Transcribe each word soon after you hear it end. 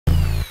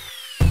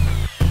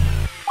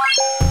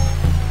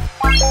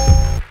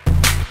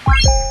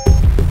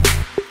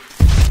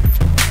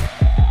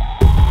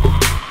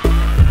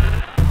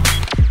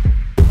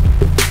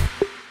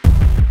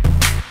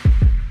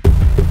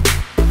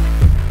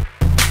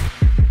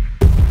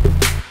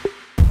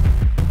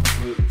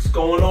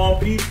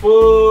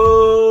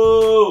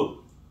people?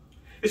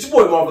 It's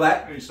your boy Marv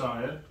Black. Hey,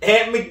 Sean,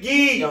 Ant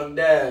McGee. Young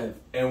Dev.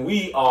 And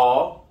we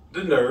are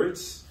the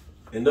Nerds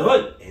in the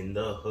Hood. In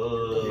the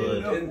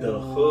hood. In the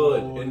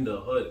hood. In the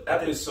hood.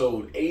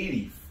 Episode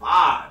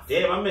 85.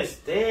 Damn, I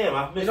missed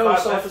 5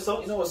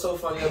 episodes. You know what's so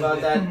funny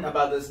about that,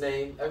 about this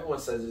name? Everyone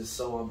says it's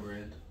so on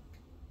brand.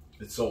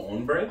 It's so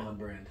on brand? On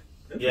brand.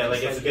 Yeah,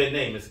 like it's a good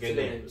name. It's a good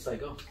name. It's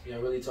like, oh, yeah,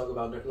 really talk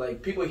about,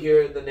 like, people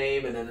hear the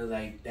name and then they're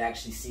like, they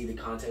actually see the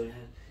content we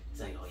had. It's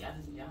like, oh, y'all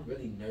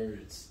really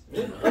nerds.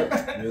 Yeah.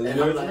 Really and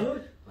nerds I'm in the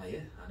hood? like, yeah,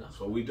 I know. That's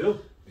what we do.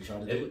 We try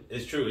to do it.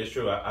 It's true. It's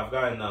true. I've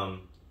gotten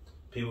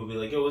people be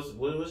like, yo,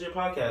 what was your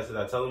podcast? And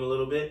I tell them a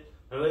little bit.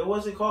 I'm like,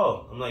 what's it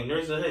called? I'm like,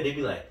 Nerds in the Hood. They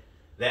be like,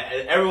 that.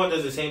 Everyone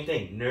does the same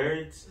thing.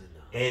 Nerds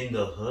in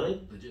the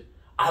Hood. Legit.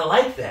 I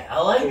like that. I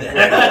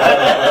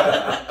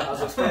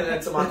was explaining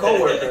that to my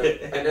coworker,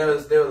 and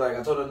they were like,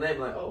 I told her the name,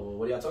 like, oh, well,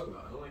 what are y'all talking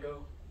about? I'm like,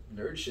 oh,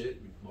 nerd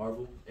shit,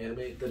 Marvel,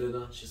 anime,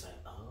 da-da-da. She's like,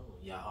 oh,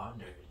 y'all are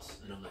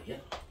nerds. And I'm like, yeah,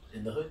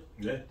 in the hood.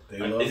 Yeah.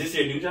 Is this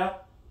your new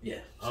job? Yeah.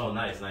 Oh,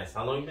 nice.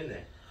 How long you been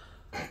there?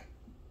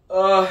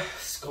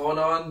 It's going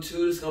on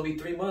it's gonna be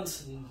 3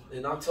 months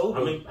in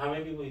October. How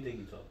many people do you think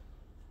you told?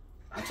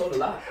 I told a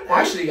lot.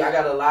 Actually, I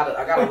got a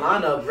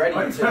lineup ready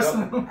to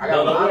go. I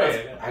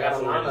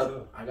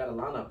got a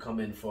lineup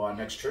coming for our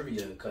next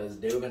trivia because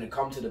they were gonna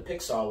come to the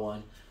Pixar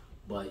one,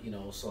 but you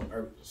know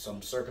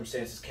some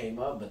circumstances came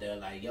up. But they're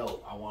like,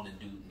 "Yo, I want to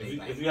do."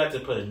 If you had to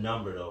put a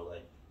number though,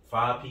 like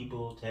 5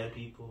 people, 10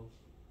 people,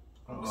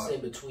 I would say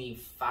between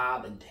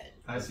 5 and 10.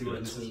 I see where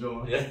this is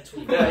going. Yeah.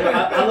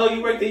 How long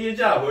you worked at your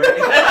job? Don't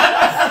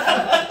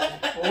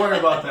worry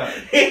about that.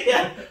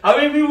 How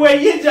many people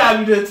at your job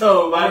you just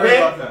told, my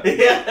man? About that.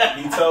 Yeah.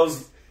 He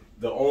tells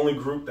the only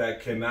group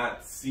that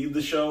cannot see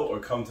the show or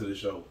come to the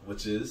show,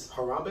 which is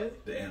Harambe?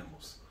 the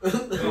animals.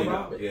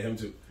 Yeah, him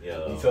too.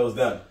 Yo. He tells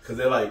them because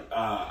they're like,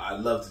 I'd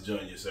love to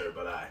join you, sir,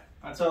 but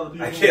I tell the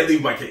people can't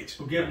leave my cage.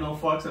 who give no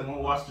fucks and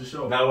won't watch the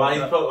show. Now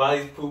while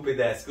he's pooping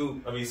that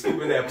scoop,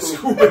 scooping that poop.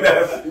 Scooping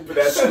that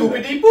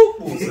Scoopity poop.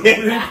 While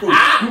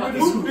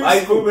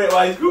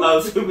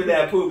he's scooping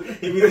that poop,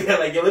 he be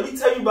like, yo, let me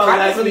tell you about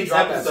last week's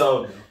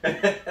episode.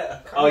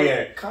 Oh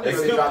yeah.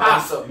 Really You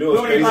know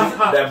what's crazy?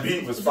 That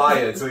beat was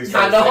fire until he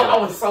started. I know, I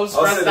was so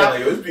stressed sitting there out.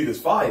 like, this beat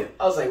is fire.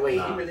 I was like, wait,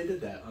 he really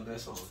did that on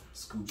that song.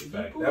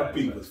 That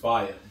beat was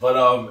fire.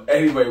 But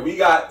anyway, we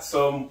got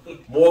some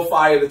more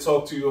fire to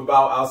talk to you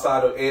about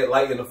outside of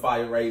lighting the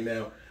fire right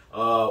now.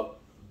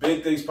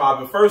 Big things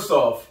popping. First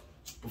off,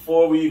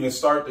 before we even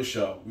start the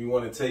show, we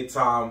want to take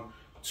time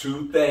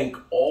to thank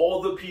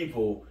all the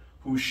people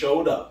who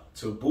showed up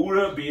to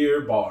Buddha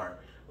Beer Bar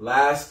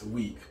last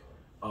week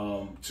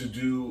to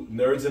do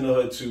Nerds in the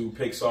Hood 2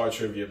 Pixar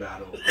Trivia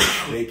Battle.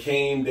 They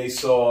came, they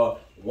saw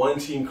one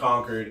team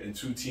conquered and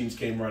 2 teams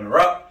came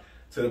runner-up.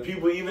 To the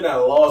people even at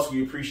loss,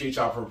 we appreciate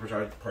y'all for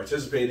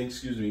participating,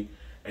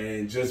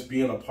 and just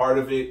being a part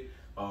of it.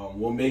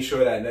 We'll make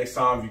sure that next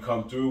time you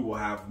come through, we'll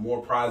have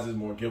more prizes,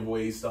 more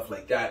giveaways, stuff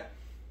like that.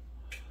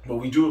 But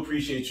we do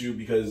appreciate you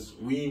because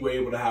we were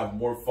able to have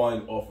more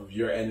fun off of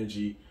your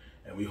energy,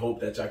 and we hope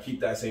that y'all keep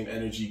that same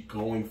energy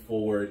going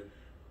forward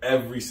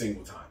every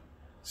single time.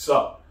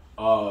 So,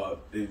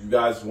 if you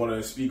guys want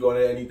to speak on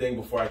anything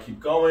before I keep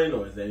going,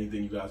 or is there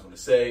anything you guys want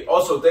to say?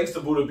 Also, thanks to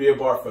Buddha Beer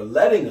Bar for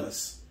letting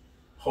us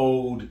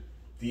hold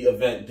the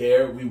event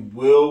there. We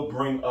will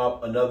bring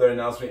up another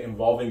announcement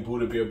involving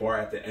Buddha Beer Bar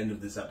at the end of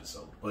this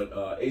episode. But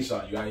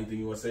Sean, you got anything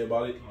you want to say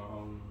about it?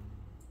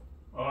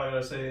 All I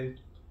gotta say, it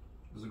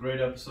was a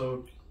great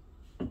episode,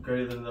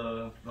 greater than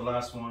the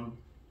last one,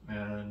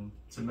 and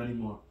to many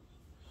more.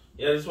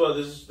 Yeah, this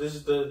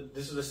is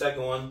the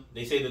second one.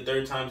 They say the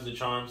third time's the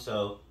charm,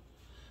 so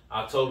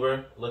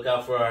October, look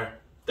out for our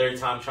third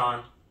time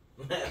charm.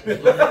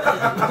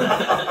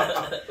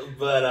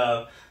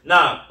 But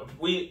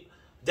we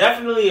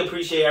definitely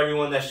appreciate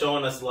everyone that's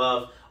showing us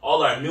love.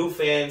 All our new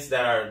fans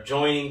that are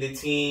joining the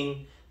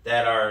team,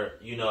 that are,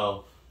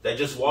 that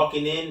just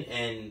walking in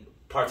and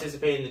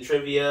participating in the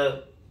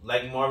trivia.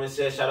 Like Marvin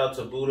said, shout out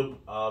to Buddha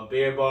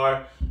Beer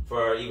Bar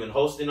for even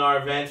hosting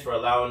our events, for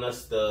allowing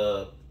us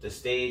the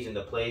stage and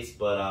the place.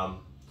 But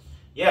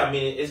yeah, I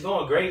mean, it's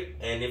going great.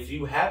 And if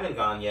you haven't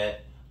gone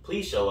yet,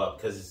 please show up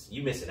because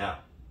you're missing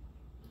out.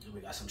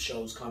 We got some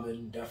shows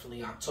coming.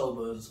 Definitely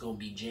October is going to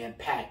be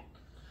jam-packed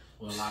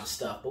with a lot of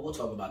stuff, but we'll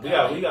talk about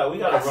that. We got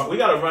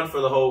to run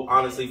for the whole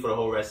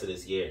rest of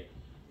this year.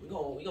 We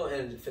gonna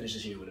end and finish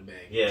this year with a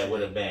bang. Yeah,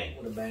 with a bang.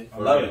 I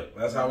love it.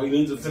 That's how we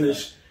need to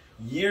finish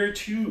year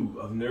 2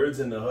 of Nerds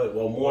in the Hood.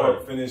 Well, more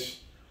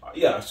finish.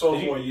 Yeah, so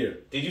more year.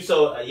 Did you?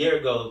 So a year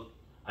ago,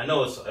 I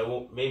know it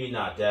maybe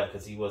not Dev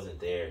because he wasn't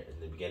there in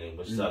the beginning,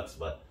 which sucks.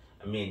 But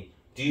I mean,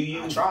 do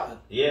you? I tried.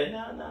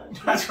 Yeah, no.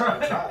 I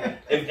tried.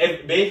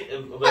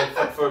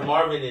 For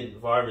Marvin and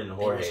Jorge, it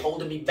was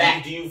holding me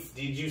back. Did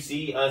you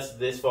see us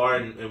this far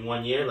in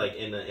 1 year, like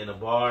in a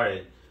bar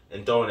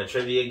and throwing a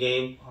trivia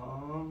game?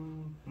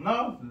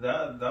 No,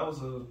 that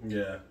was a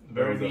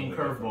very mean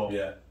curveball.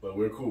 Yeah, but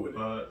we're cool with it.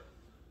 But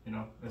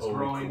it's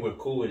growing. We're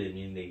cool with it,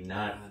 meaning they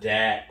not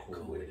that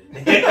cool with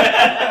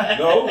it.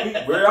 No,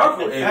 we are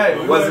cool.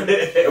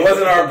 It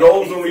wasn't our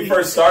goals when we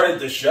first started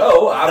the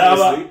show,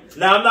 obviously.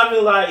 No, I'm not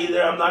going to lie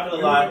either. I'm not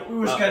going to lie. We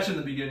were sketching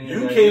the beginning.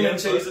 You came and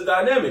changed the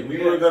dynamic.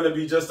 We were going to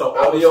be just an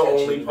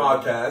audio-only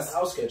podcast.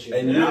 I was sketchy.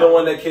 And you're the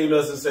one that came to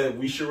us and said,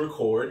 we should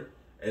record.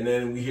 And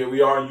then here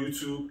we are on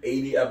YouTube,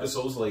 80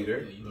 episodes later.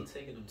 Yeah, you be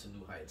taking them to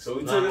new heights. So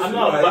we took it to new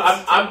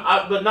heights.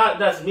 But not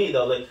that's me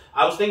though. Like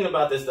I was thinking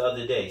about this the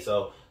other day.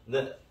 So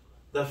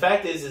the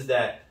fact is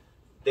that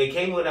they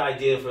came with an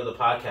idea for the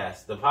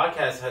podcast. The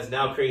podcast has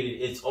now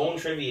created its own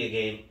trivia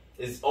game,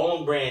 its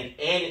own brand,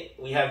 and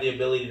we have the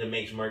ability to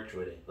make merch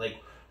with it. Like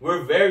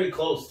we're very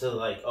close to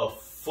like a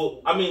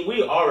full. I mean,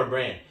 we are a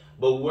brand,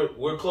 but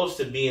we're close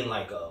to being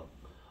like a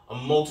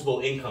multiple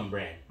income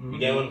brand. You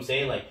get what I'm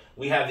saying? Like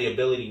we have the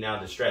ability now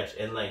to stretch.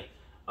 And like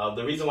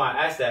the reason why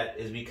I asked that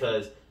is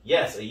because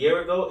yes, a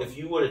year ago, if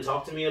you would have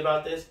talked to me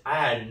about this, I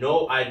had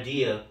no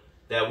idea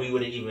that we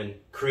would have even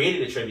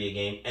created a trivia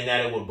game and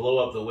that it would blow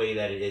up the way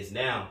that it is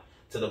now,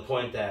 to the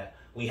point that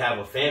we have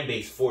a fan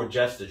base for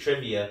just the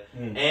trivia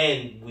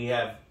and we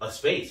have a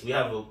space. We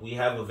have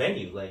a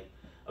venue. Like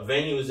a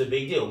venue is a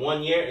big deal.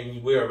 1 year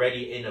and we're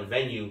already in a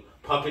venue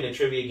pumping a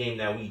trivia game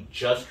that we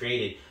just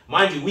created.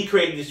 Mind you, we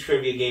created this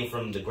trivia game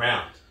from the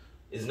ground.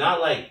 It's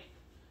not like,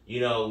 we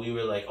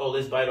were like, oh,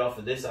 let's bite off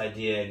of this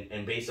idea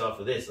and base off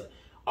of this. Like,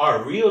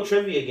 our real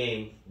trivia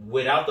game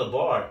without the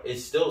bar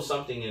is still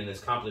something in an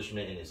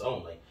accomplishment in its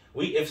own. Like,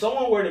 if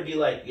someone were to be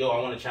like, yo, I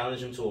want to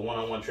challenge him to a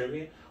one-on-one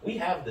trivia, we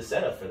have the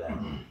setup for that.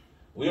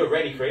 We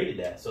already created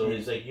that. So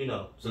it's like,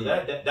 so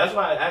that's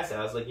why I asked that.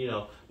 I was like,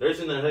 Nerds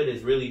in the Hood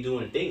is really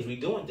doing things. We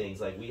doing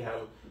things. Like we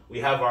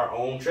have our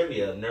own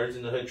trivia, Nerds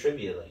in the Hood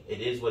trivia. Like it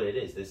is what it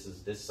is. This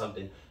is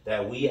something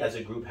that we as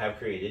a group have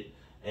created,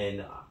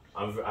 and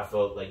I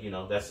felt like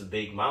that's a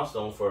big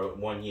milestone for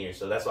 1 year.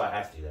 So that's why I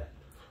asked you that.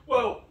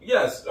 Well,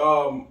 yes.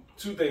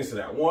 Two things to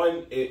that.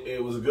 One,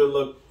 it was a good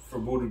look for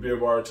Buddha Beer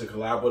Bar to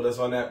collab with us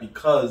on that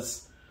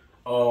because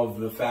of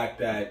the fact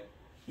that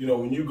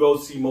when you go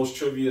see most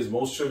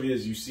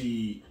trivias you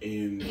see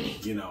in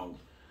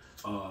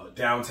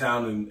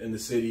downtown in the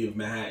city of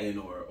Manhattan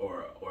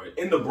or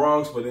in the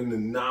Bronx, but in the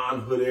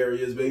non-hood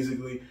areas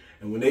basically.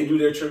 And when they do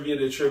their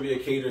trivia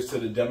caters to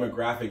the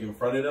demographic in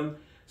front of them.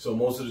 So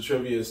most of the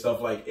trivia is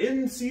stuff like,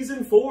 in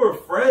season 4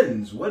 of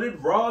Friends, what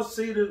did Ross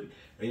say to...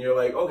 And you're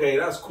like, okay,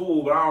 that's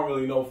cool, but I don't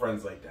really know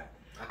Friends like that.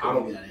 I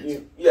don't get that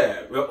answer.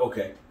 Yeah,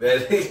 okay. So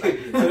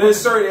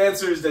there's certain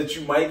answers that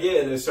you might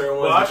get, and there's certain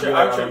ones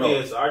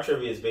our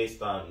trivia is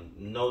based on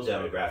no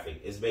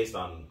demographic. It's based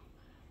on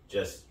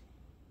just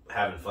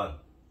having fun.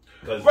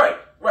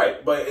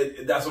 Right.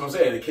 But that's what I'm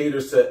saying. It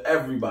caters to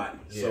everybody.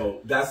 Yeah.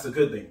 So that's the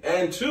good thing.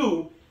 And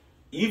two,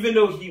 even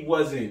though he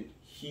wasn't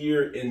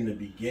here in the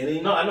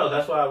beginning. No, I know.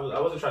 That's why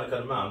I wasn't trying to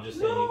cut him out. I'm just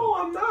saying. No,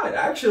 I'm not.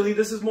 Actually,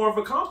 this is more of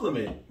a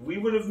compliment. We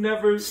would have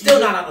never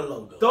not on the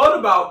logo. Thought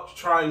about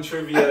trying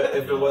trivia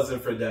if it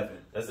wasn't for Devin.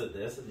 I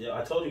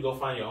told you go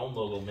find your own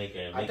logo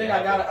maker. I think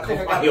I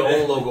got your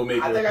own logo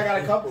maker. I think I got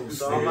a couple.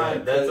 So I'm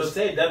like, that's what I'm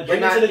saying.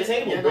 Bring it to the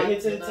table. Bring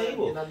it to the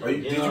table.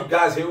 Did you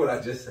guys hear what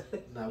I just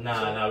said?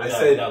 Nah.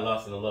 We got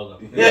lost in the logo.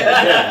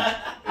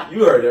 Yeah.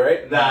 You heard it,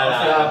 right?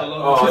 Nah.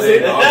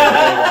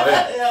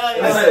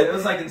 It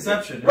was like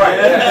Inception. Right.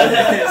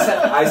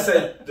 Yeah. I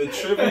said the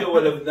trivia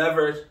would have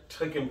never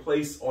taken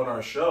place on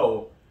our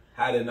show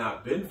had it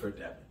not been for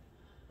Devin.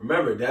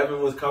 Remember,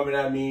 Devin was coming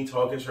at me,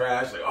 talking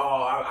trash, like,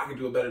 oh, I can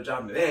do a better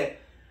job than that.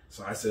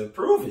 So I said,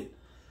 prove it.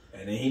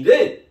 And then he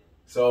did.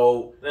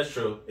 So that's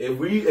true.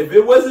 If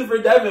it wasn't for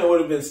Devin, it would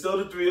have been still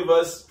the three of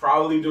us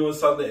probably doing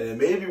something, and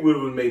maybe we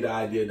would have made the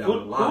idea down the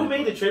line. Who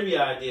made the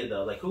trivia idea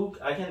though? Like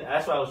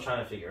that's what I was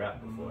trying to figure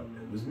out before.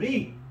 It was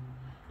me.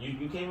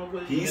 You came up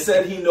with it? He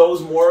said he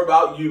knows more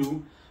about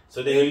you.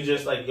 So then you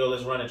just like, yo,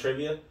 let's run a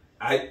trivia?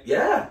 I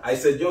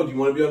said, yo, do you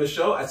want to be on the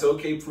show? I said,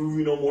 okay, prove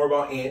you know more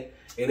about Ant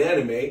in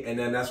anime, and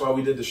then that's why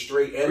we did the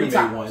straight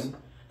anime one,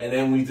 and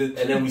then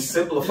we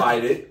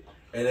simplified it,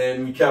 and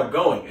then we kept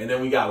going, and then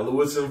we got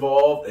Lewis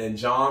involved and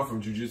John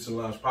from Jujutsu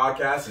Lounge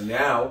podcast, and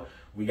now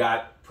we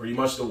got pretty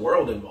much the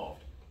world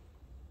involved.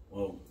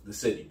 Well, the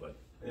city, but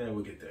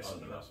we'll get there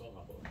soon.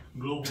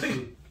 Global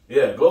soon.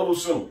 Yeah, global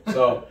soon.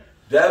 So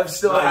Dev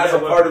still has a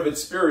part of it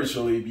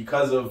spiritually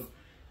because of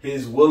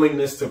his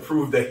willingness to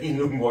prove that he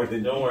knew more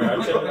than. Don't worry,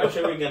 the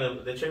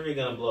trivia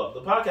gonna blow up.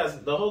 The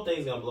podcast, the whole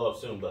thing's gonna blow up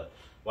soon, but.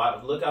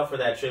 Look out for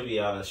that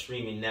trivia on a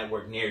streaming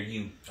network near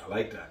you. I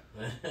like that.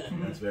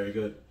 That's very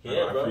good.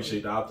 Yeah, I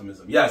appreciate the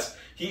optimism. Yes,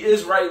 he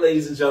is right,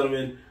 ladies and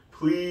gentlemen.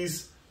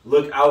 Please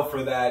look out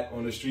for that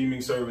on a streaming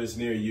service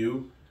near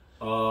you.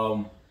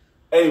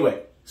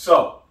 Anyway,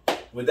 so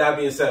with that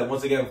being said,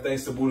 once again,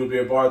 thanks to Buddha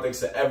Beer Bar. Thanks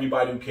to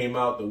everybody who came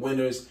out, the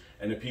winners,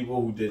 and the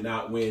people who did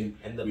not win.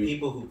 And the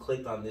people who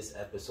clicked on this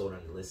episode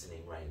and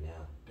listening right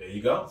now. There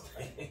you go.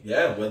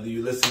 Yeah, whether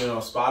you're listening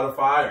on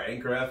Spotify or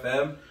Anchor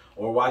FM,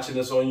 or watching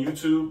us on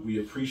YouTube, we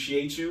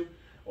appreciate you.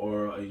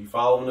 Or you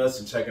following us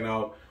and checking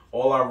out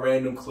all our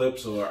random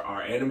clips or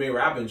our anime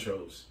rap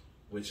intros,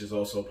 which is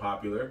also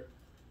popular.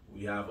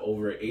 We have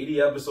over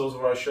 80 episodes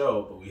of our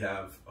show, but we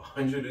have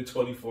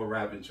 124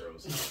 rap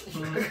intros.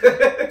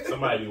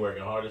 Somebody be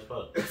working hard as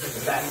fuck. We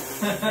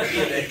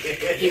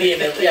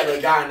have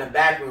a guy in the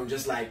back room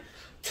just like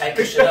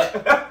typing shit up.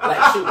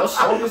 Like, shoot, what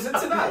song is it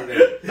tonight?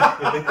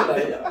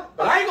 Like, yo.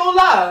 But I ain't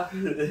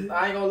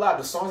gonna lie.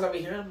 The songs I be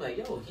hearing, I'm like,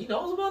 yo, he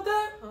knows about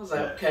that? I was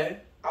like, okay.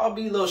 I'll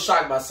be a little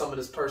shocked by some of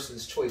this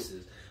person's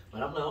choices.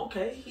 But I'm like,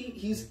 okay,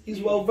 he's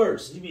well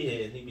versed. He be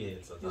hitting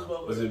sometimes.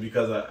 Was it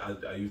because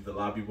I used the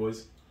lobby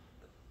voice?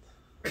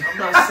 I'm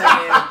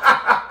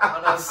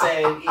not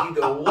saying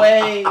either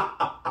way,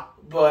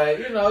 but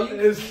you know,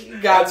 you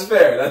got that's me.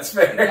 fair. That's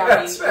fair. You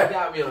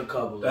got me on a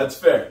couple. That's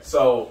fair.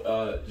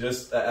 So,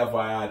 just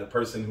FYI, the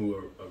person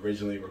who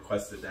originally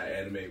requested that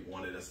anime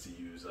wanted us to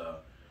use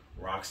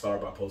 "Rockstar"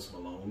 by Post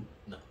Malone.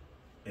 No,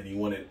 and he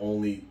wanted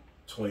only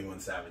 21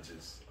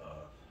 Savage's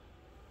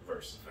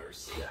verse.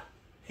 Yeah,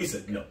 he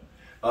said no.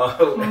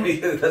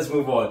 Let's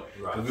move on.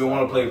 We don't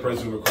want to play the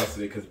person who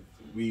requested it because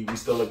we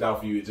still looked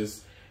out for you.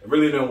 It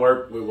really didn't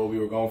work with what we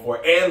were going for.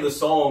 And the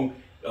song,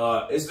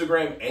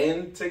 Instagram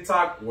and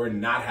TikTok were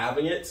not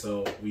having it.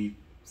 So we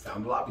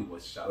found the Lobby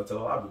Boys. Shout out to the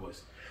Lobby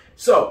Boys.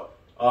 So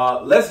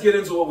let's get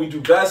into what we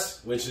do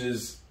best, which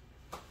is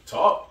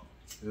talk.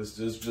 Just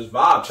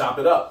vibe, chop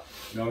it up.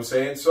 You know what I'm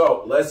saying?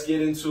 So let's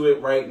get into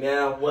it right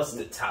now. What's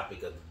the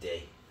topic of the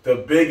day? The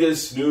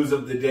biggest news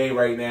of the day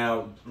right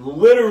now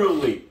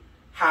literally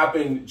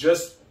happened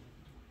just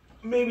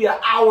maybe an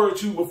hour or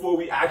two before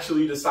we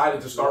actually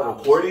decided to start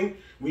recording.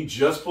 We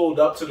just pulled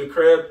up to the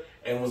crib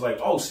and was like,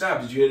 oh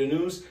snap, did you hear the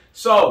news?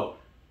 So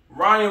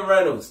Ryan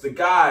Reynolds, the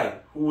guy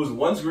who was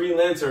once Green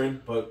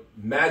Lantern but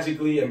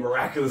magically and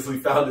miraculously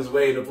found his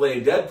way to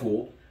playing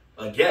Deadpool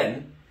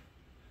again,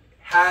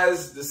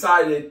 has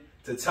decided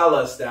to tell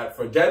us that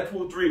for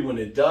Deadpool 3, when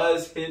it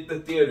does hit the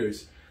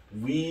theaters,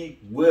 we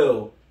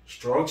will,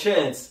 strong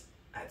chance,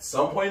 at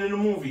some point in the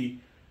movie,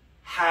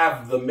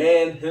 have the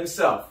man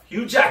himself,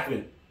 Hugh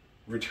Jackman,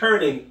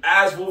 returning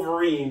as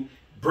Wolverine,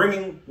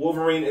 bringing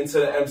Wolverine into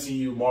the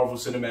MCU, Marvel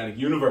Cinematic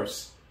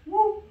Universe.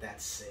 Woo.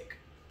 That's sick.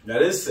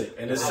 That is sick,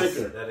 and it's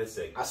sicker. That is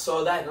sick. I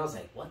saw that and I was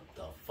like, what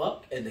the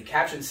fuck? And the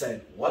caption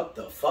said, what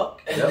the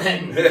fuck? And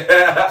then,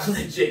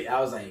 legit,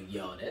 I was like,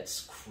 yo,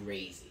 that's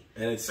crazy.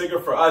 And it's sicker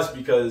for us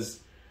because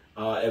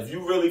if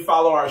you really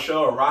follow our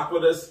show and rock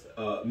with us,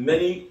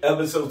 many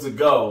episodes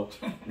ago,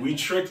 we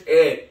tricked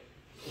Ed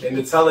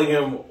into telling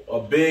him a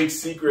big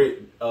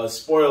secret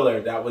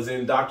spoiler that was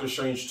in Doctor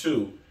Strange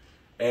 2.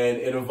 And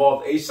it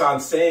involved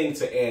H-Son saying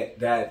to Ant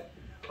that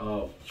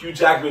Hugh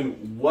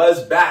Jackman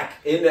was back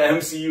in the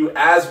MCU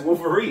as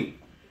Wolverine.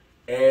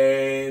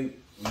 And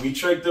we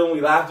tricked him,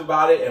 we laughed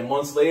about it, and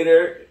months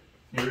later,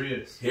 here he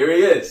is. Here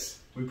he is.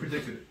 We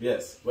predicted it.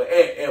 Yes. But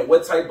Ant,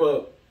 what type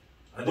of...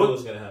 I knew it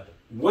was going to happen.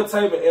 What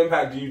type of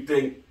impact do you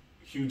think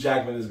Hugh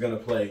Jackman is going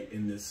to play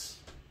in this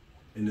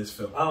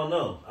film? I don't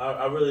know.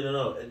 I really don't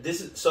know.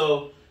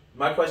 So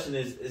my question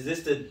is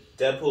this the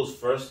Deadpool's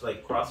first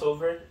like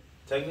crossover?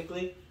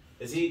 Technically,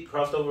 is he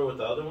crossed over with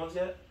the other ones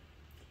yet?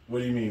 What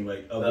do you mean,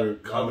 like other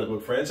comic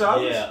book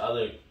franchises? Yeah,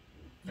 other.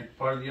 Like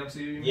part of the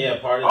MCU? Yeah,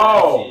 part of the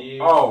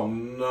MCU. Oh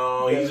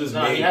no, he's just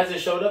no. He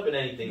hasn't showed up in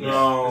anything.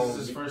 No, this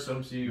is his first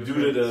MCU.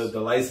 Due to the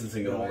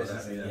licensing and all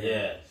that.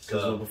 Yeah,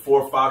 because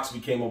before Fox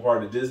became a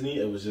part of Disney,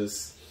 it was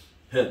just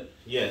him.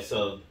 Yeah,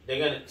 so they're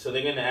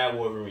gonna add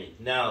Wolverine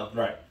now.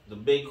 Right. The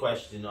big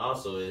question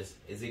also is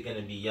it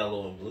gonna be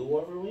yellow and blue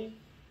Wolverine?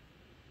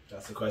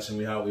 That's the question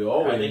we always.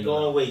 Are they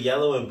going with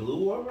yellow and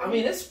blue Wolverine? I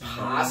mean, it's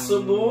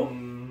possible.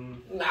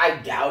 I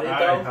doubt it though.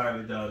 I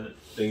highly doubt it.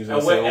 Things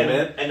are so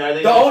man. And are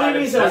they the only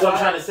reason that's why, what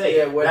I'm trying to say.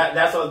 Yeah,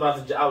 that's what I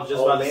was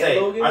just about to say.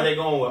 Logan? Are they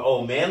going with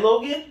old man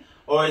Logan,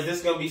 or is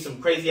this gonna be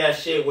some crazy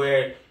ass shit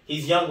where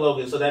he's young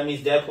Logan? So that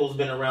means Deadpool's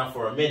been around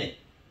for a minute.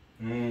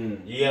 You know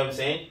what I'm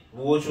saying?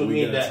 Which would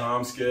mean that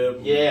time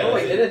skip. Yeah. Oh,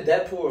 wait, didn't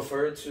Deadpool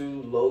refer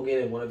to Logan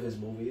in one of his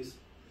movies?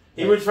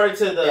 He referred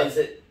to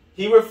the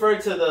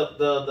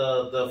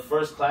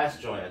first class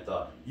joint, I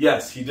thought.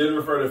 Yes, he did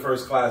refer to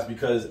First Class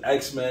because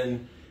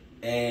X-Men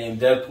and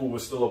Deadpool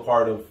was still a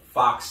part of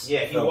Fox.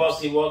 Yeah, he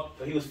walked.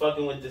 He was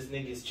fucking with this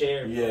nigga's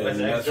chair. Yeah,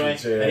 X joint,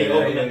 chair. and he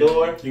opened the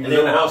door, and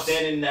they were all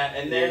standing in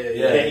there.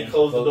 Yeah, and then he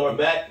closed the door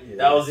back. Yeah.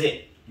 That was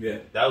it. Yeah,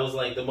 that was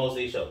like the most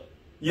they showed.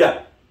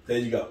 Yeah, there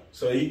you go.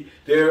 So they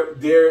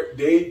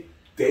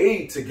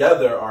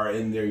together are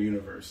in their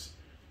universe,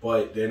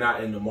 but they're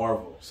not in the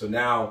Marvel. So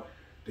now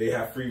they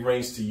have free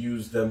range to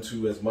use them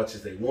two as much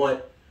as they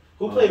want.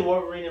 Who played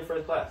Wolverine in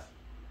First Class?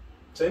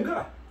 Same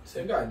guy.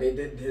 Same guy. They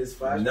did his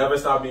Flash. Never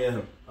stopped being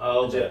him.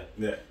 Oh, okay.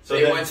 Yeah. So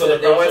they went to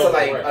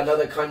like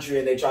another country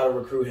and they tried to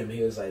recruit him.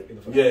 He was like,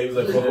 yeah, he was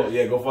like,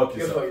 go fuck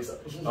yourself.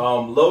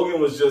 Logan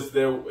was just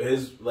there.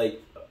 His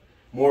like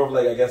more of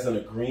like I guess an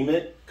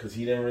agreement because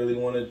he didn't really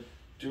want to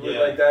do it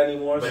like that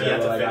anymore. But so they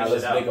were like,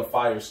 let's make a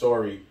fire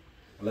story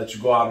and let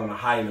you go out on a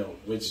high note.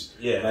 Which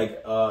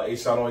like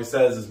H-Son always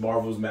says is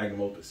Marvel's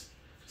magnum opus.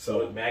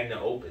 So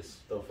magnum opus,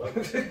 the fuck.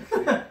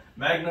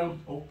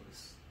 Magnum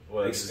opus.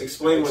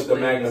 Explain what the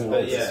magnum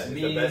opus is.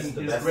 Meaning his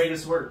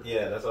greatest work.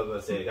 Yeah, that's what I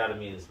was gonna say. It gotta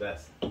mean his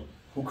best.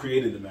 Who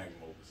created the magnum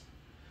opus?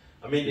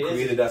 I mean, He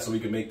created that so we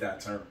can make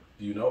that term.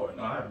 Do you know or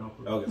No, not? I have no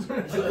clue. Okay.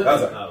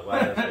 Oh, wow,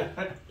 that's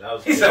crazy. That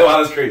was He said,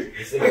 "Wow, that's crazy."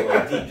 This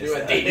nigga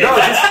went deep. No,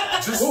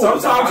 just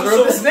sometimes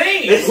it's his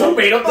name. Who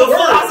made up the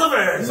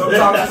philosopher.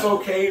 Sometimes it's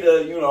okay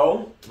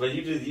to, But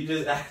you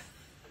just.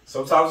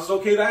 Sometimes it's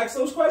okay to ask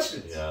those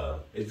questions. Yeah.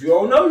 If you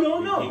don't know, you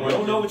don't know. You You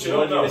don't know what you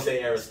don't don't know. even say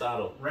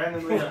Aristotle.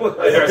 Randomly,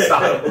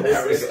 Aristotle.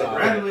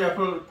 randomly, I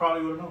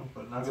probably would have known,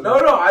 but not. No,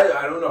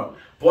 I don't know.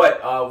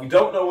 But we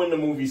don't know when the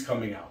movie's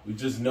coming out. We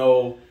just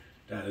know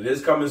that it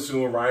is coming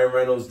soon. Ryan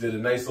Reynolds did a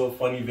nice little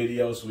funny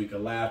video so we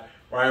could laugh.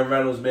 Ryan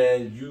Reynolds,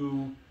 man,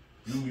 you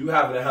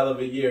having a hell of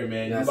a year,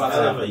 man. You about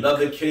to have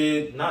another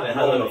kid. Not a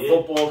hell of a year.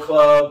 Football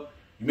club.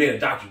 You made a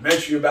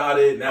documentary about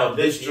it. Now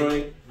this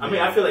joint. I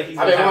mean, I feel like he's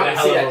been having a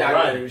hell of a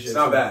run. It's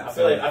not bad.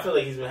 I feel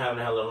like he's been having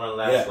a hell of a run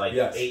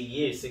last 8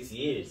 years, 6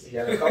 years. He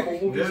had a couple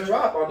movies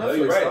drop on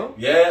Netflix, right. though.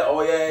 Yeah,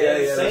 oh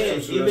yeah.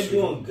 Saying he's been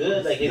doing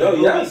good. Like his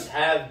movies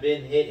have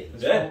been hitting.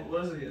 Yeah.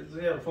 What is it? Does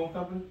he have a phone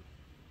company?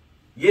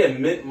 Yeah,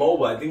 Mint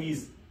Mobile. I think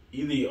he's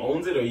either he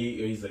owns it or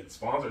he's like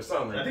sponsored or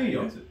something. I think he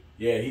owns it.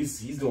 Yeah, he's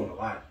doing a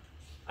lot.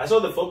 I saw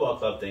the football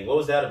club thing. What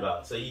was that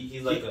about? So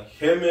he's like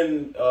him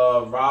and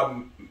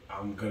Rob.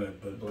 I'm gonna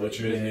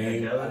butcher his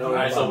name. All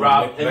right, so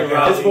Rob, him and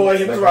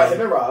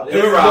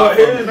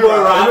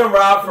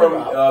Rob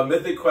from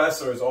Mythic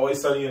Quest or It's Always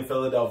Sunny in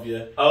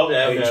Philadelphia.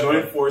 Okay. They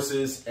joined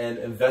forces and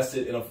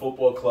invested in a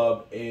football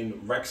club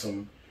in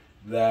Wrexham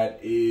that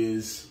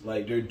is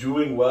like they're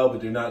doing well,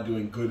 but they're not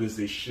doing good as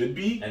they should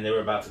be. And they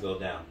were about to go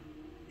down.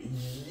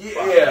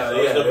 Yeah.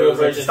 It's the real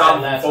version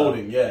stop of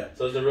folding. Yeah.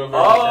 So it's the real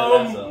version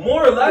of Lasso.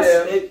 More or less,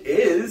 it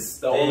is.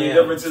 The only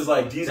difference is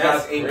like these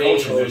guys ain't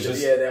coaching.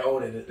 They're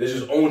owning it. They're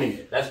just owning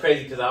it. That's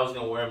crazy because I was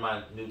gonna wear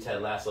my new Ted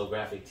Lasso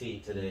graphic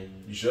tee today.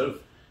 You should have.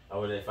 I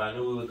would if I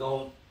knew we were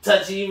gonna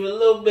touch it even a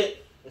little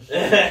bit.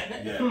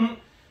 Yeah.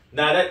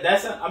 Now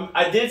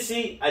I did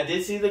see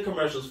the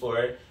commercials for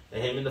it,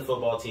 and him and the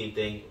football team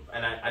thing,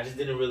 and I just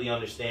didn't really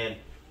understand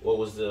what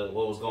was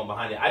going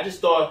behind it. I just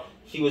thought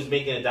he was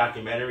making a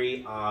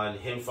documentary on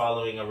him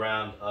following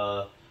around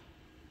an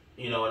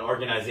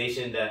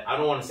organization that I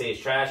don't want to say is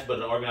trash, but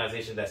an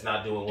organization that's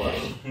not doing well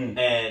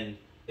and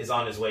is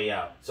on his way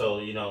out. So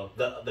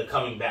the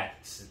coming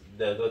back,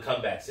 the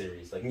comeback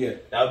series, that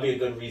would be a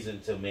good reason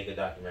to make a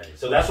documentary.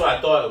 So that's what I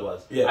thought it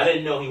was. Yeah. I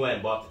didn't know he went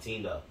and bought the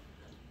team though.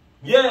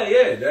 Yeah,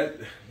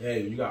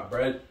 you got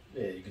bread.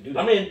 Yeah, you can do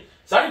that. I mean,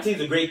 soccer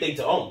team's a great thing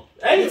to own.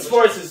 Any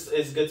sports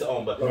is good to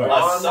own, but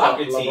a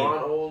soccer team.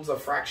 LeBron owns a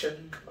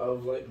fraction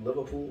of like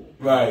Liverpool.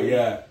 Right,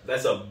 yeah.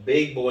 That's a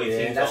big boy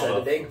team. That's a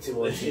big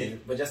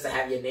team. But just to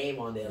have your name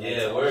on there.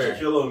 Yeah, word.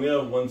 Shaquille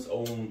O'Neal once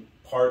owned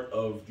part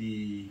of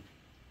the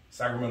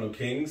Sacramento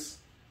Kings,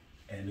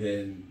 and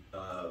then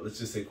let's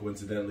just say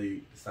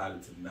coincidentally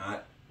decided to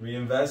not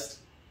reinvest.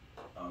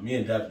 Me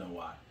and Dev know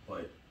why,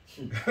 but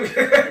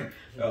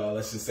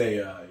let's just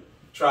say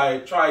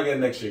try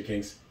again next year,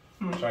 Kings.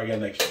 Try again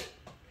next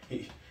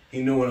year.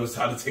 He knew when it was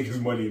time to take his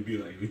money and be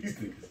like, these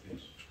niggas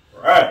is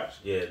trash.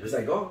 Yeah, it's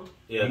like gone.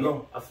 Yeah,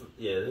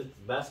 this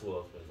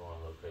basketball's been going a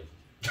little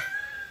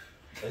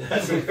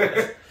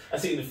crazy. I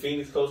seen the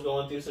Phoenix coach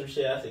going through some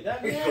shit. I said, God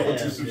damn. Going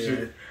through some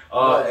shit.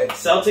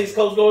 Celtics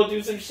coach going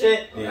through some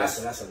shit. Yeah, that's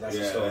a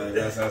story.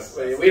 That's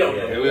we don't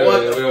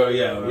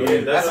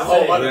know. That's a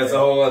whole other. That's a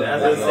whole other.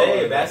 That's what I'm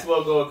saying.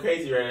 Basketball going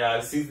crazy right now.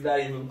 The season's not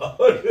even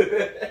over.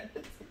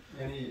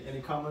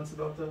 Any comments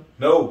about that?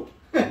 No.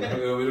 we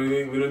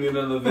don't need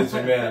another Vince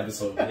McMahon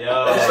episode.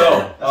 Yo.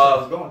 So,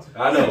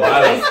 I know.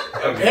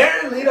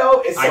 Apparently,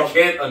 though, I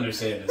can't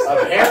understand this.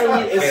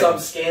 Apparently, it's some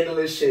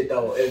scandalous shit,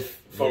 though.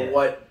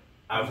 What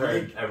I've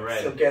read,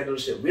 some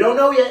scandalous shit. We don't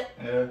know yet,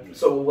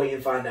 so we'll wait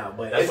and find out.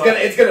 But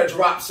it's gonna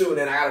drop soon,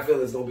 and I gotta feel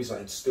it's gonna be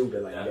something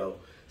stupid, like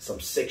some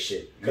sick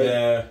shit.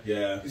 Yeah.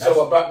 You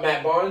saw what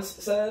Matt Barnes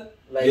said?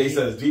 Like, he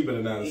says deeper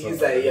than that.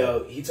 He's like,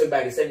 he took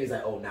back his statement. He's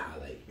like, oh nah,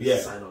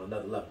 sign on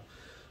another level.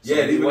 So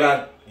they even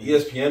got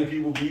ESPN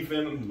people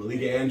beefing,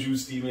 Malika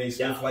Andrews, Stephen A.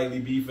 Smith likely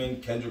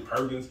beefing, Kendrick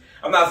Perkins.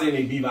 I'm not saying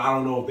they beefing, I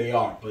don't know if they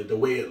are, but the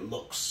way it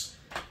looks,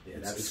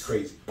 it's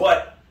crazy.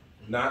 But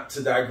not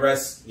to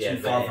digress too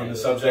far from the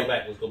subject.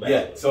 Let's go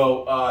back.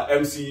 So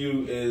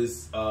MCU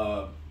is,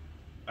 I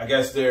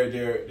guess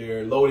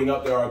they're loading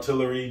up their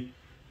artillery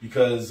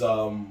because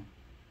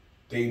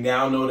they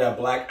now know that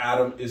Black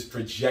Adam is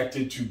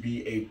projected to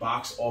be a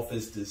box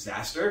office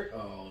disaster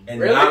and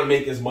not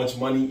make as much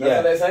money. That's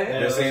what they're saying?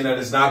 They're saying that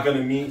it's not going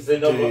to meet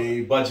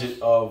the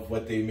budget of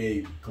what they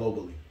made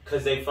globally.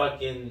 Because they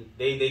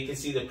can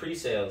see the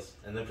pre-sales,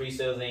 and the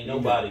pre-sales ain't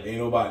nobody. Ain't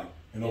nobody.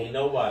 I mean,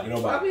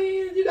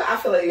 I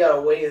feel like you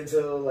gotta wait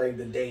until like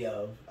the day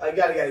of. I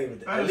gotta give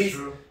it at least.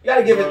 You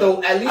gotta give it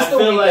at least the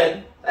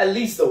weekend. At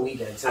least the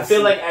weekend. I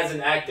feel like as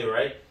an actor,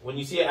 right? When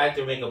you see an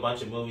actor make a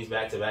bunch of movies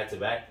back to back to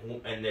back,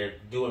 and they're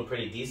doing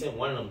pretty decent,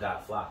 one of them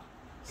got flopped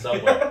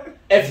somewhere.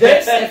 if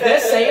they're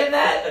saying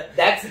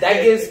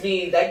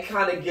that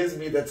kind of gives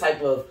me the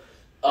type of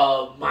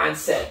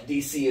mindset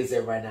DC is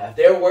in right now. If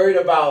they're worried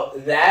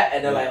about that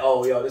and they're like,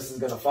 oh, yo, this is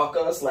gonna fuck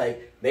us,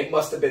 like, they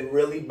must have been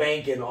really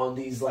banking on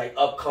these, like,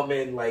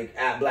 upcoming, like,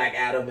 Black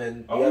Adam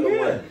and the other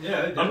one.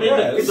 Yeah, I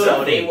mean,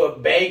 so they were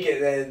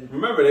banking and...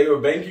 Remember, they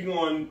were banking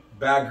on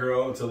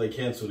Batgirl until they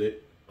canceled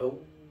it. Oh.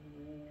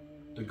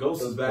 The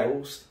Ghost is back. The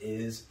Ghost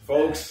is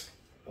Folks,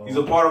 back. he's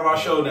a part of our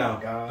show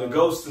now. God. The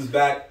Ghost is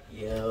back.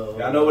 Yo.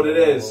 Y'all know what it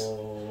is.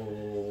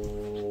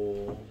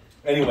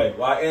 Anyway,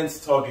 while Ant's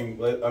fixing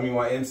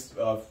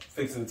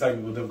the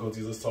technical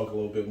difficulties, let's talk a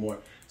little bit more.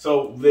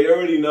 So they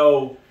already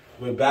know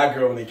with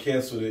Batgirl when they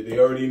canceled it. They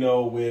already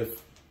know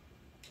with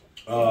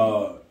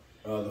the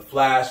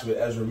Flash with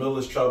Ezra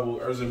Miller's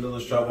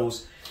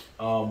troubles.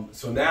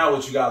 So now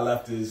what you got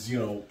left is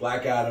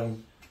Black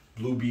Adam,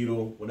 Blue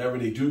Beetle. Whenever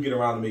they do get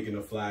around to making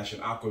the Flash,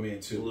 and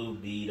Aquaman too. Blue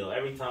Beetle.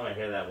 Every time I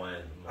hear that one,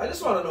 I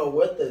just want to know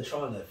what they're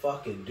trying to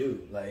fucking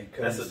do. Like,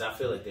 I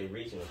feel like they're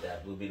reaching with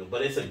that Blue Beetle,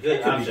 but it's a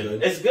good option.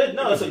 It's good.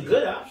 No, it's a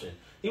good option.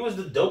 He was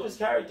the dopest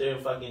character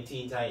in fucking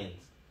Teen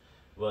Titans.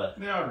 But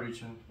they are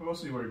reaching. We'll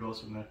see where it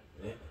goes from there.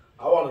 Yeah.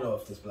 I want to know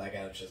if this Black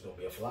Adam shit's gonna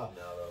be a flop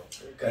now, though.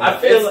 I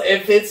feel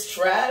if it's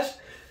trash,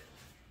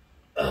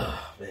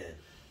 man.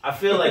 I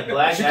feel like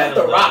Black you Adam.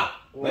 got The Rock.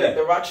 Like,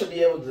 The Rock should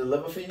be able to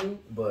deliver for you,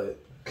 but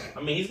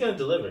I mean, he's gonna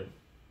deliver.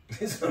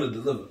 He's gonna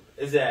deliver.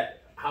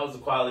 How's the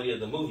quality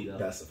of the movie though?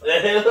 That's the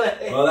fact.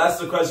 Well, that's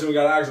the question we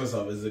gotta ask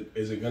ourselves.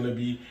 Is it gonna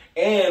be?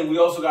 And we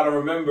also gotta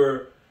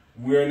remember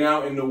we're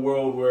now in the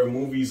world where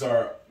movies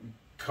are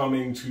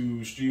coming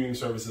to streaming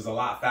services a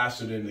lot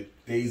faster than the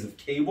days of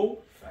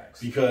cable.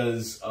 Facts.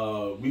 Because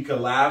we could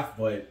laugh,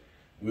 but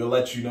we'll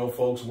let you know,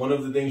 folks. One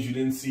of the things you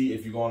didn't see,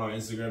 if you go on our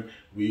Instagram,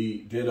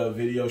 we did a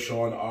video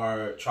showing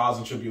our trials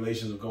and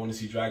tribulations of going to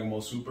see Dragon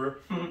Ball Super.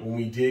 Mm-hmm. When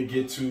we did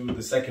get to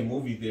the second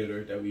movie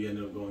theater that we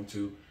ended up going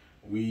to,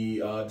 we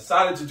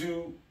decided to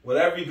do what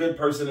every good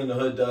person in the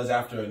hood does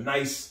after a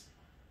nice,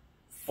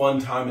 fun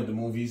time at the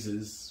movies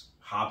is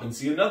hop and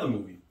see another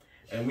movie.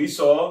 And we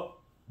saw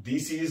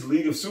DC's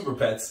League of Super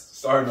Pets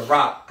starring The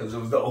Rock because it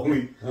was the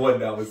only one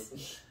that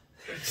was...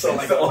 So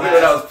like the only one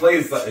that was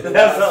playing something.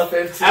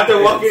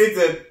 After walking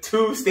into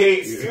two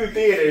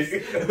theaters,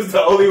 it was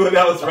the only one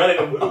that was running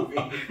a movie.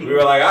 We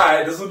were like, all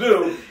right, this will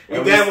do. We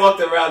then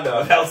walked around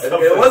though.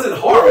 It wasn't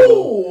horrible.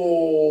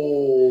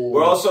 Ooh.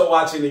 We're also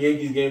watching the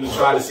Yankees game to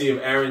try to see if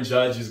Aaron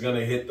Judge is going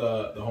to hit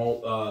the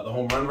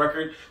home run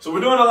record. So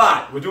we're doing a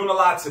lot. We're doing a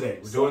lot today.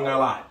 We're doing a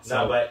lot.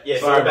 So, no, but yeah,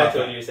 sorry back to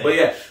that. what you were saying. But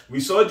yeah, we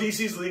saw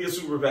DC's League of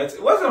Super Pets.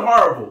 It wasn't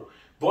horrible,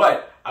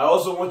 but I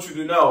also want you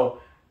to know,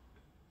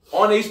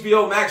 on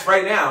HBO Max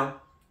right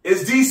now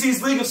is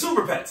DC's League of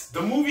Super Pets.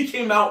 The movie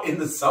came out in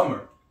the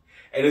summer,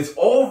 and it's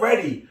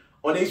already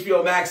on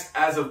HBO Max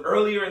as of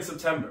earlier in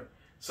September.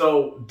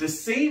 So the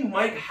same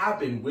might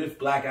happen with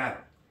Black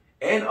Adam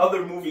and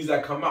other movies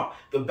that come out.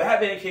 The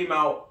Batman came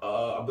out,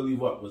 I believe,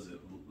 what was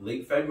it,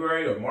 late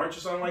February or March or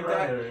something like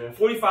that? Yeah.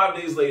 45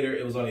 days later,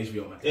 it was on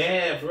HBO Max.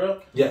 Damn, for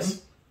real?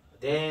 Yes.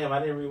 Damn, I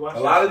didn't rewatch A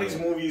lot of these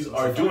movies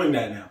are doing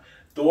that now.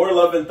 Thor: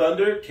 Love and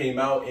Thunder came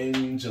out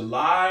in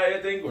July,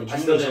 I think, or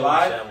June or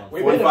July.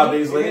 45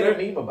 days later. We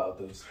made a meme about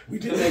this. We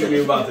did make a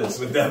meme about this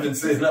with Devin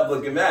sitting up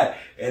looking mad.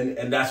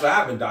 And that's what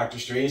happened. Doctor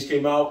Strange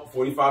came out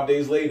 45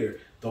 days later.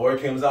 Thor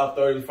comes out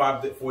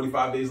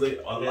 45 days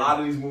later. A lot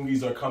of these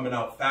movies are coming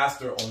out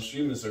faster on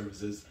streaming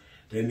services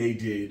than they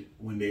did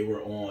when they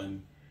were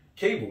on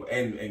cable.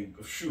 And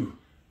shoot,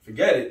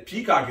 forget it.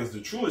 Peacock is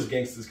the truest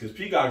gangsters because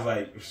Peacock's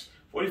like,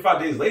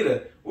 45 days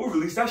later, we'll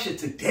release that shit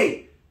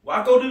today.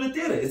 Why go to the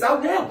theater? It's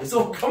out now. It's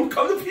on. Come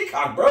to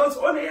Peacock, bro. It's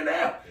on here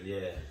now.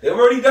 Yeah. They've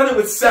already done it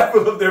with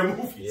several of their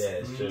movies. Yeah,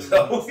 it's true.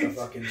 So, that's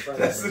fucking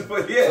trend, so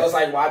it's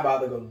like, why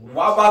bother going to the movies?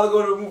 Why bother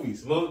going to the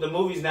movies? The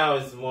movies now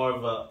is more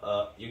of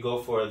a, you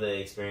go for the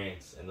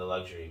experience and the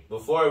luxury.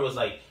 Before it was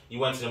like, you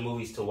went to the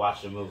movies to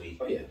watch the movie.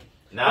 Oh, yeah.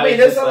 Now I mean,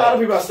 there's a lot of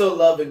people that still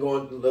love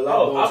going to the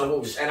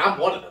movies. And I'm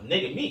one of them.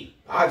 Nigga, me.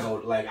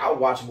 I'll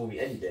watch a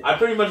movie any day. I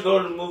pretty much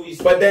go to the movies.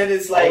 But then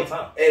it's like,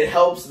 it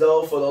helps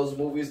though for those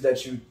movies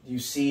that you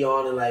see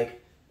on and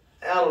like,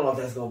 I don't know if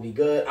that's going to be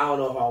good. I don't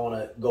know if I want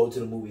to go to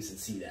the movies and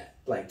see that,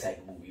 like, type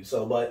of movie.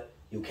 So, but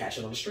you'll catch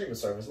it on the streaming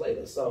service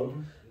later. So,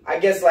 I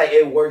guess, like,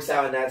 it works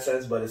out in that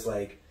sense, but it's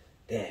like,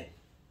 damn,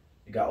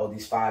 you got all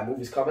these 5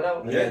 movies coming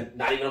out, and then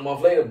not even a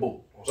month later,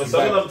 boom. But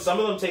some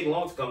of them take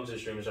long to come to the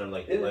streaming service.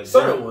 Like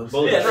certain ones.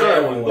 Bullet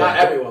Train, not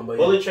everyone, but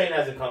Bullet Train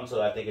hasn't come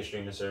to, I think, a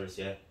streaming service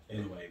yet.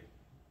 Anyway.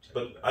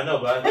 But I know,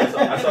 but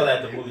I saw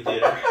that at the movie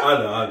theater. I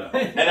know.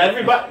 And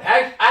everybody,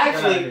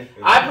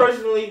 I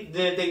personally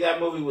didn't think that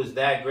movie was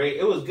that great.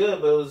 It was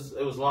good, but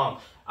it was long.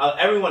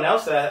 Everyone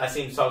else that I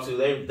seem to talk to,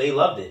 they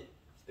loved it.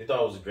 They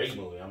thought it was a great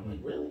movie. I'm like,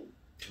 really?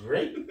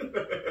 Great?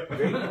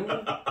 Great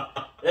movie?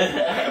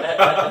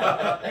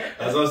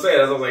 That's what I'm saying.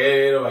 That's what I was like,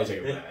 hey, nobody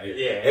check it out.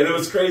 Yeah. And it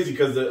was crazy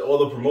because all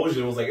the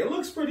promotion was like, it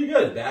looks pretty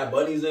good. Bad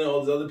Bunny's and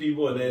all these other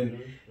people, and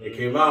then it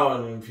came out,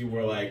 and people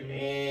were like,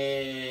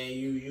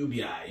 you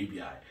be alright, you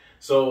be alright.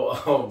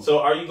 So, so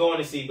are you going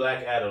to see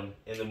Black Adam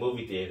in the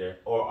movie theater,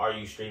 or are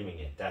you streaming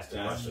it? That's the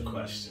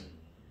question.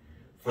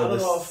 I don't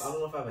know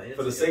if I have an answer.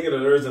 For the sake of the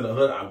Nerds in the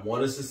Hood, I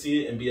want us to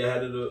see it and be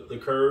ahead of the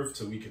curve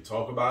so we can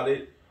talk about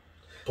it.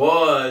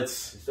 But you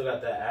still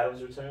got that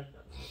Adams Return?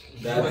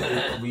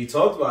 We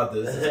talked about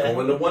this. It's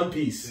going to One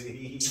Piece.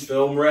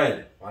 Film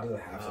Red. Why does it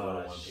have to go to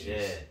One Piece?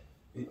 Shit.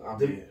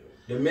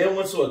 The man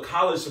went to a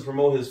college to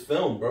promote his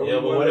film, bro. Yeah,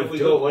 but what if we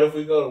go to One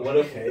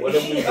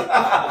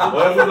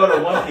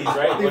Piece,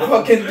 right? You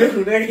fucking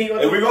do,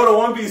 nigga. If we go to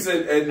One Piece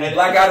and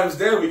Black Adam's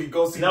there, we could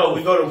go see. No,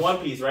 we go to One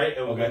Piece, right?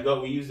 And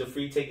we use the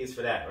free tickets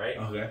for that, right?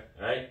 Okay.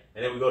 Right?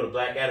 And then we go to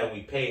Black Adam,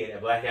 we pay it,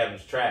 and Black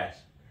Adam's trash.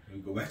 We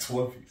go back to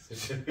One Piece.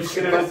 we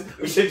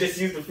should just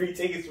use the free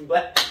tickets from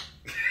Black.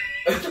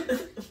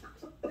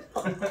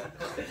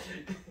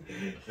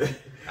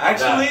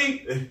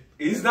 Actually,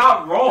 he's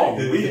not wrong.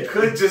 We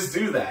could just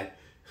do that.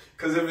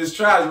 Because if it's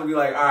trash, we'll be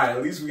like, all right,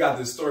 at least we got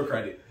this store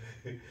credit.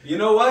 You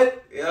know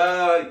what?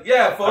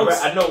 Yeah,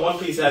 folks. I know One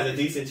Piece has a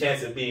decent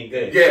chance of being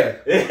good. Yeah.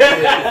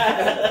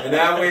 And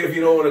that way, if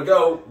you don't want to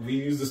go, we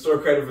use the store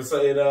credit for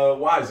something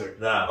wiser.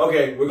 Nah.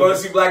 Okay, we're going to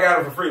see Black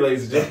Adam for free,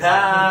 ladies and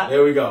gentlemen.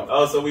 There we go.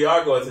 Oh, so we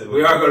are going to the movies.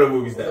 We are going to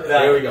movies now.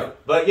 There we go.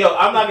 But yo,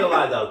 I'm not gonna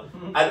lie though.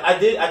 I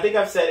think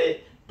I've said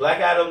it. Black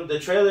Adam, the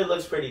trailer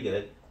looks pretty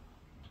good,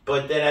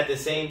 but then at the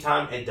same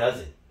time, it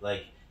doesn't.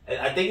 Like,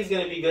 I think it's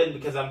gonna be good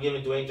because I'm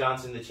giving Dwayne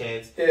Johnson the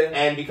chance,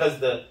 and because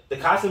the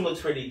costume looks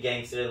pretty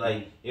gangster.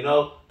 Like, you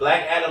know,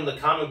 Black Adam, the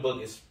comic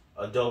book is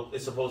a dope.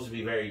 It's supposed to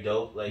be very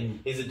dope. Like,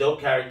 he's a dope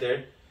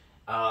character.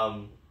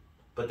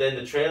 But then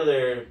the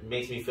trailer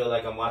makes me feel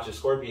like I'm watching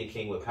Scorpion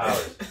King with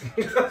powers.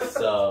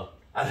 So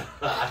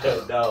I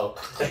don't know.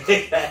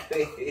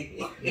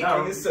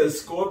 It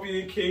says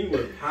Scorpion King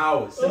with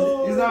powers.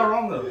 He's not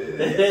wrong though.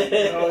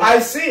 I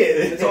see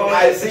it. It's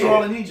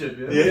all in Egypt.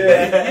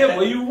 Yeah,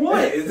 what you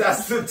want?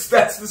 That's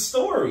the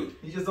story.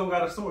 You just don't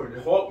got a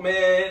sword.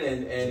 Hawkman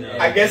and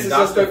I guess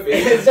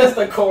it's just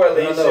a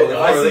correlation.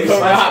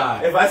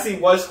 If I see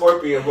one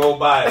Scorpion roll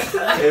by,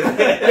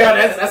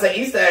 that's an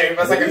Easter egg.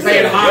 That's like a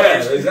paying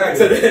homage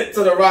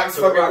to the Rock's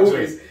fucking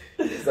movies.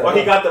 Or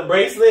he got the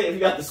bracelet. If he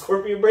got the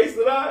Scorpion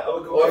bracelet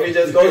on, or if he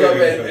just goes up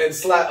and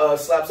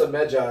slaps a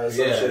Medjay or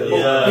some shit.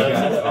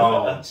 Yeah.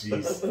 Oh,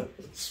 jeez.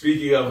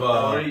 Speaking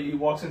of, he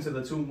walks into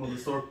the tomb of the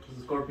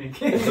Scorpion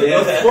King.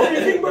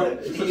 Scorpion King, bro.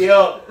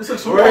 Yo, he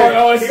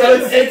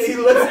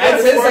looks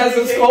as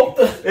a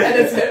sculptor, and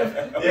it's him.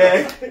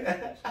 Yeah.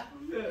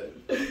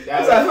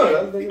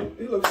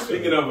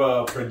 Speaking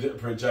of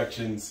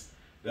projections,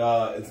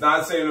 it's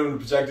not saying them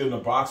projected in the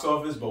box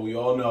office, but we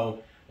all know.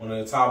 One of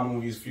the top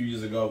movies a few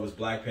years ago was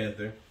Black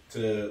Panther,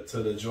 to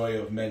the joy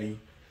of many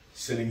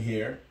sitting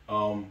here.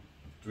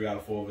 3 out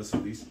of 4 of us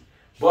at least.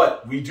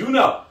 But we do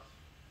know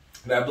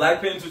that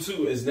Black Panther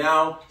 2 is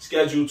now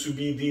scheduled to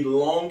be the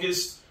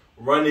longest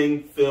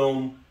running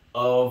film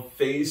of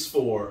Phase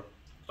 4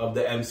 of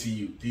the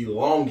MCU. The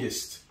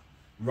longest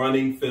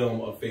running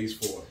film of Phase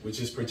 4, which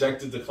is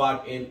projected to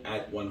clock in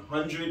at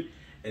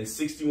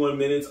 161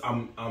 minutes.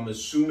 I'm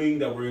assuming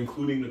that we're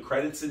including the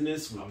credits in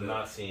this. I'm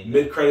not seeing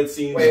mid-credit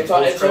scenes. Wait, it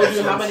told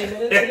you how many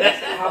minutes it is?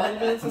 How many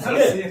minutes is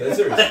it? Yeah, that's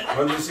serious.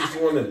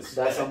 161 minutes.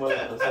 That's how much.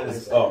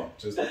 Oh,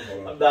 just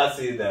hold on. I'm not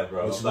seeing that,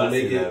 bro. Which will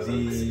make it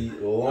the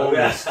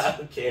longest. I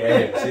don't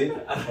care. Right, see?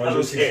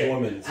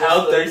 161 minutes.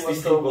 How thirsty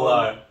people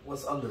are.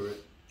 What's under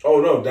it? Oh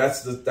no,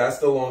 that's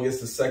the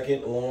longest. The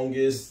second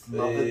longest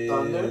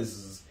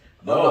is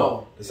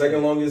no. The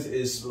second longest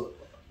is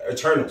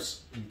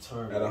Eternals.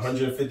 At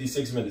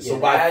 156 minutes. Yeah, so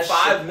by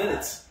 5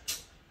 minutes.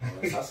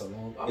 That's a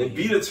long. It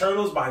beat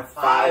Eternals by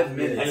 5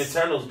 minutes. And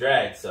Eternals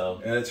dragged,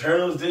 so. And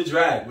Eternals did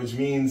drag, which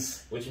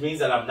means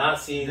that I'm not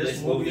seeing this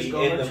movie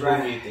in the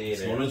movie theater.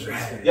 It's gonna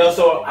drag. Yo,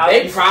 so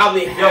they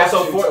probably have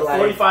so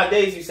 45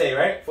 days you say,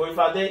 right?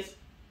 45 days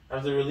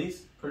after the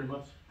release? Pretty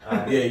much.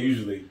 Yeah,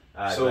 usually.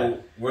 So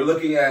we're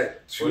looking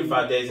at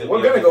 45 days.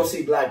 We're gonna go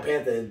see Black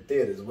Panther in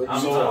theaters. So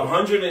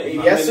 108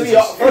 yes, minutes. we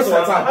are. First of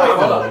all,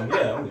 hold on.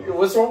 Yeah.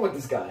 What's wrong with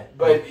this guy?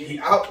 But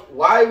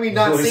why are we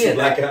not seeing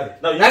Black that? Adam?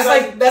 No, that's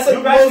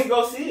you guys can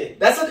go see it.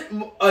 That's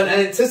an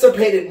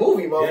anticipated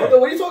movie, motherfucker. Yeah.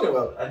 What are you talking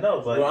about? I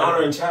know, but we're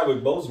honoring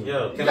Chadwick Boseman.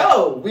 Yo,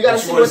 we gotta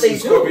see what they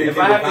do. If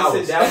I have to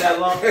sit down that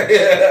long,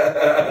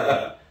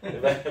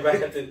 if I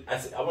have to,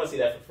 I want to see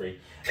that for free.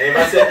 And if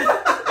I said,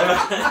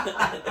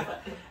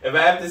 if I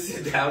have to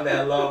sit down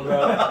that long, bro,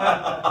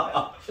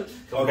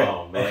 come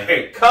on, man.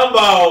 Okay. Come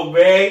on,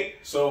 man.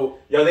 So,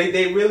 yo,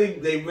 they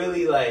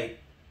really like.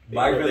 They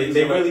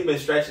really been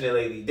stretching it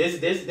lately.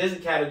 There's a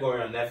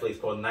category on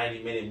Netflix called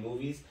 90-minute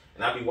movies,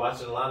 and I be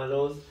watching a lot of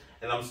those,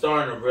 and I'm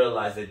starting to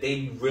realize that they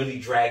be really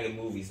dragging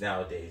movies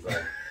nowadays,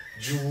 like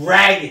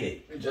dragging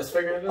it. You just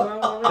figuring it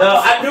out.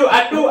 No, I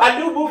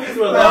knew movies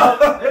were long,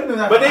 but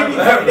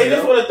they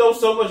just want to throw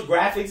so much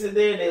graphics in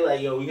there, and they like,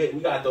 yo, we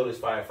gotta throw this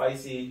fight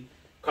scene,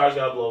 cars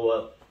gotta blow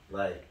up,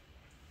 like.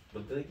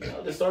 But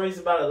the story's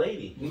about a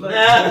lady. You like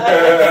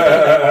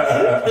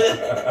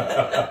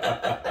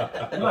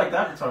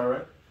Avatar,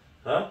 right?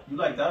 Huh? You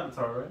liked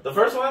Avatar, right? The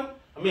first one?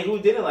 I I mean, who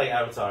didn't like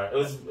Avatar? It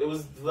was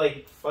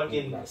like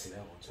fucking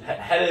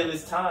head of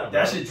its time.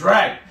 That shit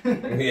dragged. Yeah,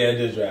 it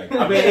did drag.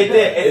 I mean, it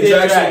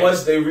did drag.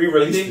 Once they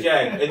re-released it.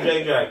 It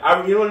did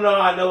drag. You don't know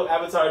how I know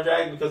Avatar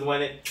dragged because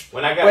when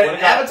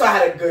Avatar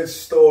had a good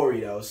story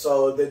though,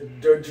 so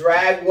the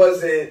drag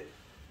wasn't.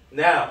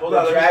 Now, hold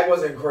on. The drag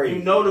wasn't great.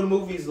 You know the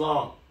movie's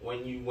long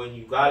when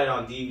you got it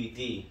on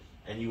DVD.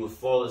 And you would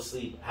fall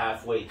asleep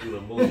halfway through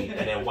the movie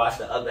and then watch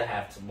the other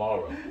half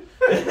tomorrow.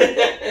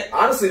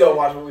 Honestly, don't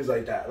watch movies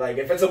like that. Like,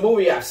 if it's a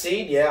movie I've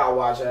seen, yeah, I'll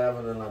watch it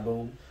and then like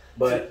boom.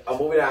 But a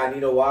movie that I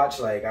need to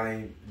watch, like, I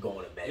ain't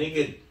going to bed.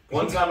 Nigga,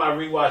 one time I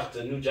rewatched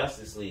the new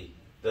Justice League,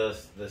 the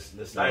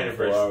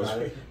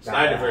Snyderverse.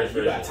 Snyderverse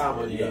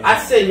version.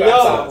 I said, yo,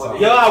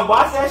 I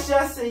watched that shit.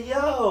 I said,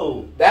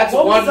 yo, that's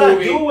what one was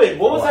movie. I doing?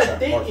 What was I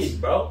thinking,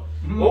 bro?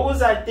 What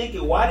was I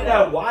thinking? Why did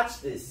I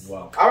watch this?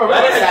 Wow. I remember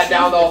I sat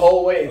down the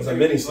whole way. It was a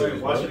miniseries.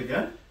 Watch it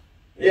again?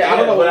 Yeah, I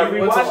don't know when I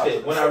rewatched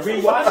it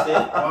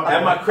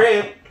at my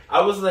crib.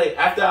 I was like,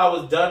 after I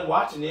was done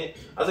watching it,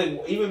 I was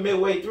like, even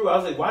midway through, I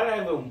was like, why did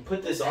I even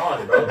put this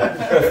on, bro?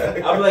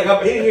 I'm like,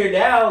 I'm in here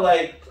now,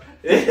 like.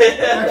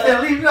 I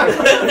can't leave now.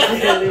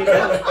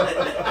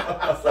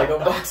 It's like I'm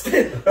boxed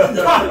in.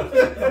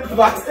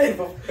 Boxed in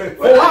for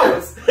 4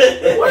 hours. What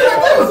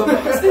that was? I'm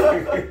boxed in.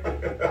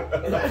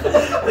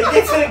 Like,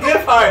 get to the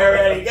good part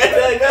already. Get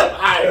to the good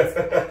part.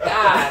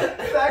 God.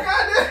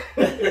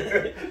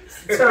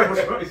 Terrible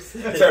choice.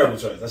 Terrible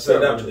choice. I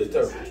said that was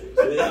terrible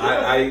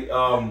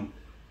choice.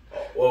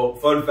 Well,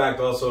 fun fact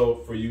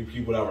also for you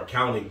people that were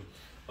counting,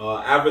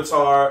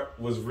 Avatar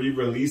was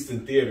re-released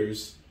in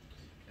theaters.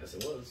 Yes,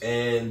 it was.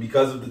 And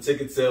because of the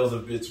ticket sales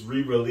of its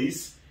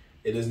re-release,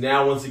 it is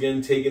now once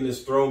again taking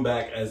its throne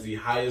back as the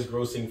highest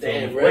grossing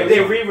film. Wait, they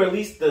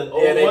re-released the old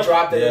one? Yeah, they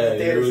dropped it in the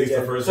theaters released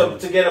again. The first one.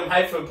 To get them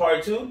hyped for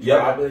part 2? Yep.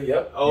 Probably,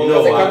 yep. Oh, you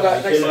know why?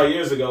 It came out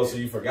years ago, so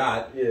you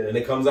forgot. Yeah. And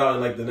it comes out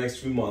in like the next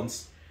few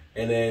months.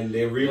 And then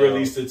they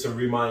re-released it to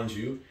remind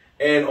you.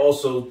 And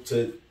also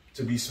to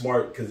be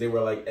smart, because they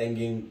were like,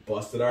 Endgame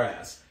busted our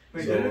ass.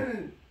 Wait, so,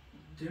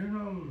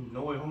 didn't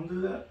No Way Home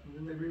do that?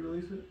 Didn't they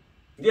re-release it?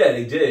 Yeah,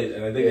 they did.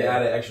 And I think they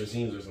added extra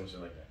scenes or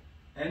something like that.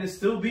 And it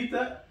still beat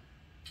that?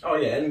 Oh,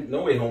 yeah. And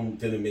No Way Home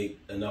didn't make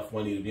enough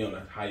money to be on the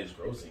highest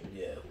grossing.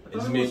 Yeah. It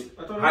just made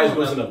highest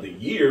grossing of the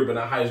year, but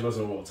not highest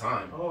grossing of all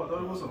time. Oh, I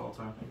thought it wasn't all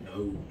time.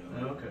 No.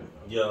 Okay.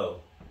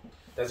 Yo,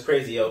 that's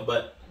crazy, yo.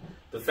 But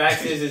the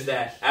fact is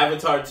that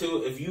Avatar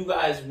 2, if you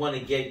guys want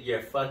to get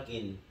your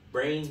fucking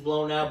brains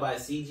blown out by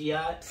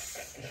CGI,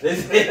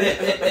 this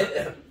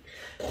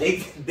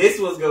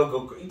was gonna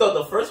go. You thought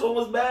the first one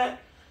was bad?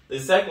 The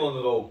second one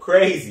gonna go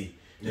crazy.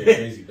 Yeah,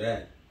 crazy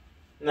bad.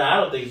 No, I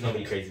don't think it's gonna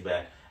be crazy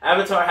bad.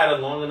 Avatar had a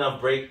long enough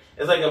break.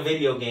 It's like a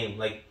video game.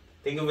 Like,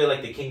 think of it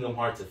like the Kingdom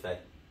Hearts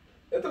effect.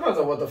 It depends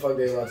on what the fuck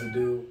they about to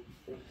do.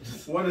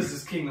 What is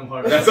this Kingdom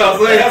Hearts? That's how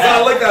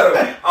I looked at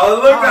him. I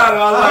looked at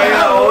him. I was like,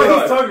 I don't know what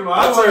he's talking about.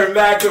 I turned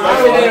back to my I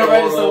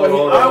want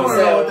to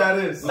know what that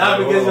is. Nah,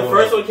 because the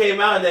first one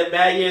came out, and then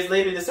mad years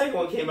later, the second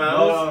one came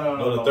out.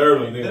 No, the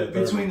third one.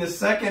 Between the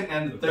second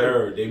and the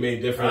third. They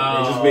made different.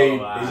 They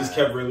just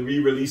kept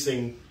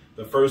re-releasing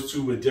the first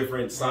two with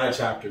different side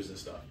chapters and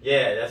stuff.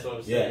 Yeah, that's what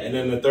I'm saying. Yeah, and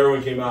then the third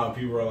one came out, and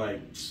people were like,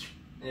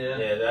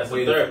 yeah, that's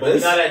the third. But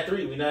we're not at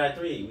 3. We're not at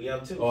 3. We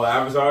have 2. Oh,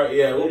 Avatar?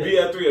 Yeah, we'll be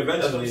at 3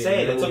 eventually. That's what I'm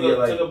saying. It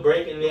took a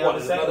break, and we have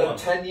the second one.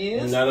 10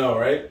 years? I know,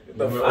 right?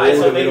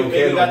 So maybe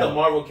we got the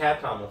Marvel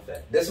Capcom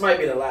effect. This might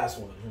be the last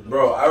one.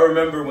 Bro, I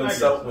remember when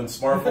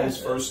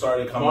smartphones first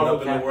started coming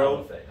up in the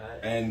world,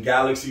 and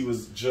Galaxy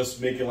was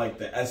just making like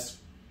the S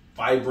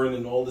Vibrant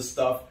and all this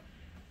stuff,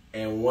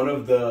 and one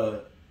of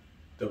the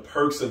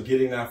perks of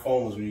getting that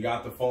phone was when you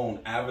got the phone,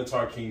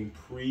 Avatar came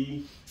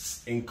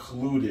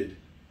pre-included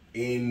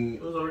in...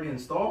 It was already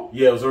installed?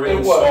 Yeah, it was already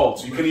installed,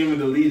 so you couldn't even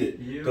delete it.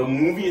 Yeah. The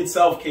movie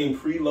itself came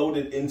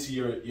preloaded into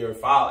your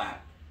file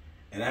app,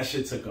 and that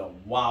shit took a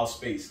wild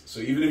space. So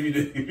even if you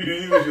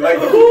like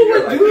the movie,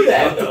 you're like, do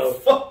that, what the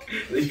fuck?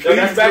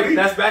 That's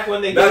back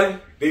when they did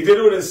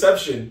it with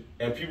Inception,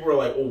 and people were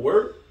like, oh,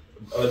 word?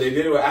 They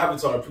did it with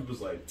Avatar, and people was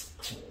like...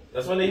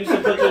 That's when they used to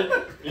put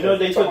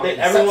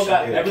everyone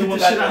got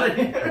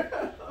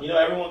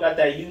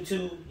that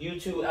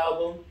YouTube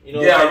album.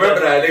 I remember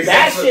that.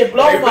 That shit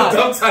blow my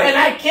and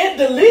I can't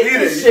delete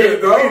this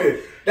shit, bro.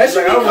 That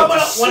shit be coming up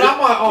when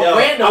I'm on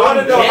random. I want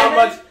to know how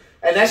much.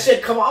 And that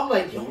shit come on, I'm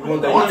like, yo,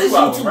 all this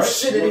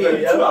YouTube shit in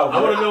here. I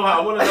want to know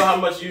how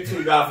much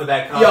YouTube got for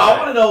that contract. Yo, I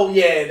want to know.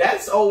 Yeah,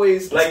 that's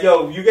always like,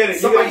 yo, you get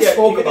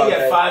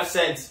 5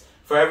 cents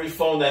for every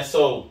phone that's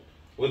sold.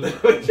 Y'all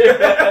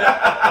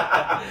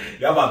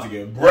about to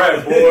get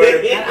bread,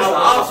 boy.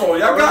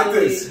 Y'all got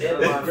this.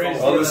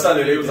 All of a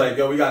sudden, they was like,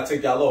 yo, we got to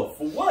take y'all off.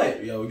 For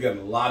what? Yo, we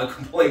getting a lot of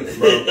complaints,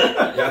 bro.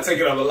 Y'all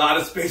taking up a lot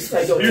of space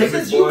for yo, music, take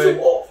this boy. YouTube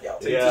off, yo.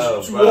 Take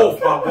this YouTube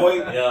off, my boy.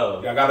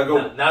 Yo. Y'all got to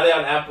go. Now they're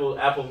on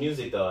Apple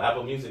Music, though.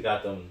 Apple Music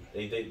got them.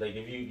 They like,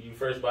 if you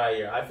first buy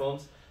your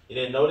iPhones, you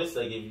didn't notice?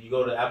 Like, if you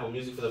go to Apple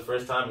Music for the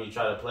first time and you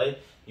try to play,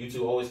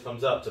 YouTube always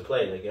comes up to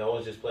play. Like, it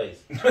always just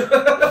plays. It's crazy.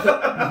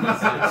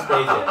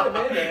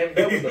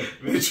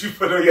 Did you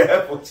put on your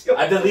headphones?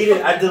 I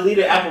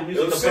deleted Apple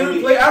Music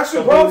completely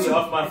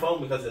off my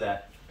phone because of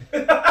that.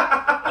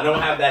 I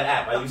don't have that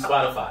app. I use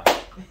Spotify.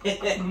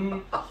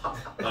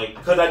 Like,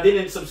 because I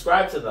didn't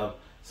subscribe to them.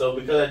 So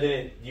because I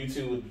didn't,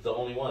 YouTube was the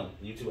only one,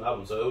 YouTube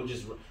album. So it would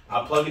just,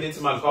 I plug it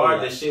into my car,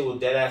 that shit will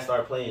dead ass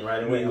start playing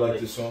right away. You like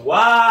this song?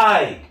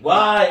 Why?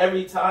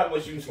 Every time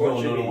what you You're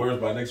gonna know the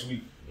words by next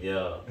week.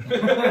 Yeah.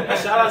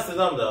 Shout outs to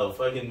them though,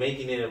 fucking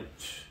making it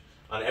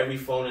on every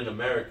phone in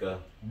America.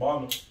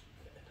 Bomb.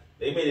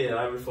 They made it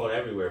on every phone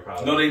everywhere,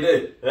 probably. No, they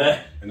did.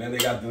 And then they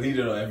got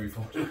deleted on every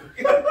phone.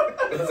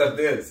 Except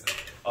this.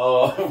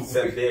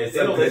 Except this. They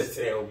don't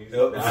listen to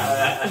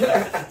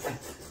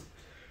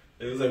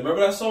It was like, remember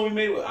that song we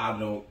made? I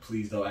don't.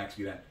 Please don't ask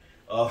me that.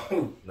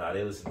 Nah,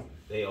 they listen.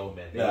 They old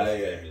men.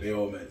 They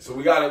old men. So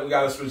we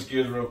gotta switch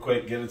gears real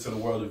quick. Get into the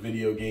world of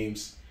video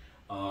games.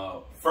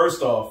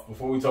 First off,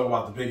 before we talk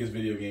about the biggest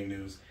video game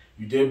news,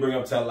 you did bring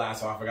up Ted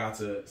Lasso. I forgot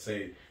to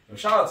say,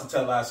 shout out to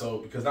Ted Lasso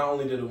because not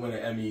only did it win an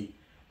Emmy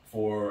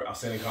for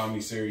Outstanding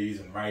Comedy Series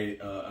and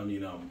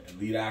and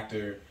lead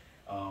actor,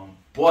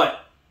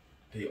 but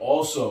they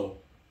also,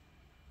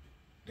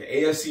 the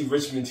AFC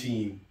Richmond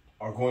team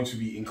are going to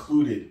be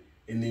included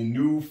in the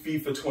new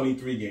FIFA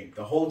 23 game.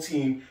 The whole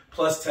team,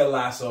 plus Ted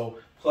Lasso,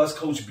 plus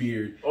Coach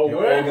Beard, they're all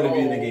going to be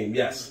in the game.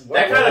 Yes.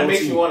 That kind of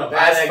makes me want to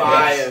buy that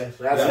game.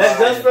 That's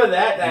just for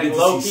that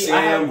low key.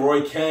 Sam,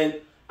 Roy Kent.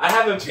 I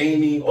haven't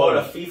Jamie bought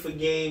a FIFA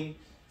game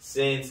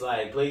since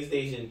like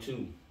PlayStation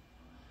 2.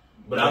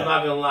 But I'm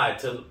not gonna lie,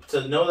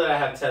 to know that I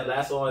have Ted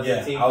Lasso on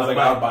the team, I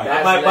might buy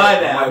that. I might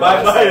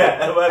buy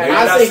that. And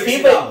I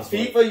say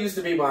FIFA used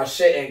to be my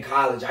shit in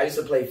college. I used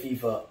to play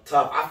FIFA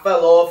tough. I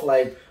fell off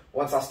like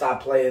once I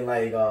stopped playing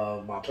like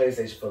my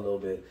PlayStation for a little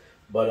bit.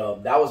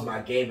 But that was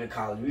my game in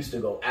college. We used to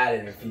go at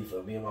it in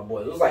FIFA, me and my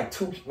boys. It was like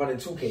running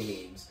 2K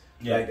games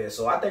like that.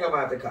 So I think I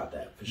might have to cop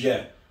that for sure.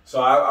 Yeah.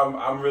 So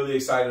I'm really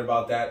excited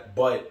about that.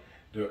 But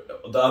the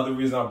other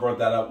reason I brought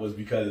that up was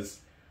because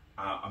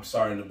I'm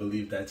starting to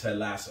believe that Ted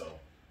Lasso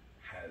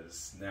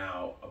is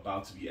now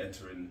about to be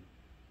entering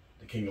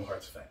the Kingdom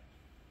Hearts effect.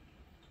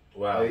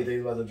 Wow. Oh, you think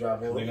he's about to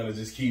drop in? They're going to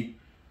just keep...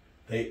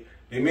 They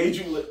made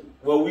you...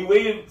 Well, we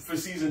waited for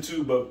Season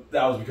 2, but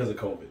that was because of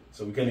COVID.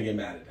 So we couldn't get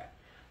mad at that.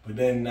 But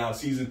then now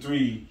Season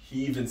 3,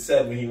 he even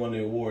said when he won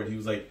the award, he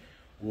was like,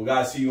 we'll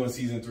guys see you in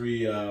Season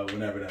 3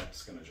 whenever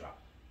that's going to drop.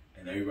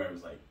 And everybody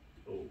was like,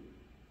 oh,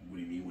 what do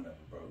you mean whenever,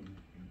 bro?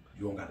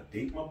 You don't got a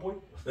date, my boy?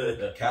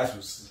 Cash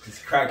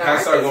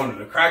started going to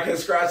the crackhead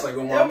scratch like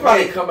on my It'll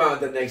probably come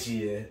out the next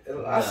year.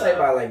 I say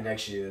by like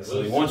next year.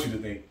 So they want you to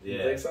think. Yeah.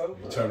 You think so?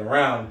 You turn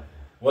around.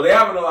 Well, they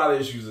having a lot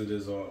of issues with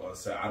this on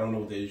set. I don't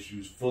know what the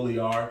issues fully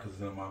are because it's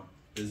not my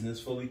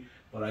business fully.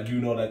 But I do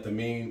know that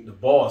the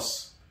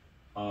boss,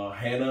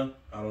 Hannah,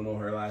 I don't know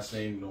her last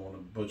name, don't want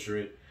to butcher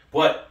it.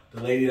 But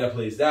the lady that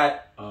plays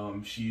that,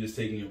 she is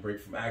taking a break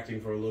from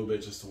acting for a little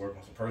bit just to work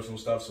on some personal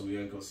stuff. So we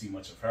didn't go see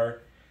much of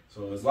her.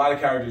 So there's a lot of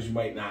characters you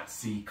might not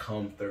see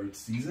come third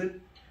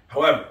season.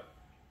 However,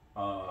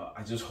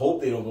 I just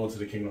hope they don't go into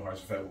the Kingdom Hearts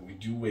effect where we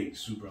do wait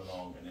super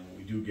long, and then when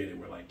we do get it,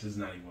 we're like, this is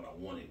not even what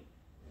I wanted.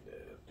 Yeah.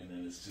 And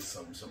then it's just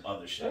some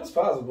other shit. That's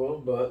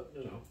possible, but,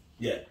 you know.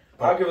 Yeah.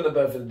 I'll give it the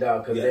benefit of the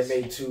doubt because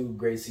they made 2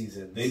 great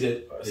seasons. They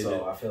did.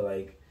 I feel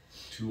like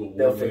 2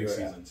 award-winning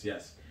seasons,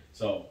 yes.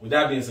 So with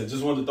that being said,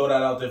 just wanted to throw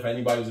that out there for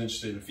anybody who's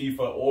interested in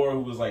FIFA or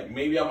who was like,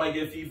 maybe I might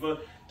get FIFA.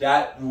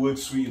 That would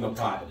sweeten the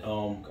pot.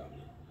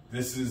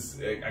 This is,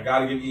 I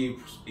gotta give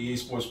EA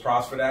Sports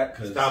props for that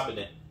because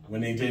when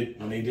they did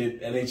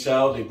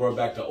NHL, they brought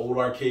back the old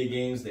arcade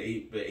games, the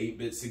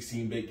 8-bit,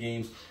 16-bit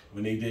games.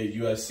 When they did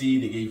UFC,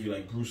 they gave you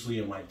like Bruce Lee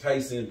and Mike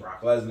Tyson,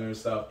 Brock Lesnar and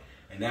stuff.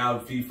 And now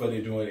FIFA,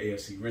 they're doing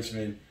AFC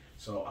Richmond.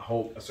 So I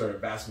hope a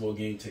certain basketball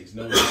game takes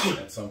notice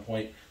at some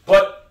point.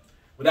 But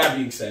with that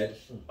being said,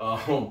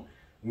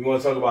 we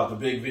want to talk about the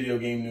big video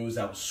game news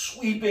that was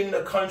sweeping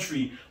the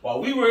country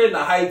while we were in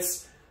the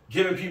heights,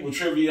 giving people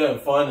trivia and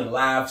fun and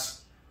laughs.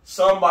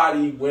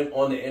 Somebody went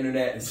on the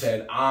internet and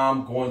said,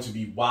 I'm going to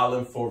be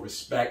wilding for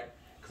respect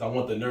because I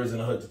want the Nerds in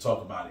the Hood to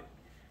talk about it.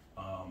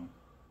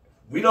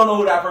 We don't know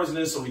who that person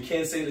is, so we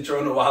can't say that you're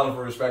on the Wilding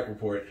for Respect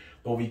report,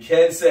 but we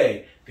can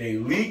say they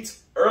leaked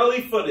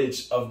early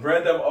footage of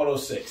Grand Theft Auto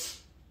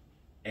 6.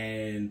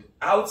 And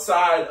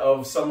outside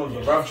of some of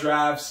the rough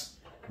drafts,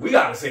 we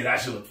got to say that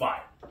should look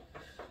fire.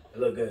 It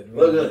look good. It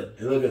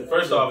look good.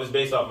 First off, it's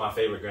based off my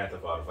favorite Grand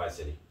Theft Auto, Vice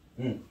City.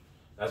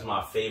 That's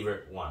my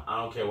favorite one. I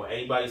don't care what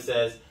anybody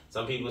says.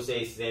 Some people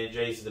say San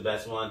Andreas is the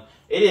best one.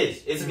 It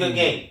is. It's a good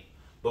game.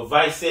 But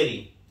Vice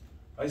City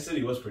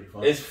was pretty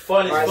fun. It's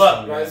fun as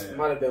fuck. Vice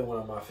might have been one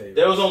of my favorites.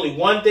 There was only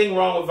one thing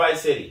wrong with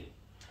Vice City.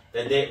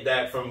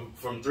 That from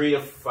 3 to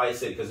Vice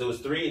City. Because it was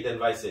 3, then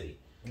Vice City.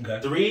 Okay.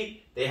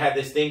 3, they had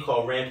this thing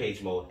called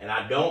Rampage Mode. And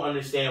I don't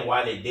understand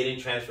why they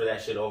didn't transfer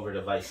that shit over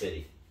to Vice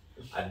City.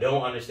 I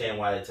don't understand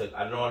why they took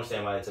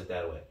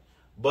that away.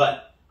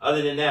 But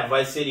other than that,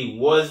 Vice City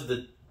was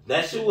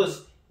that shit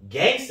was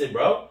gangster,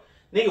 bro.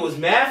 Nigga was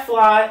mad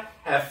fly,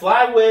 had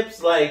fly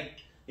whips, like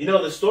You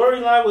know, the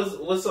storyline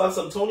was on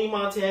some Tony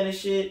Montana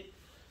shit.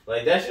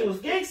 Like, that shit was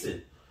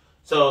gangster.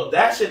 So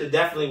that shit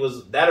that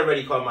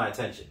already caught my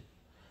attention.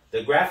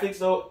 The graphics,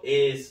 though,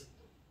 is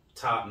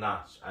top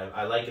notch.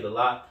 I like it a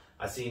lot.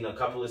 I seen a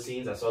couple of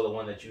scenes. I saw the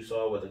one that you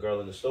saw with the girl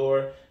in the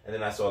store, and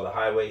then I saw the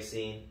highway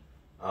scene.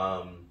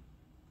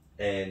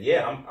 And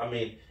yeah, I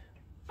mean,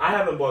 I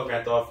haven't bought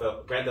Grand Theft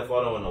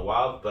Auto in a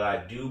while, but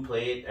I do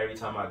play it every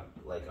time I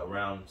like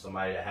around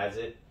somebody that has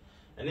it,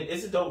 and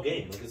it's a dope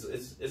game. Like,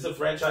 it's a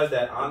franchise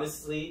that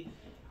honestly,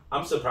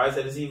 I'm surprised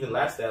that it's even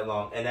lasts that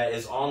long, and that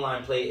its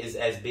online play is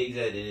as big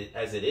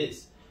as it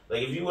is.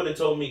 Like, if you would have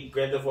told me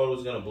Grand Theft Auto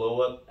was gonna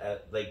blow up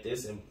like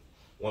this, and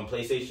when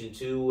PlayStation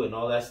 2 and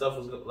all that stuff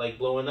was like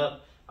blowing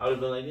up, I would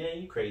have been like, yeah,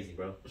 you crazy,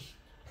 bro.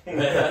 I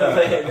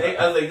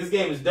was like, this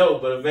game is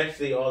dope, but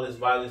eventually all this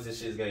violence and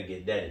shit is gonna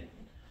get dead.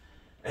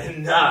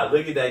 And nah,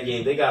 look at that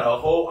game. They got a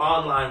whole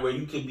online where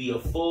you could be a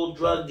full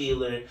drug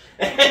dealer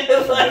and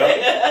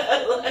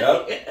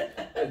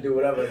do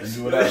whatever.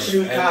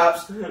 Shoot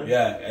cops.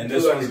 Yeah, and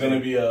this one's gonna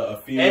be a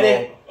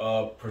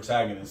female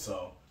protagonist.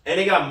 So, and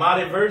they got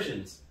modded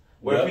versions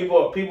where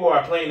people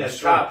are playing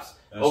as cops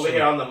over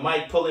here on the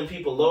mic, pulling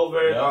people over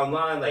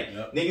online. Like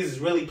niggas is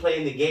really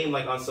playing the game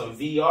like on some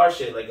VR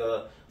shit, like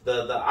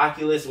the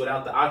Oculus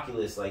without the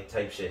Oculus like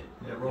type shit.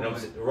 Yeah,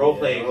 role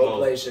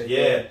play shit.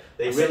 Yeah,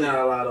 they really not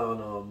a lot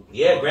on.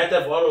 Grand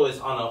Theft Auto is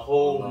on a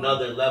whole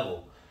nother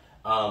level.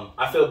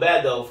 I feel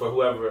bad though for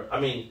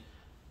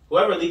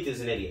whoever leaked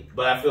is an idiot,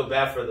 but I feel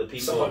bad for the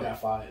people. Someone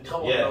got fired.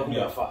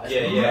 Got fired.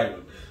 Yeah.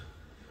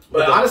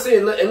 But honestly,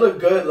 it looked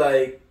good.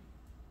 Like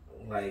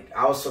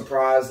I was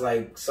surprised,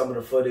 like some of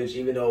the footage,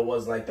 even though it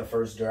was like the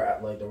first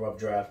draft, like the rough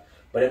draft.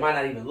 But it might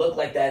not even look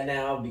like that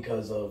now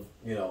because of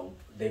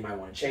they might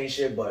want to change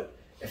shit. But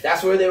if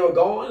that's where they were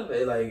going,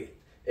 it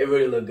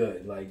really looked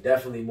good. Like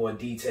definitely more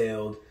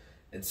detailed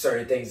and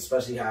certain things,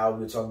 especially how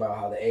we were talking about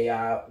how the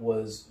AI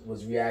was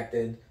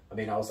reacting. I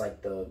mean, I was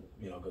like because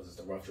it's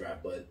the rough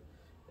draft, but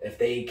if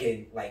they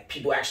can like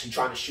people actually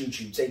trying to shoot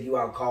you, take you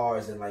out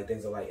cars and like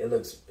things like it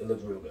looks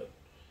real good.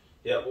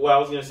 Yeah, what I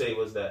was gonna say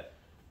was that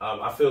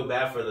I feel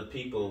bad for the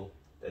people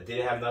that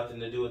didn't have nothing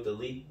to do with the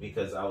leak,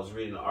 because I was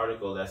reading an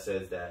article that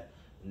says that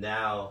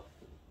now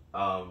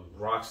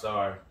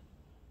Rockstar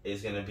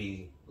is gonna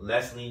be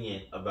less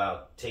lenient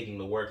about taking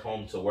the work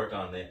home to work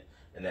on it,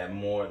 and that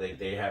more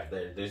they have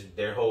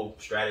their whole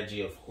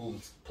strategy of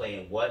who's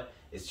playing what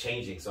is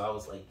changing. So I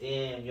was like,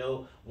 damn,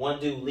 one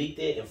dude leaked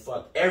it and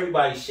fucked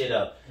everybody's shit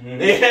up.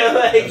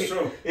 That's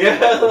true.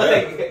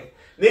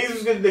 Niggas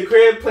was in the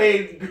crib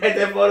playing Grand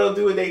Theft Auto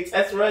doing their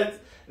test runs.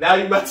 Now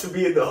you about to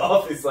be in the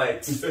office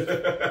like.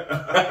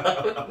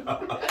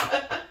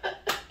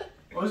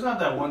 Well, it's not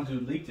that one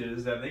dude leaked it;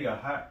 it's that they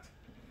got hacked.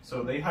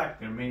 So they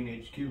hacked their main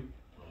HQ.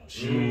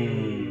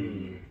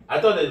 I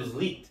thought it was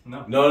leaked.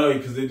 No,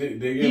 because they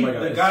gave like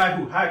the guy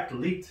who hacked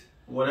leaked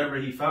whatever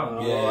he found.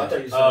 I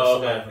thought you said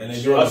okay. And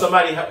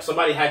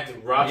somebody hacked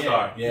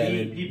Rockstar. Yeah,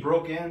 he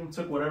broke in,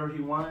 took whatever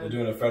he wanted. They're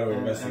doing a federal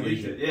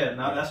investigation.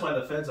 Now that's why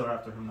the feds are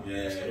after him now.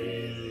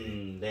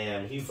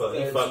 Damn, he fucked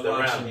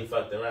around. He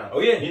fucked around.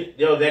 Oh yeah.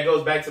 That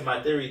goes back to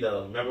my theory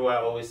though. Remember what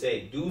I always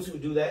say? Dudes who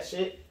do that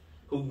shit,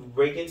 who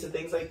break into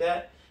things like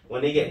that,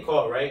 when they get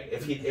caught, right?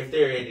 If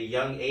they're at a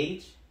young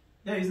age.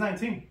 Yeah, he's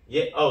 19.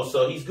 Yeah. Oh,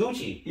 so he's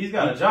Gucci. He's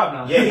got a job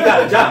now. Yeah, he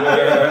got a job.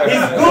 He's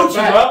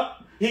Gucci, bro.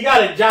 He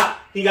got a job.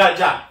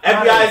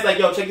 FBI is like,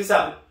 yo, check this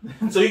out.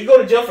 So you can go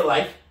to jail for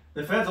life.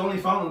 The feds only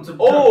found him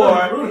to...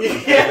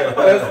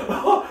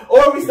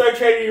 Or we start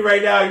training you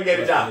right now and you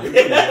get a job. You're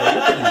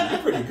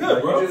pretty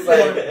good, bro. Just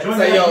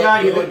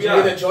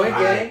either join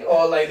gang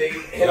or like they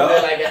hit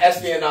like an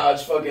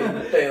espionage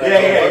fucking thing. Like,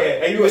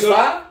 And you a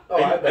spy?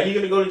 And you're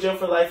going to go to jail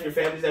for life. Your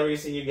family's never going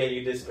to see you again.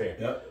 You disappear.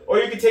 Yep. Or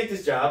you can take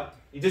this job.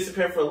 You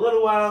disappear for a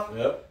little while.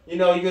 Yep. You're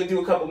going to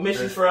do a couple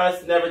missions for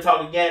us, never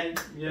talk again.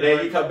 Yeah,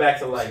 then you come back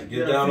to life.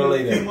 Get down to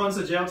lay a few months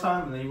of jail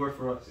time, and then you work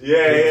for us.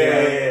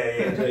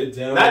 Yeah.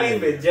 Not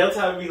even. Jail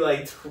time would be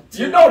like...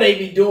 they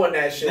be doing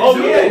that shit. Oh,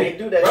 yeah. They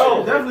do that shit.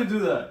 Shit. Definitely do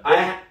that.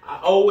 I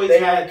always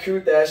They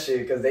recruit that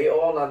shit, because they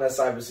all on that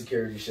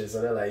cybersecurity shit. So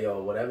they're like,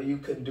 yo, whatever you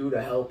can do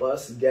to help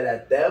us get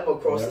at them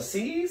across the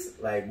seas,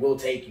 like, we'll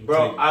take you.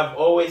 Bro, I've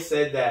always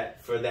said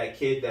that for that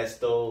kid that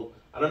stole...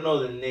 I don't know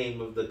the name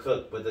of the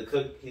cook, but the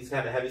cook, he's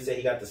kind of heavy set.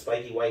 He got the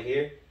spiky white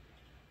hair.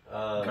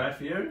 Guy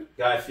Fieri?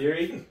 Guy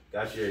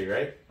Fieri,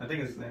 right? I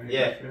think his name.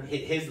 Yeah,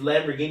 his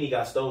Lamborghini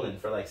got stolen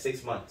for like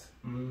 6 months.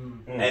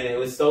 And it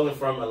was stolen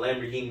from a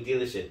Lamborghini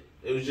dealership.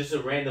 It was just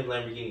a random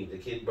Lamborghini. The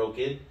kid broke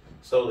in,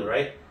 stole it,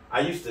 right?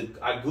 I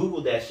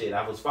Googled that shit.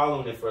 I was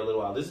following it for a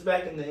little while. This is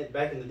back in the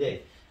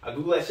day. I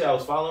Googled that shit, I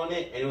was following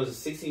it, and it was a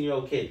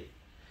 16-year-old kid.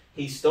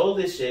 He stole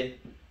this shit,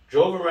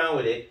 drove around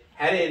with it,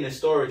 had it in the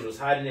storage, was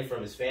hiding it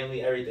from his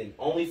family, everything.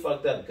 Only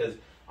fucked up because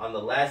on the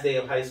last day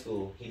of high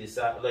school, he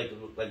decided, like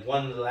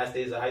one of the last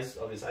days of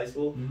his high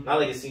school, not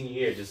like his senior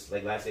year, just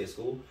like last day of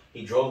school,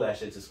 he drove that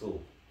shit to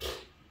school.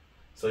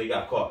 So he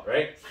got caught,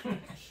 right?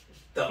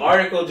 The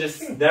article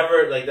just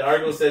never, the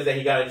article says that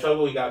he got in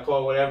trouble, he got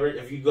caught, whatever.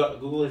 If you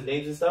Google his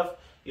names and stuff,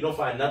 You don't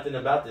find nothing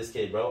about this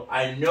kid, bro.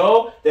 I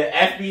know the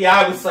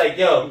FBI was like,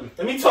 yo,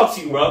 let me talk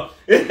to you, bro.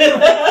 It's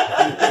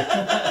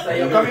like,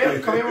 yo, come here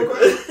real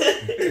quick.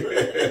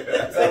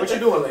 It's like, what you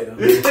doing later?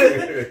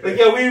 Like,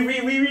 yo, we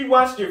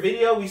rewatched your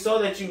video. We saw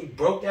that you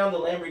broke down the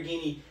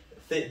Lamborghini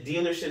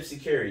dealership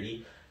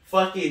security.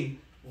 Fucking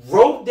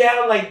roped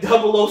down like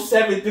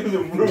 007 through the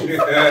roof.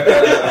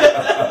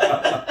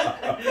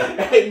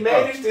 And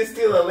managed to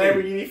steal a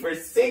Lamborghini for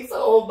 6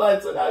 whole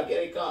months without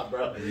getting caught,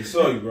 bro. We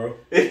saw you, bro.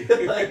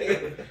 Like,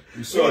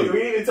 We saw you.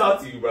 We need to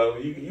talk to you, bro.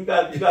 You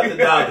got the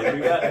knowledge.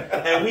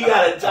 And we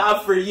got a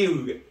job for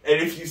you.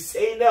 And if you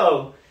say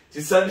no,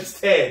 just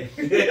understand.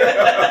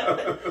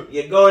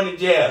 You're going to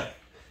jail.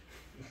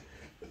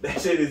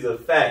 That shit is a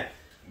fact.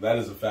 That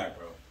is a fact,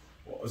 bro.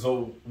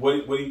 So,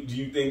 what do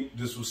you think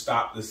this will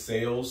stop the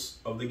sales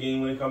of the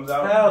game when it comes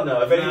out? Hell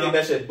no. If anything,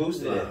 that shit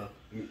boosted it.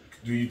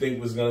 Do you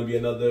think was going to be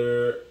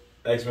another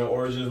X-Men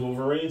Origins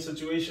Wolverine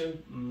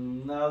situation?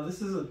 No,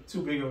 this is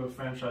too big of a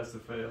franchise to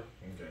fail.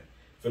 Okay.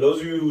 For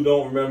those of you who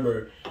don't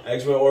remember,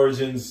 X-Men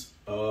Origins,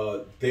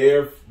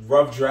 their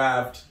rough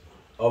draft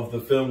of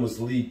the film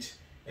was leaked,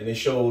 and it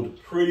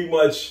showed pretty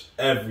much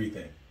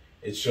everything.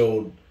 It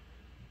showed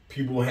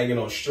people hanging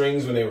on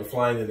strings when they were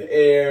flying in the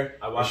air.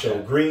 It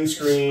showed green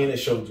screen. It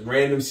showed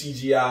random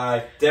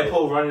CGI.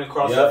 Deadpool running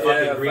across the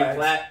fucking green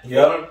platform.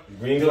 Yep.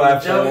 Green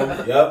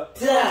platform. Yep.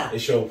 It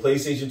showed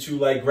PlayStation 2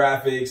 like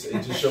graphics.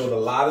 It just showed a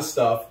lot of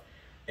stuff.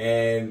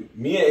 And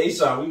me and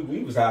Asan,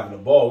 we was having a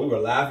ball. We were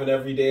laughing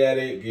every day at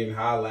it, getting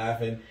high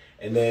laughing.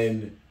 And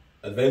then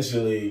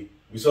eventually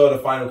we saw the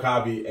final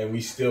copy and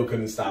we still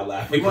couldn't stop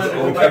laughing. We wanted to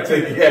go back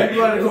to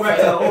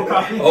the old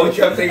copy. All we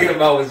kept thinking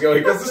about was, yo,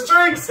 he got the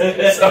strings. So,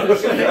 that's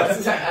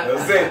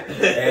it.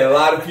 And a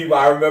lot of people,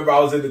 I remember I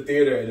was in the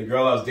theater and the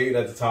girl I was dating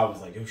at the time was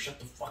like, yo, shut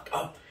the fuck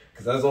up.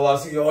 Because that's all I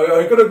see. Yo,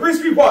 he got a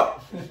grease me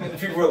butt.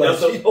 People were like,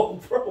 yo,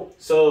 bro.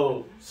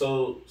 So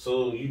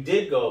you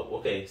did go.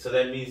 Okay, so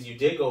that means you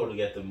did go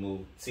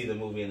to see the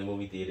movie in the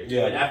movie theater.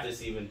 Yeah. And after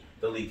seeing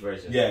the leaked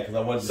version. Yeah, because I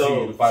wanted to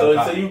see the final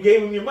copy. So you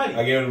gave him your money.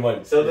 I gave him the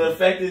money. So the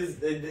effect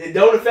is it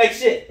don't affect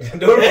shit.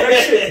 Don't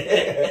affect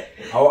shit.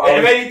 And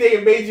if anything,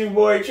 it made you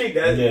more intrigued.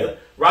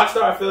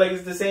 Rockstar, I feel like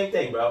it's the same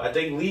thing, bro. I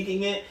think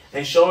leaking it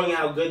and showing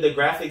how good the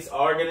graphics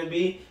are gonna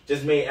be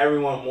just made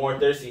everyone more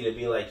thirsty to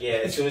be like, yeah,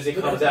 as soon as it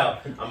comes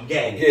out, I'm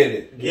getting it. Get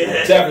it.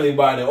 Yeah. Definitely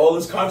buying it. All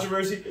this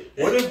controversy.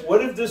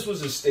 What if this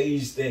was a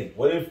staged thing?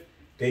 What if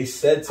they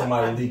said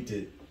somebody leaked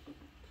it?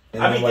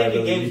 I be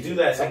thinking games do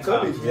that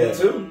sometimes. Yeah,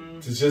 too.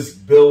 To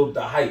just build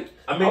the hype.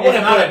 I mean, it's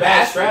not a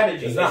bad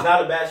strategy. It's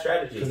not a bad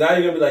strategy. Because now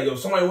you're going to be like, yo,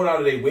 somebody went out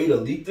of their way to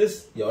leak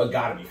this? Yo, it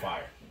got to be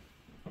fire.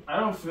 I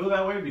don't feel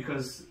that way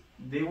because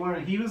he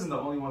wasn't the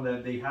only one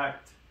that they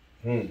hacked.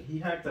 He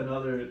hacked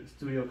another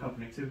studio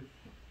company too.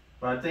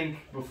 But I think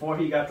before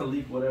he got to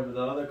leak whatever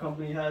the other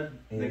company had,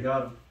 they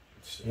got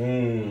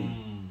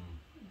him.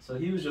 So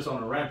he was just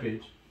on a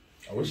rampage.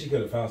 I wish he could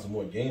have found some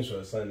more games for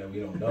us, something that we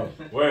don't know.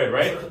 Word,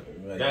 right?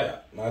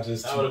 Not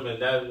just that would have been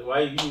that.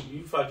 Why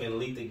you fucking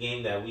leaked a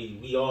game that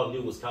we all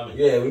knew was coming?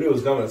 Yeah, we knew it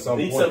was coming at some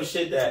point. Leaked some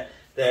shit that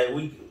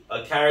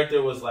a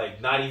character was like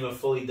not even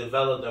fully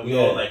developed, and we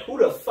all like, who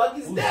the fuck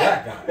is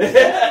that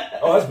guy?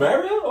 Oh, that's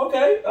Mario?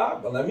 Okay,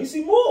 let me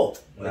see more.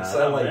 Like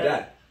something like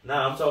that.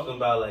 Nah, I'm talking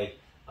about like.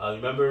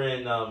 Remember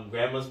in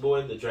Grandma's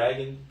Boy, the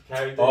dragon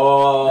character?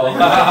 Oh,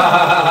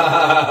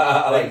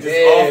 like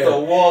this off the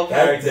wall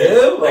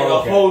character, like a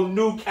whole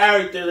new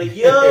character. Like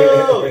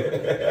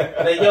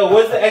yo,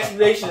 what's the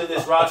explanation of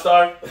this,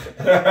 Rockstar?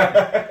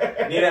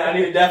 I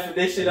need a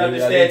definition,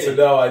 understanding. I need to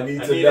know. I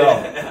need to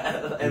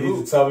know. You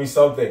need to tell me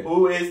something.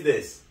 Who is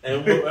this,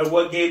 and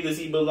what game does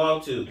he belong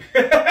to?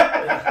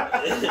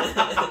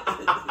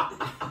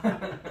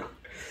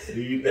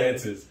 Need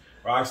answers.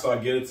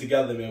 Rockstar, get it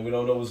together, man. We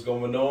don't know what's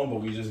going on, but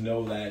we just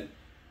know that.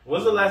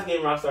 What's the last game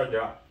Rockstar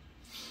dropped?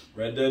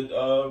 Red Dead,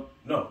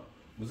 no.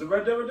 Was it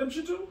Red Dead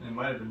Redemption 2? It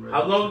might have been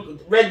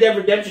Red Dead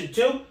Redemption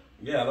 2?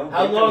 Yeah, I don't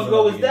How long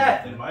ago was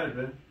that? It might have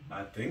been.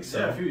 I think so.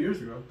 Yeah, a few years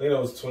ago. I think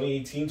that was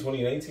 2018,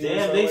 2019.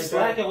 Damn, they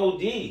slacking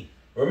OD.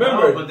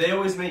 Remember, but they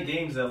always make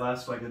games that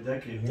last like a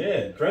decade.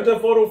 Yeah, Grand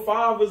Theft Auto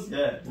 5 was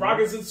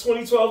rocking since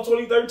 2012,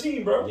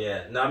 2013, bro.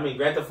 Yeah, no, I mean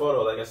Grand Theft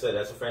Auto, like I said,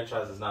 that's a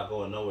franchise that's not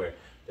going nowhere.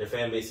 Their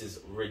fan base is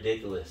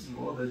ridiculous.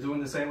 Well, they're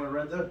doing the same with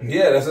Red Dead.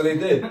 Yeah, that's what they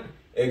did.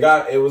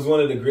 It was one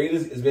of the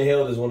greatest. It's been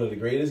hailed as one of the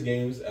greatest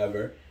games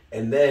ever.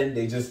 And then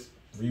they just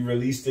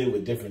re-released it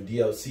with different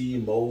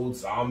DLC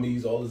modes,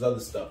 zombies, all this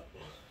other stuff.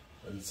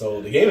 And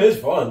so the game is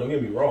fun. Don't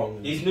get me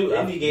wrong. These new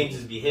indie games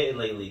just be hitting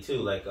lately too,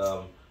 like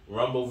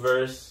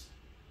Rumbleverse,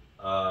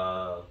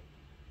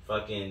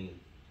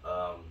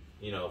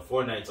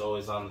 Fortnite's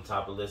always on the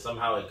top of the list.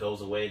 Somehow it goes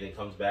away, then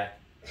comes back.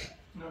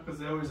 No, because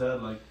they always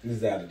had like a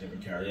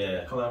different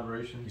character.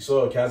 Collaboration. You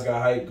saw Cats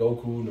got hype,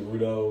 Goku,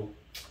 Naruto.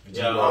 I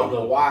don't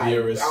know why. I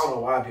don't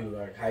know why people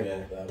are hype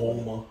over that.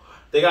 Bulma.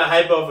 They got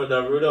hype over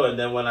Naruto, and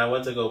then when I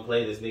went to go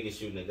play, this nigga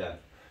shooting a gun.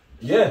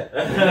 Yeah,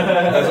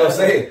 that's what I'm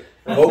saying.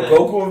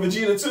 Goku and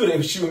Vegeta too. They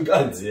were shooting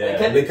guns.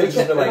 Yeah. They could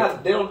just been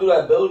like, they don't do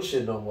that build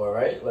shit no more,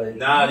 right? Like,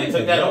 nah, they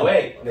took that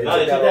away. They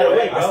took that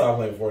away, bro. I stopped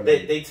playing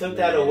Fortnite. They took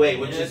that away,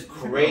 which is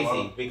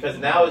crazy because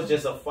now it's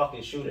just a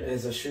fucking shooter.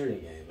 It's a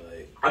shooting game.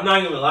 Like, I'm not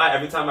even gonna lie.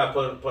 Every time I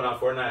put on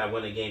Fortnite, I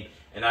win a game,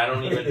 and I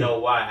don't even know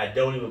why. I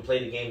don't even play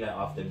the game that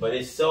often, but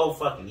it's so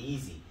fucking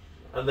easy.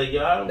 I was like,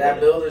 yo, I don't. That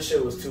building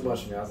shit was too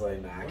much for me. I was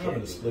like, nah, I can't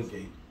do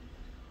Splitgate.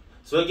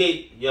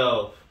 Splitgate,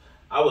 yo,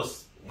 I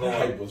was. The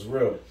hype was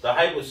real. The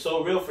hype was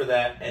so real for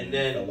that, and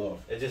then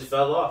it just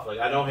fell off. Like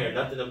I don't hear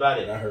nothing about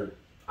it. I heard.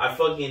 I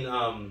fucking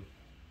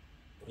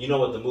you know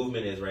what the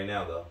movement is right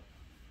now though.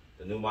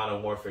 The new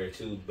Modern Warfare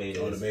 2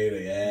 beta. Oh, the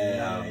beta,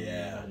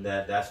 yeah. And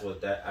that's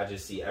what I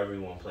just see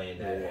everyone playing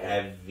that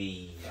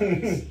heavy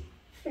gaming.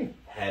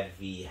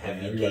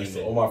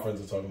 All my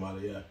friends are talking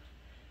about it,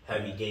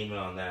 Heavy gaming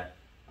on that.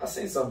 I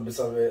seen some of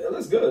it. It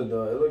looks good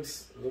though. It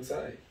looks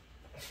alright.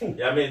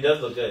 Yeah, I mean it does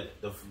look good.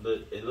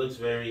 It looks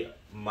very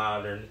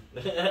modern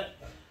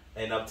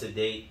and up to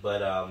date,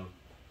 but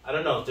I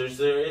don't know.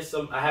 There is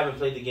some. I haven't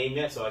played the game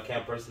yet, so I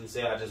can't personally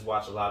say. I just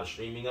watch a lot of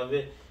streaming of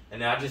it,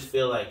 and I just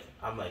feel like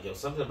I'm like, yo,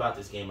 something about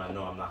this game I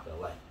know I'm not gonna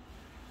like.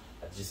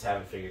 I just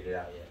haven't figured it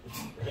out yet.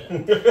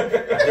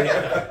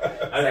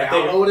 I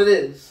don't know what it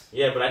is.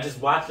 Yeah, but I just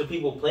watch the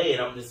people play,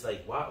 and I'm just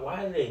like,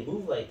 why do they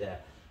move like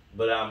that?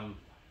 But I'm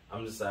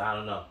just like, I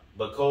don't know.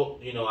 But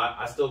Colt, you know,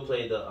 I still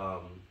play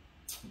the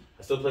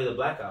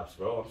Black Ops,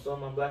 bro. I'm still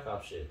on my Black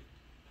Ops shit.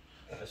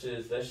 That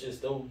shit's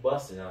still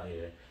busting out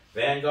here.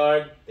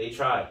 Vanguard, they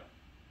tried.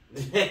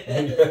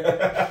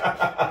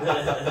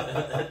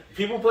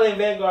 People playing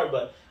Vanguard,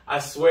 but I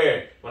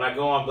swear, when I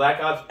go on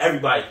Black Ops,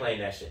 everybody playing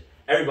that shit.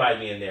 Everybody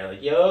being there,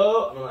 like,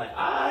 yo. I'm like,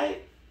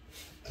 alright,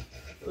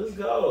 let's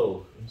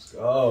go. Let's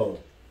go.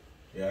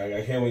 Yeah,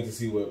 I can't wait to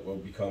see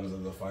what becomes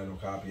of the final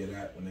copy of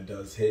that when it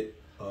does hit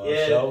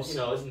shelves. You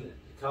know,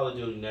 Call of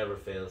Duty never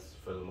fails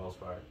for the most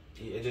part.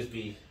 It just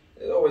be.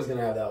 It's always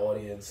gonna have that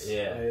audience.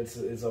 Yeah, it's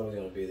always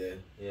gonna be there.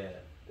 Yeah,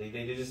 they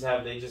just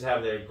have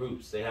their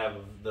groups. They have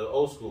the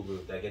old school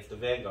group that gets the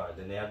Vanguard.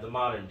 Then they have the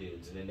modern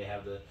dudes, and then they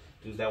have the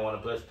dudes that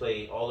want to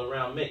play all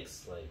around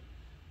mix. Like,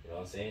 you know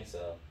what I'm saying?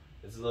 So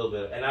it's a little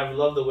bit. And I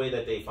love the way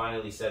that they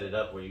finally set it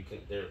up where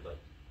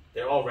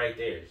they're all right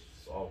there. It's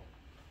just all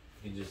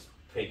you can just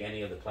pick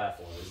any of the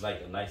platforms. It's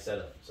like a nice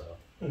setup. So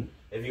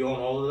if you own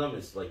all of them,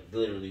 it's like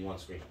literally one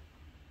screen.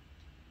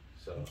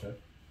 So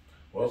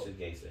well, that's just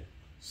gangster.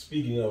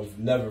 Speaking of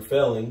never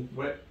failing,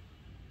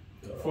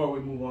 before we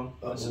move on,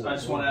 I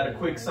just want to add a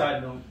quick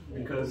side note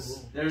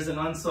because there's an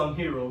unsung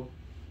hero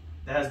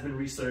that has been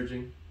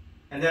resurging,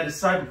 and that is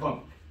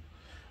Cyberpunk.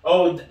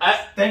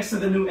 Thanks to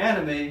the new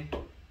anime,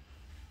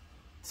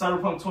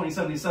 Cyberpunk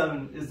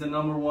 2077 is the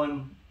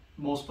 #1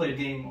 most played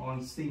game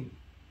on Steam.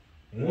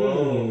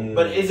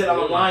 But is it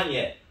online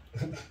yet?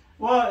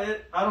 Well,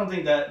 I don't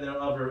think that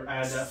they'll ever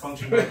add that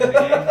function back in the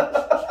game.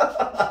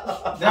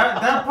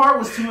 That part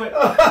was too. It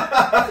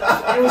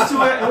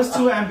was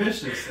too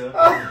ambitious. So.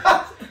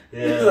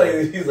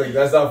 Yeah. He's like,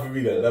 that's not for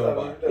me. Then never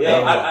mind.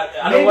 Yeah,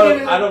 I don't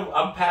want.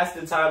 I'm past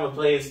the time of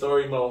playing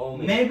story mode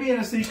only. Maybe in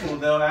a sequel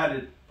they'll add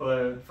it,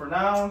 but for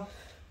now,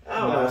 I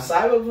don't know.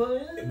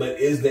 Cyberpunk. But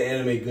is the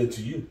anime good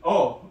to you?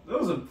 Oh, it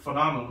was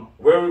phenomenal.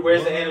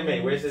 Where's the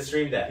anime? Where's it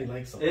streamed at?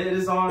 It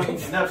is on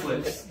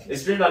Netflix.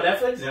 It's streamed on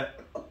Netflix. Yeah.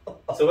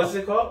 So what's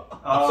it called? The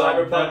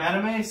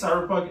anime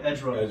Cyberpunk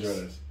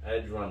Edgerunners.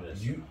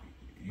 Edgerunners.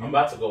 I'm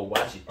about to go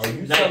watch it. Are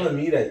you telling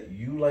me that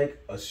you like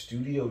a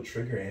Studio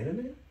Trigger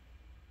anime?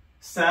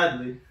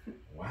 Sadly.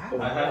 Wow.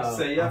 I have to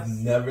say yes. I've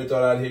never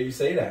thought I'd hear you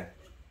say that.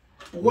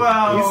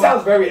 Wow. He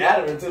sounds very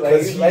adamant too.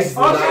 Like he's not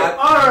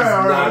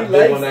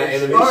big on that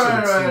animation.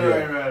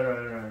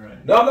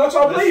 Right. No, I'm not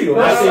trying to play you.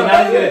 Now he's gonna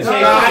change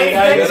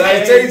it. I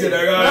ain't changing it. No,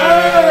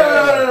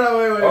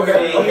 wait.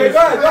 Okay, go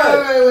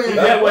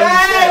ahead. Wait.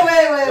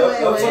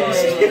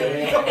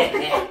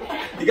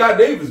 You got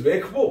neighbors,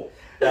 man. Come on.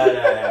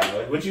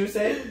 Nah. What you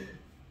say?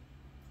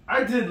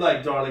 I did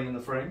like Darling in the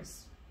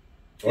Franxx.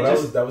 Oh,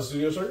 that was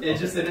Studio Trigger? It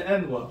just didn't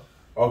end well.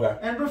 Okay.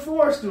 And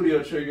before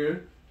Studio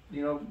Trigger,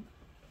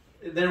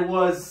 there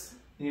was,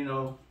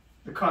 the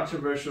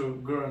controversial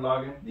Gurren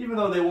Lagann. Even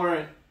though they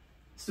weren't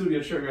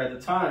Studio Trigger at the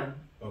time.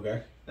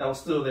 Okay. That was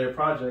still their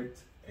project.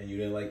 And you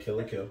didn't like Kill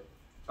la Kill?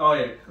 Oh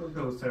yeah, Kill la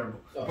Kill was terrible.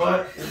 Oh.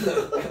 But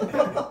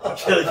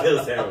Kill la Kill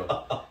is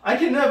terrible. I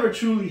can never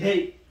truly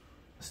hate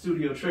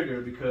Studio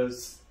Trigger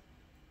because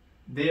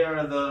they are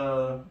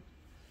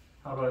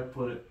how do I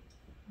put it?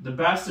 The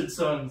bastard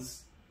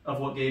sons of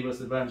what gave us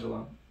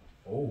Evangelon.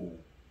 Oh.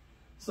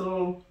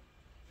 So.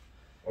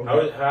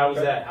 Okay. How was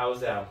that? How was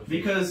that?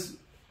 Because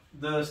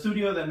the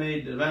studio that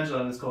made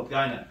Evangelon is called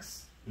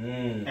Gainax.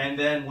 And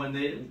then when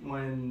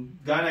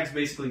Gainax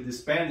basically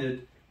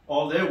disbanded,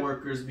 all their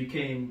workers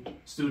became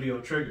Studio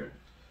Trigger.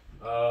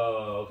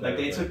 Oh, okay. Like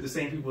they took the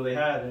same people they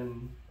had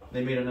and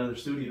they made another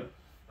studio.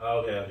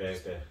 Okay.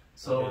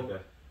 So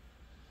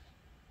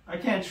I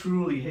can't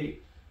truly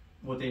hate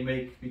what they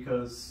make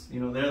because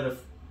they're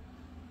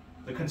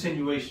the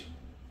continuation.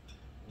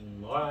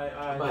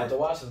 I might have to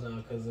watch this now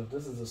because if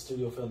this is a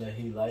studio film that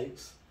he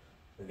likes,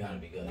 It gotta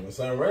be good. That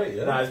sound right,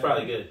 yeah. Nah, it's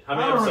probably good. How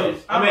many I don't episodes?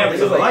 know. How many I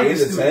episodes? don't like like 8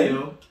 the to 10?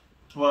 studio,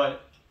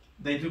 but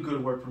they do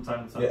good work from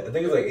time to time. Yeah, I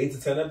think it's like 8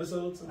 to 10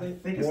 episodes. I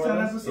think it's More 10 or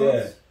less. episodes.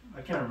 Yeah.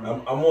 I can't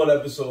remember. I'm on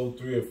episode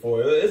 3 or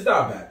 4. It's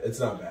not bad. It's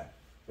not bad.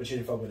 But you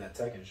didn't fuck with that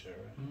Tekken shit,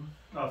 right?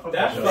 Oh, fuck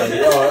That's that funny.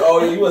 shit.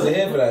 Oh, you wasn't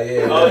here for that.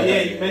 Yeah. Oh,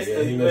 yeah, you missed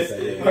it. He You missed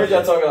missed that. it. Yeah, I heard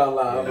y'all talking out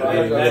loud. Yeah, I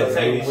heard y'all that talking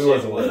Tekken out we shit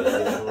wasn't was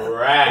with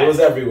trash. It was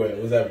everywhere.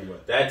 It was everywhere.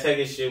 That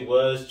Tekken shit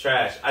was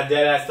trash. I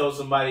deadass told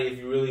somebody if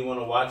you really want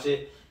to watch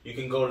it, you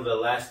can go to the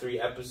last 3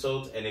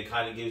 episodes and it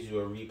kind of gives you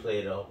a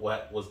replay of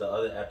what was the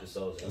other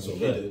episodes. That's what we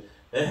did.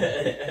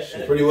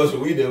 It's Pretty much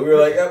what we did. We were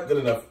like, yep, good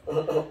enough.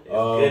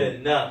 good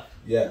enough.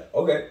 Yeah.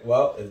 Okay.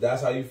 Well, if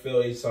that's how you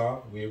feel,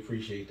 H-Song, we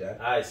appreciate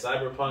that. All right,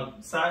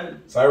 Cyberpunk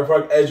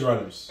Cyberpunk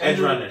Edgerunners.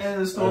 Edgerunners. End of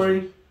the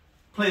story.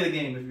 Play the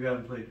game if you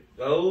haven't played it.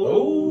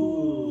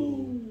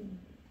 Oh.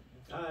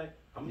 All right,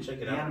 I'm gonna check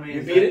it The out. anime You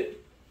is beat good. it?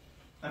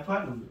 I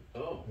platinumed it.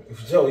 Oh.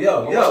 Yo,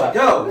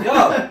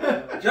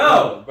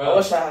 I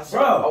wish I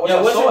saw. I wish Yo,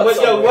 I what's saw it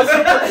somewhere.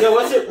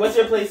 what's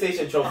your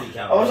PlayStation trophy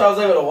count? I wish I was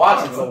able to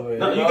watch it somewhere.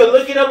 No, you you know? can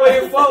look it up on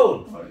your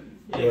phone.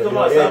 Yeah, come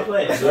on, stop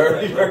playing. Let's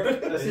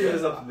see if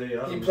it's up to date.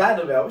 He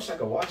platinum it. I wish I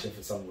could watch it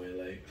for somewhere.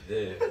 Like,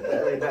 Yeah.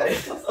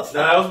 that No,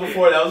 that was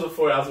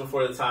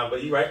before the time.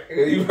 But you right.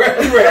 You right.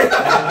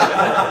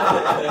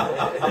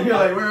 You're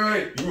like,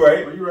 wait. You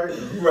right. Oh, you right.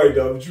 You right,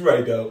 though. But you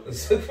right, though.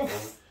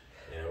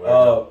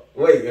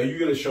 Wait, are you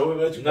gonna show him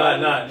that you? No.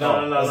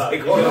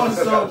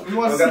 We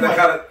want to see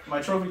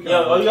my trophy count.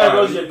 Yo, all you gotta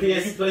go is your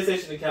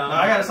PlayStation account. No,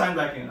 I gotta sign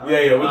back in.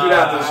 Yeah, we'll do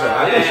that after the show.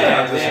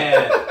 After the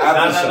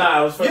show.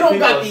 Nah. It was for You the don't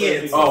people. got the That's for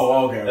answers.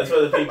 Oh, okay. That's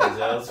for the people.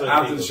 That's for the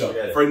After people. the show.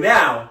 Forget it. For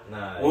now,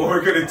 Nah, what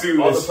we're gonna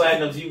do all is the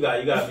platinums you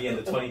gotta be in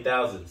the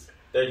 20,000s,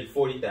 30,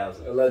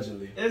 40,000.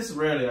 Allegedly. It's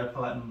rarely I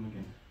platinum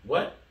again.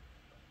 What?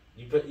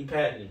 You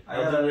patented I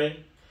got Elden it. Ring,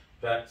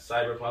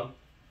 Cyberpunk,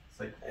 It's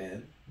like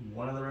And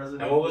one of the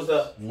Resident and what was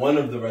the one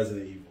of the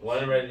Resident Evil.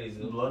 one of Resident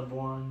Evil?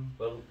 Bloodborne.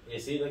 You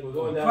see, like we're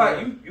going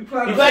down. You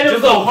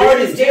Platinum's the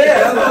hardest game. Yeah,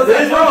 that's what I'm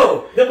saying,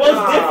 bro. The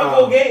most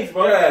difficult games,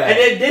 bro. Yeah. And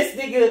then this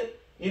nigga,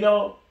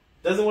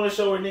 doesn't want to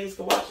show where niggas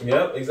can watch it.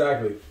 Yep,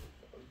 exactly.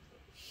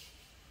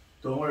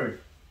 Don't worry.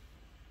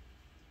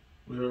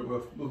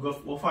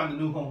 We'll find a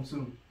new home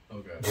soon.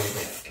 okay.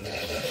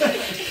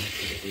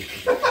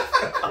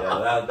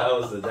 Yeah, that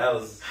was.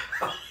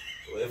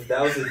 If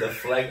that was a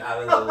deflect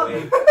out of the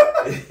way.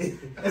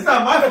 It's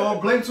not my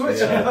fault. Blame Twitch.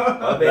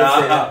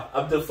 Yeah.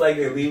 I'm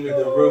deflecting and leaving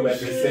the room at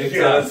the same time.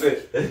 Yeah, that's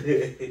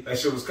it. That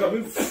shit was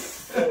coming.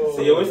 So,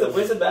 yo,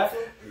 where's the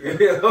bathroom?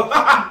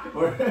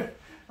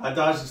 I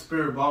dodged the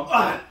spirit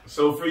bomb.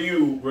 So for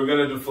you, we're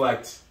gonna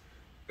deflect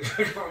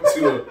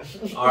to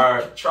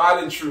our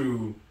tried and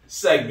true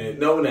segment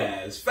known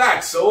as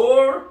Facts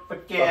or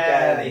Fuck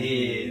outta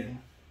here.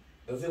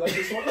 Does he like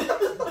this one?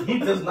 He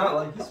does not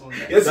like this one.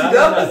 Yes, he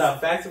does. No,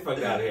 facts or fuck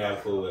out of here. I'm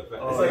cool with. It's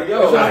like,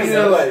 yo, I I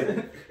feel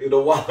like the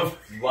wild.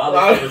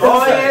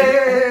 Oh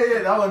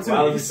yeah, that one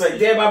too. It's like,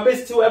 damn, I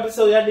missed 2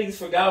 episodes. Y'all niggas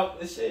forgot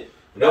this shit.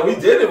 No, we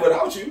did it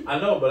without you. I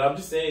know, but I'm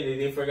just saying they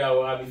didn't figure out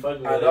what I be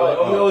fucking with. I know. Like,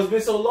 oh, yo, it's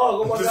been so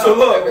long. Oh my It's god. so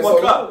long. It's Oh my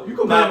so god. long. You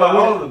complain about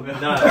all of them,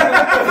 man. Nah.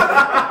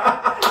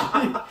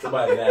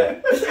 Somebody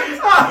mad.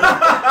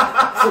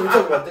 So we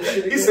talking about this shit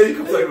again? He said you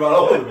complain about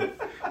all of it.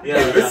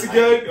 Yeah, This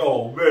again?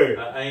 Oh man.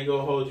 I ain't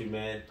gonna hold you,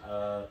 man.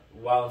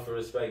 Wildin' for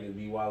respect and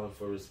be wildin'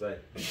 for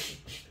respect.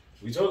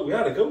 We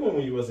had a good one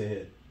when you wasn't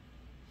here.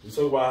 We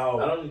talked about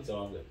I how. don't need to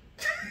on that.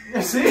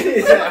 See?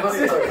 I don't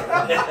need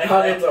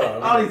to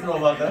talk. I don't even know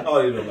about that. I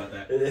don't even know about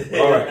that.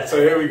 All right, so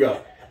here we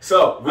go.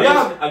 So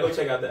I go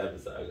check out the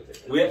episode.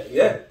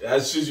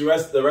 As should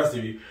the rest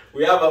of you.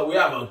 We have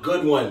a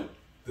good one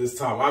this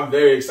time. I'm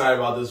very excited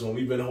about this one.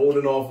 We've been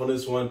holding off on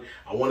this one.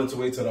 I wanted to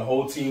wait till the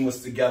whole team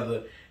was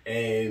together,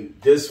 and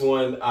this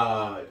one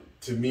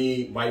to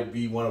me might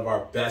be one of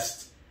our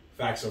best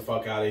Facts or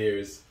Fuck Out of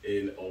Here's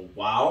in a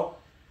while.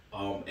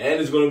 And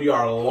it's going to be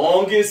our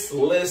longest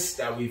list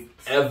that we've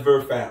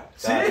ever found.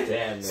 God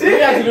damn, See,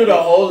 you have to do the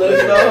whole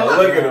list, though.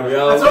 Look at him,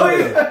 yo. I told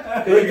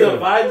you. Can we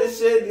divide this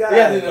shit? God,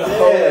 Yeah, the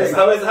whole list.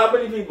 How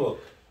many people?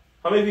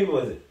 How many people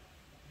is it?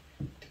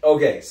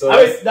 Okay, so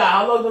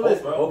How long the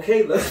list, bro?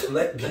 okay,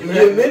 give me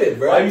a minute,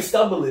 bro. Why are you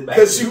stumbling back?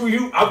 Because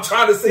I'm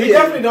trying to say He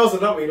definitely knows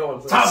the number. You know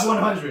what I'm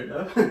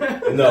saying? Top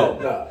 100. No.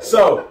 Nah.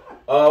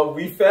 So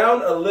we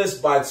found a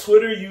list by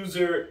Twitter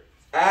user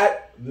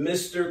at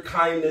Mr.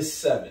 Kindness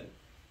 7,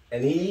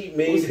 and he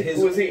made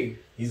Who is he?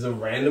 He's a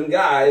random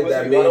guy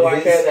that Why made do I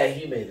his. care that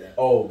he made that?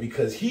 Oh,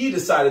 because he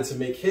decided to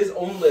make his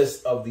own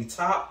list of the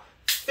top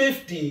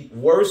 50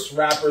 worst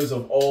rappers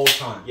of all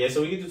time. Yeah,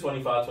 so we can do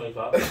 25.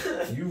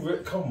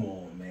 Come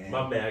on, man.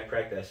 My man, I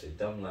cracked that shit.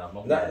 Dumb loud.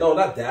 No,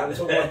 not that. I'm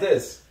talking about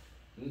this.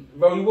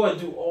 Bro, you want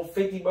to do all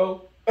 50,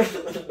 bro? That's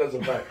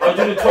a fact. Or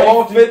do the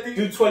All 50? 50?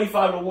 Do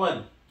 25 to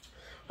 1.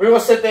 We're gonna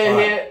sit there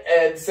Fine. here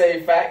and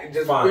say fact. And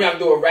just Fine. we're gonna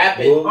do a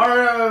rapid. Well, All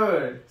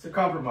right. It's a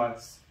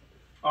compromise.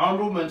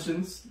 Honorable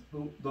mentions,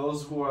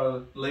 those who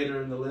are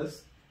later in the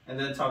list, and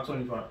then top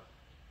 25.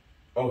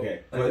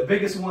 okay. Like the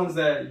biggest ones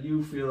that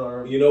you feel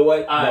are. You know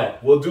what? Alright.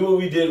 No, we'll do what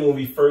we did when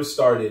we first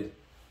started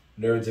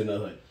Nerds in the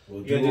Hood.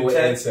 We'll You do gonna what do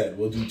 10? Ed said.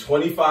 We'll do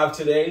 25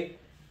 today,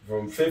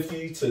 from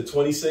 50 to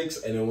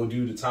 26, and then we'll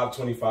do the top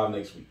 25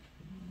 next week.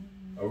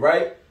 All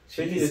right?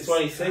 50 to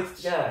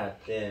 26? God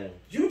damn.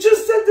 You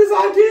just said this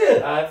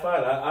idea. Alright,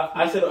 fine.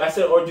 I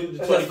said, or do the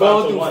 25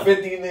 Going to through 1.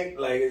 50, Nick.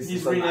 Like, it's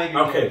He's like,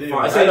 reneging. Okay,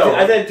 fine.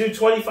 I said do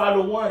 25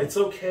 to 1. It's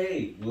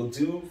okay. We'll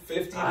do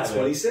 50 to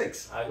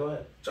 26. Alright, go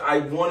ahead. I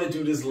want to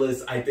do this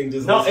list. I think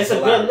this No, list it's is a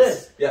hilarious. good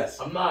list. Yes.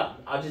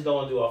 I just don't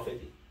want to do all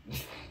 50.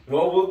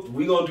 Well,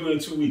 we're going to do it in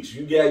 2 weeks.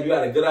 You had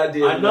a good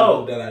idea. I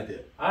know. That idea.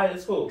 Alright,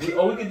 that's cool. We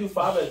can do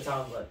 5 at a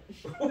time, but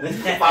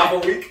 5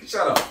 a week?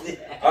 Shut up.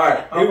 All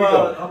right, here we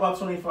go. How about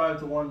 25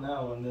 to 1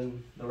 now and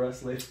then the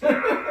rest later?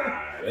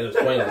 It was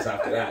pointless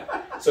after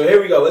that. So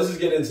here we go. Let's just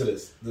get into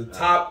this. The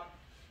top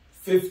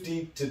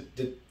 50 to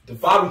the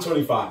bottom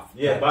 25.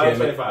 yeah, bottom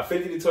 25.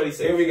 50 to 26.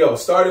 Here we go.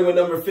 Starting with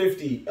number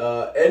 50,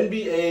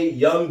 NBA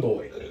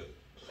Youngboy.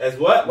 As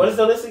what? What is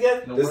the list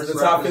again? This is the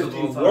top 50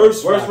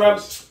 worst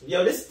rappers.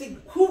 Yo, this thing,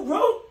 who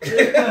wrote?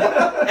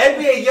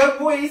 NBA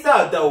Youngboy, he's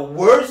not the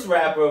worst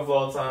rapper of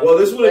all time. Well,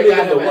 this wouldn't They make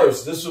got him the him at-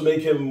 worst. This would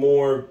make him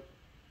more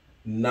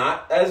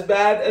not as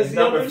bad as he's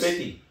the number others.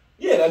 50.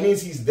 Yeah, that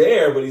means he's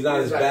there, but he's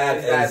not as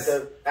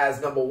bad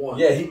as number 1.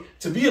 Yeah,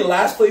 to be in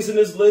last place in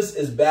this list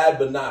is bad,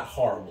 but not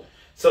horrible.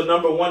 So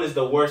number 1 is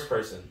the worst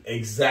person.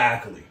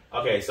 Exactly.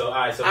 Okay, so all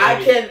right, so I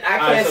maybe,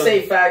 can't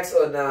say facts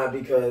or not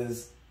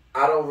because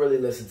I don't really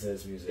listen to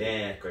his music.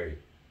 Damn, great.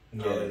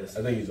 Yeah, I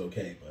think he's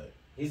okay, but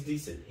He's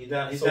decent. He's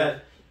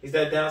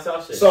that down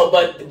south shit. So,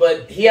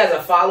 but he has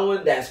a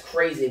following that's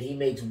crazy, and he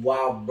makes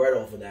wild bread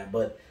off of that.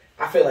 But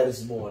I feel like this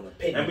is more an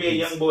opinion.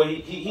 NBA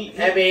Youngboy, he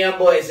NBA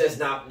Youngboy is just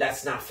not.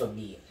 That's not for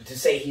me. To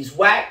say he's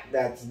whack,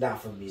 that's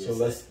not for me. so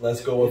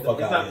let's go with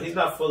fuck out. He's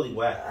not fully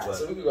whack, but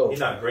so we can go. he's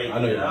not great. I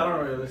know I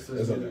don't really listen to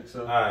his music,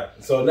 so. All right,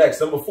 So next,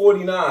 number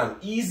 49,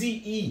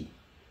 Eazy-E.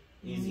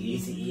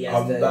 Easy.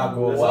 I'm not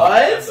going to What?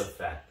 That's a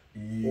fact.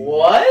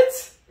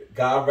 What?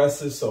 God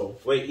rest his soul.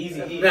 Wait,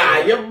 Easy. Nah,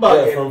 you're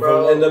bugging, Yeah, from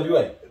bro.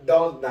 NWA.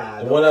 Don't The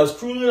one that was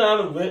cruising out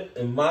of it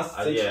in my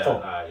six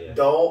phone. Yeah.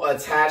 Don't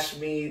attach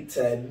me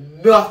to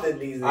nothing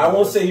these days. I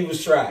won't say he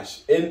was trash.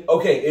 And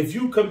okay, if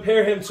you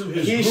compare him to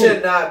his He group,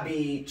 should not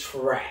be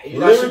trash.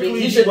 lyrically,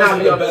 He should not wasn't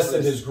be the on best this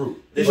in list. his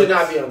group. He should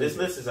not be on This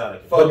this list is out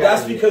of But control.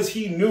 that's outta here. because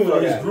he knew Fuck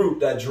in his outta group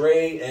that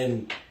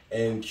Dre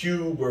and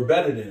Cube were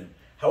better than him.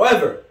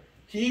 However,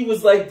 he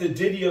was like the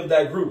Diddy of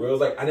that group, where it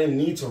was like, I didn't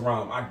need to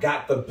rhyme. I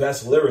got the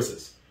best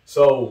lyricist.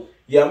 So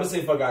yeah, I'm gonna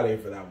say fuck out of here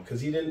for that one because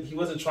he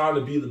wasn't trying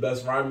to be the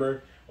best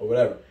rhymer or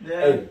whatever. Yeah,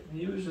 Anyway.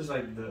 he was just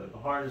like the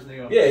hardest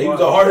nigga. Yeah, he was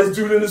the hardest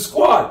dude in the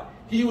squad.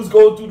 He was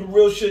going through the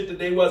real shit that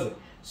they wasn't.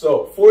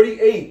 So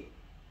 48,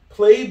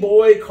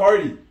 Playboy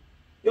Cardi.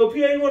 Yo, PA,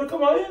 you want to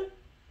come out here?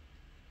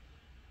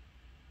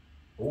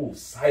 Ooh,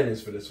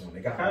 silence for this one. They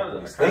got my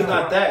boys. It's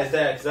not that. It's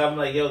that because I'm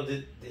like, yo,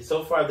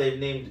 so far they've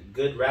named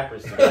good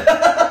rappers.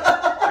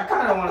 I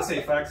kind of want to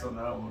say facts on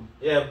that one.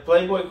 Yeah,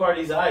 Playboy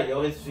Cardi's alright,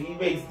 yo. He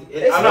makes.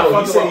 It's I'm not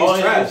no, he fucking said with all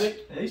he's his trash.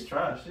 music. Yeah, he's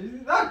trash.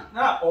 He's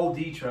not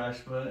OD trash,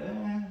 but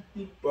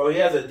Bro, he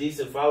has a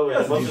decent follower. He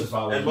has And a most decent of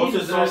following. and most of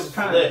his songs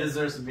kind lit. of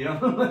deserves to be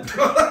on the list.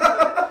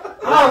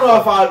 I don't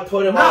know if I would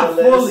put him on Not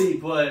the list. fully,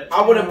 but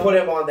I wouldn't put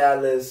him on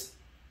that list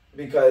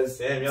because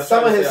Damn, y'all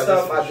some of trying to his say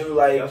stuff listen I do Y'all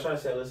like. trying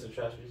to say I listen to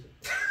trash music?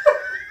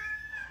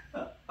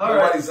 All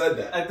Nobody right. said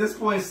that. At this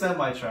point,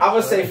 semi-trash. I'm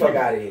gonna say fuck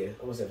out of here.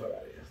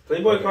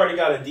 Playboy Okay. Cardi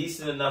got a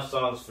decent enough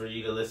songs for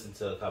you to listen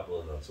to a couple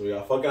of them. So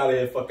y'all fuck out of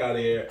here, fuck out of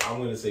here. I'm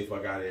gonna say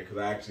fuck out of here because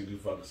I actually do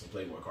fuck with some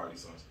Playboy Cardi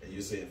songs, and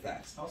you're saying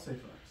facts. I'll say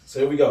facts. So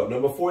here we go.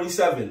 Number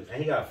 47,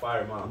 And he got a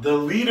fire mom. the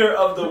leader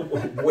of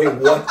the wait,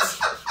 what?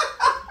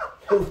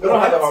 We don't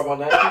have to harp on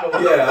that. Keep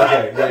going. Yeah,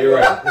 okay, yeah, you're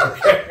right.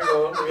 Okay. Keep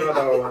going. We don't have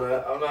to harp on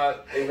that. I'm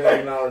not even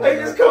acknowledging They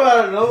just that. come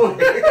out of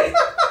nowhere.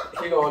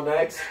 Keep going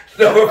next.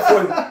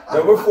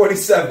 Number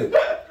 47,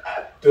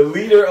 the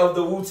leader of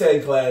the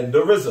Wu-Tang Clan,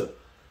 the RZA.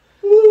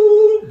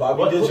 Woo,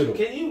 Bobby Digital.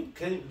 Can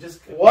you just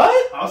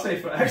What? I'll say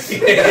facts.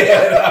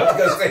 Yeah, I was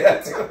gonna say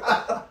that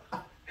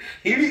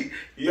too.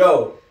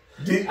 Yo,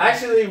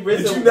 actually did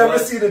RZA you never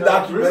was- see the No,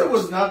 documentary? RZA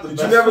was not the Did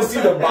best you never one.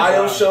 see the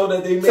bio show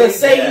that they made? To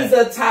say Yeah. he's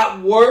a top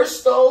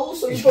worst though,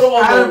 so you put him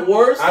on Out the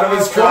worst. out of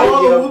his I'm crew? trying to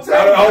All get the him- Wu-Tang?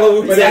 Out of all the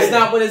Wu-Tang. But that's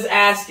not what it's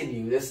asking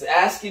you. It's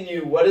asking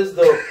you what is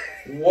the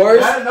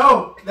worst.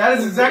 No, that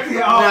is exactly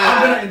how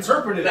I'm going to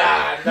interpret it.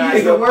 Nah, He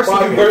is the worst of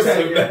the Bobby versus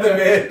Wu-Tang. Method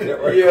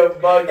Man. You're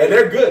bugging. And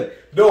they're good.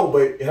 No,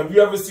 but have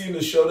you ever seen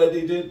the show that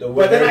they did? The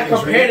But then I American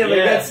compared Dream? him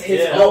Yeah, against his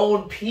yeah.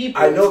 own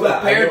people. I know He's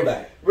that. I compared- know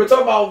that. We're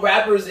talking about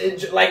rappers in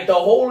like the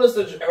whole list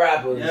of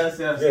rappers. Yes,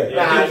 yes. Yeah.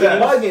 Nah, Yeah,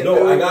 you're bugging. No,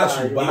 dude. I got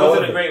you, Nah, but He however,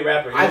 wasn't a great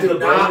rapper. He I was do the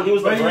brain. not- He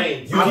was the but he-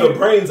 brains. You the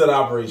brains of the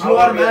operation. You I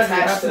wanna automatically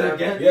be have attached to to them.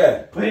 again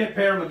Yeah.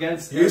 pair him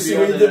against. You see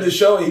every when he did other the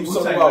show, he was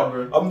talking Wu-Tang about,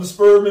 member. I'm the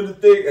sperm in the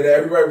thing, and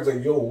everybody was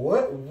like, yo,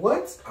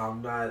 what?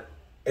 I'm not.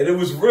 And it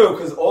was real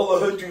because all the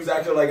hood dudes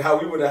acted like how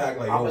we would have acted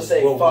like. I'm gonna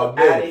say fuck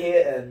out of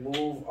here and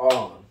move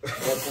on.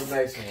 What's the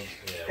next one?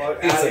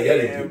 Fuck out of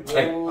here and move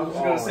on. I'm just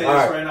gonna say this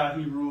right now.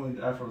 He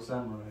ruined Afro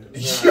Samurai.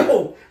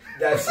 Yo,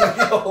 that's what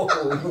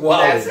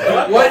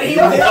he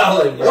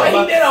did. What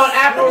he did on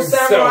Afro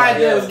Samurai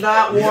does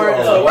not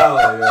warrant. You're wild.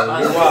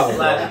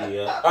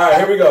 All right,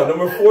 here we go.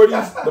 Number 40.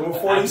 Number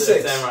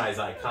 46. Samurai is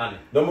iconic.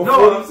 Number 40.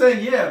 No, I'm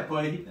saying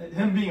but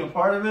him being a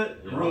part of it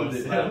ruined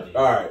it.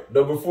 All right,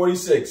 number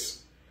 46.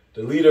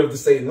 The leader of the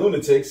Satan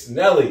Lunatics,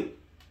 Nelly.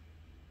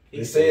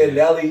 They're saying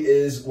Nelly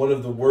is one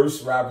of the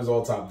worst rappers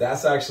all time.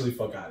 That's actually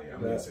fuck out of here.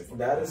 I'm gonna say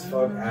that is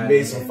fuck out of here. He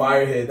made some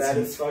fire hits. That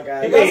is fuck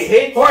out of here. He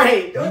made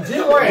Jorge. Whoa.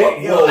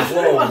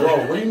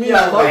 What do you mean?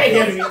 Jorge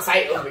gonna be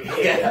tight over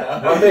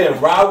here. My man,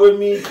 Ride With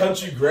Me,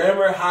 Country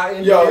Grammar, Hot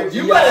in Yo,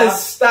 you better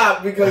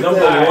stop because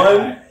number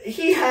one.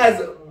 He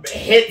has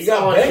hits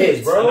on bangers,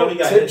 hits, bro.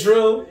 Tip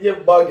drill. You're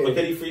bugging. But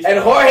can he freestyle? And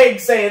Jorge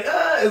saying,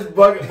 it's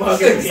bugging. Like,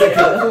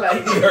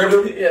 you heard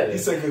him? Yeah. He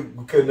said,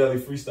 could Nelly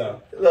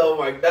freestyle? Oh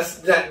my,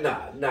 that's not,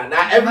 nah.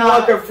 Not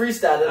everyone can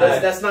freestyle.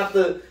 That's not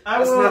the, I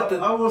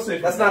will say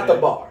that's not the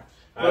bar.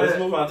 All right, let's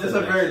move on. This is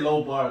a very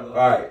low bar, though.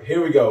 All right,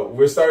 here we go.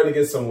 We're starting to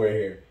get somewhere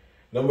here.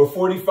 Number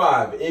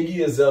 45,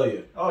 Iggy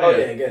Azalea. Oh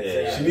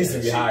yeah. She needs to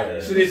be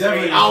higher. She needs to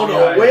be. I don't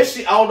know where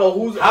she. I don't know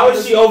who's. How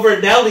is she over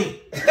Nelly?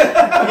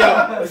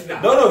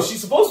 No,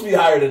 she's supposed to be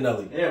higher than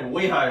Nelly. Yeah,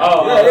 way higher.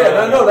 Oh,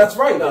 yeah. No, that's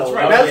right. That's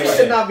right. Nelly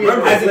should not be.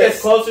 As it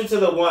gets closer to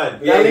the one,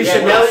 Nelly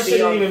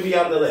shouldn't even be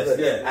on the list.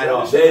 At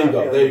all.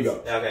 There you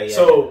go. Okay. Yeah.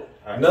 So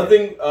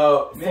nothing,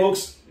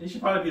 folks. It should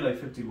probably be like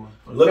 51.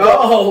 Look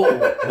up.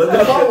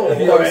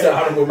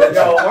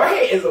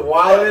 Jorge is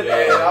wild.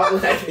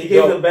 He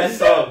gave the best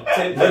song.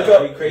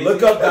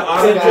 Look up the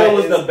Tim Drill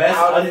was the best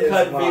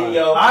uncut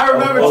video. I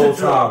remember Tim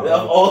Drill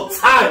of all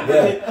time.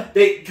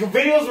 The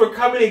videos were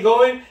coming and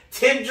going.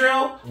 Tim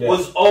Drill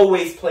was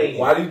always playing.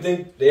 Why do you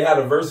think they had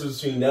a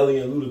versus between Nelly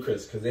and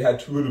Ludacris? Because they had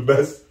two of the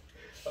best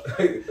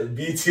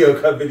BT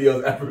uncut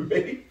videos ever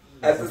made.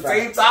 At the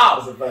same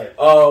time.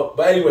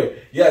 But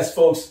anyway, yes,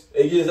 folks,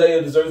 Iggy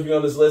Azalea deserves to be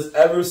on this list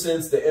ever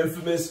since the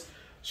infamous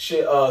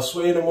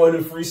Sway in the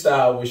Morning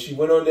freestyle where she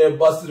went on there,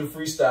 busted a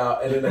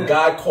freestyle, and then a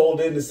guy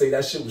called in to say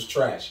that shit was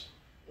trash.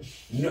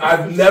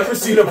 I've never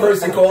seen a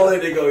person call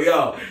in and go,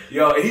 yo.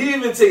 And he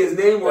didn't even say his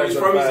name where he's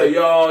from. He said,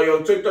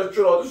 yo, take that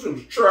shit off. This shit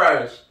was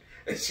trash.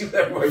 And she was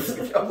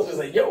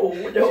like, yo.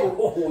 He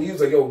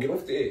was like, yo, get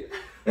off the air.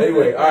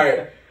 Anyway, all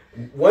right.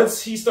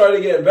 Once he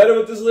started getting better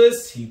with this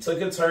list, he took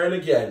a turn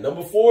again.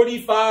 Number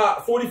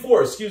 44,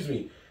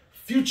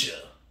 Future.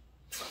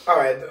 All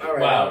right. Yo,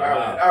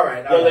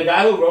 the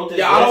guy who wrote this.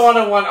 Yeah, I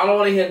don't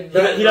want to hear. He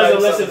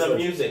doesn't listen to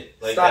music.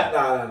 Like Stop.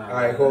 that. No. All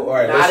right, cool. All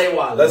right.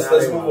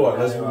 Let's move on.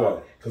 Let's move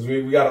on because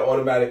we got an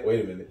automatic.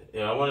 Wait a minute.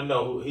 Yeah, I want to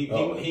know who he.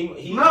 No,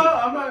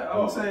 I'm not. I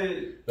won't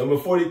say. Number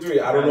 43.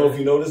 I don't know if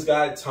you know this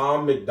guy,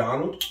 Tom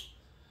McDonald.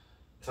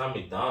 Tom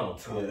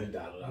McDonald. All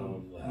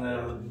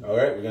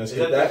right, we're gonna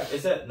skip that.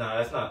 Is that? No,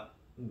 that's not.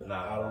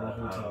 Nah, I don't know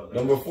who Tom.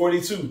 Number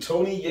 42,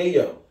 Tony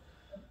Yayo.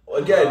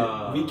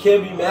 Again, we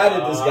can't be mad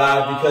at this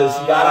guy because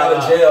he got out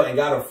of jail and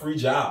got a free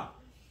job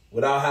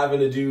without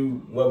having to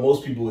do what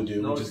most people would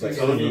do, which is like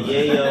Tony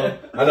Yayo.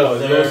 I know,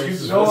 no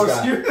excuses for this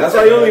guy. That's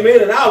why he only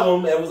made an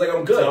album and was like,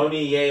 I'm good.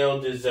 Tony Yayo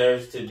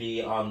deserves to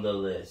be on the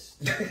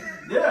list.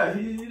 Yeah,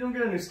 he don't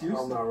get an excuse.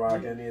 I'm not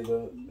rocking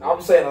either. I'm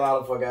saying a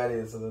lot of fuck out of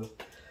here to this.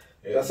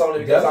 That's only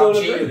because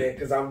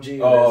I'm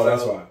G-Unit. Oh,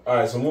 that's why. All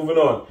right, so moving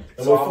on.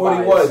 Number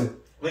 41.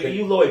 Look at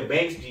you, Lloyd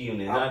Banks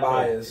G-Unit. I'm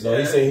biased. No,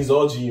 he's saying he's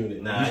all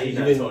G-Unit. Nah, he's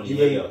not Tony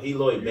Yayo. He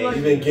Lloyd Banks.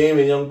 Even Game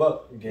and Young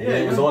Buck. Yeah,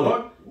 he was on it.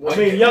 I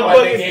mean, Young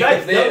Buck is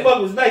nice. Young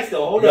Buck was nice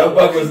though. Hold on. Young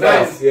Buck was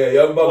nice. Yeah,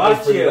 Young Buck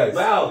was pretty nice.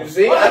 Wow. You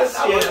see? I'm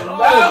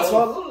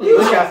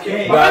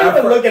not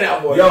even looking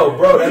out for Yo,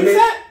 bro,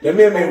 that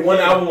man made one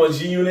album on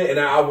G-Unit and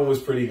that album was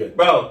pretty good.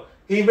 Bro.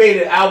 He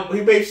made an album.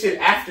 He made shit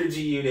after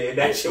G Unit, and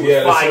that shit was fire.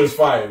 Yeah, that shit was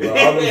fire, bro. I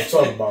know what you're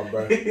talking about,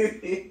 bro.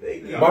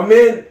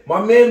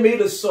 My man made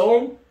a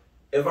song.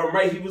 If I'm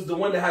right, he was the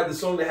one that had the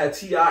song that had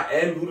T.I.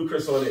 and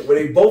Ludacris on it, where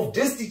they both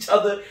dissed each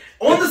other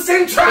on the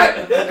same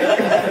track.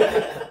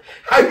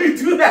 How you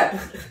do that?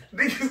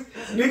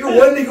 One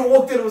nigga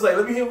walked in and was like,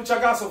 "Let me hear what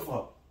y'all got so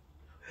far."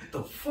 What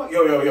the fuck?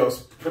 Yo,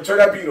 turn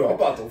that beat on. I'm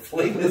about to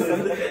flame this.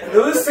 It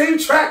was the same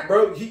track,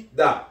 bro.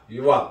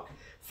 You wild.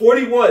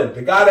 41,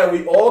 the guy that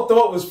we all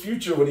thought was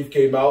Future when he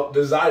came out,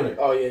 Designer.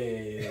 Oh,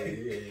 yeah.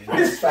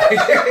 That's fact.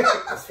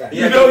 That's fact.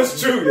 You know it's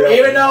true, yo.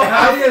 Even though he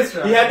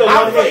had the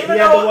one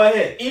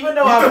hit. Even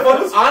though I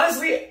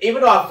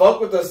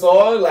fuck with the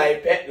song,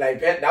 like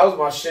that was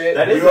my shit.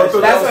 That's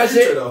my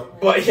Future, shit. though.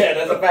 But yeah,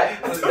 that's a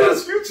fact.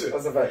 That's Future.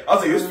 That's a fact. I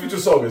was like, this Future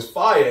song is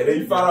fire. And then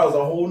you found out it was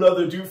a whole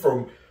nother dude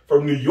from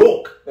New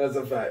York. That's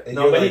a fact. And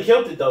but he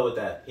killed it though with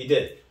that. He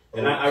did.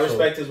 And I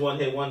respect his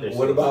one-hit wonders.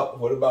 What about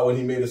when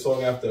he made a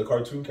song after a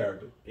cartoon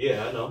character?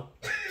 Yeah, I know.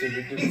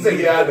 He said,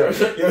 "Yeah, I know."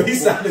 Yo, he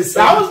sounded.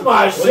 That was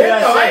my shit.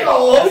 I ain't gonna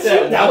hold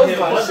you. That was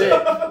my shit.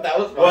 That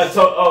was my shit.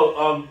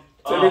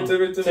 Timmy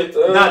Turner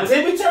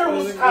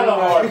was kind of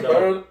hard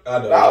though. I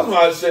know. That was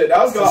my shit.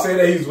 That was to say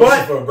that he's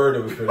wishing for a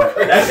bird was pretty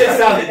crazy. That shit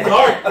sounded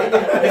dark.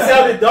 It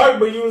sounded dark,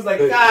 but you was like,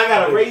 God, I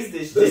gotta raise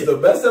this shit. This is the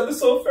best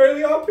episode of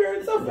Fairly Odd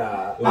Parents ever.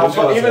 Nah.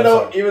 Even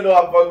though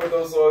I fuck with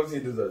those songs, he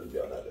deserves to be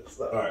on that list.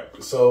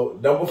 Alright, so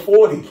number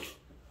 40,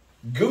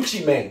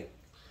 Gucci Mane.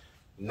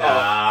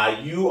 Nah,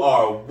 you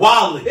are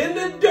wildin'. In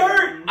the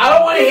dirt. I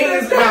don't want to hear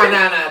this.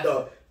 Nah,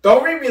 though.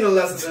 Don't read me the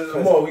lessons.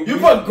 Come on, you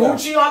put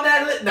Gucci on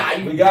that list? Nah,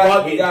 you we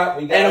got.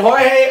 And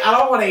Jorge, I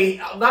don't want to.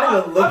 I'm not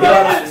even looking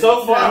at it.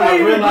 So far, I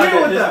realized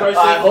that this person.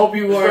 I hope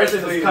you weren't. This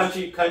person is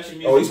country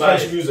music. Oh, he's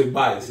country music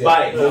bias.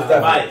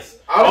 Yeah. Bias.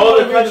 I All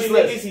don't the want to country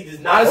bring niggas, this he does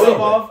list. not.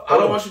 I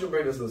don't want you to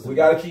bring this list. We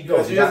gotta keep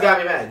going. You just got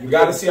me mad. You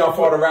gotta see how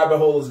far the rabbit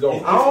hole is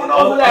going. I don't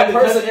know who that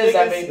person is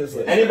that made this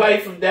list. Anybody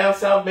from down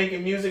south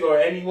making music or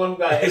anyone who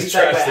got any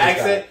type of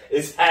accent,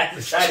 it's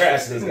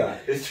trash this guy.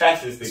 It's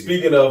trash this thing.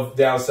 Speaking of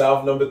down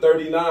south, number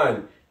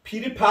 39,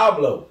 Peter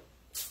Pablo.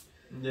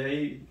 Yeah,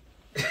 he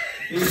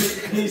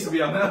needs to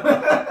be on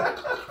that.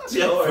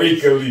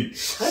 Freakily.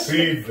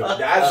 See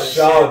That's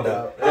shit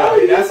though.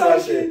 That's my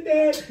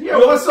shit. Yo,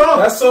 what song?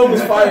 That song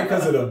was fire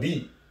because of the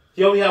beat.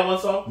 He only had one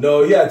song?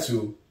 No, he had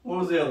two. What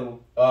was the other one?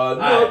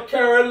 North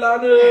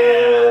Carolina.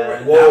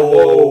 Yeah.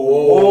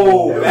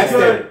 Whoa. That's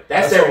their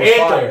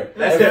anthem.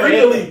 That's their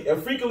anthem.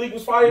 And Freak League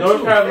was fire North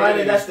too.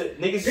 Carolina, that's the niggas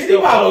Petey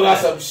still Wobble got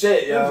some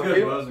shit, It was yo. good, but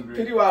it wasn't great.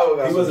 Petey Wobble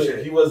got some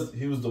shit. He was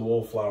the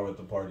wallflower at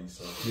the party,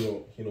 so he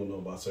don't know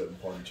about certain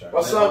party tracks.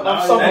 My son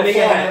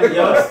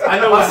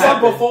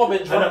performing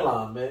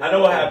drumline, man. I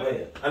know what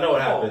happened.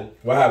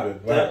 What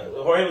happened?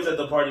 Jorge was at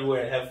the party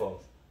wearing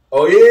headphones.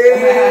 Oh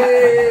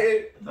yeah.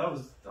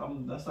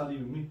 That's not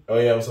even me. Oh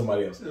yeah, it was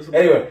somebody else.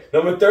 Anyway,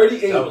 number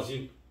 38. That was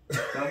you.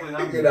 Definitely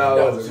not me.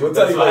 We'll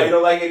tell you why later. you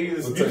don't like it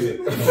either. We'll tell you.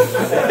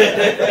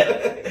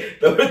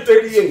 Number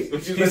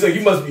 38. He's like,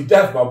 you must be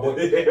deaf, my boy.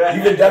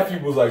 Even deaf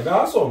people was like,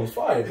 nah, that song was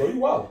fire, bro. You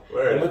wild.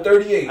 Number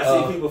 38. I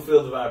see people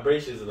feel the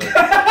vibrations of those.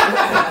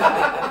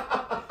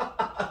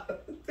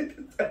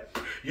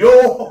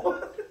 Yo.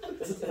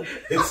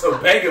 It's a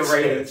banger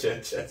right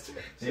here.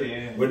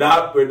 Yeah. We're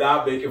not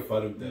making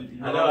fun of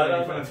them. I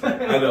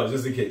know,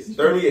 just in case.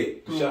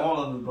 38.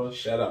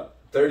 Shut up.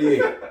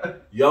 38.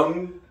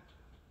 Young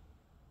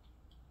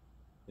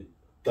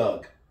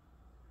Thug.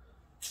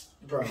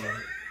 Bro.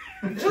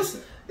 Just,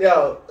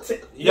 yo,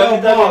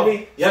 Young Thug and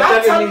me. I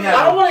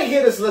don't want to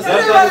hear this list. I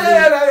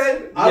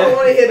don't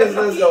want to hear this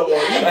list no more.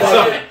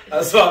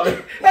 That's all.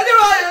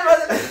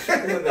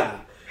 Nah.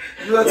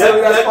 You want to tell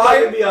me that's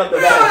fire? You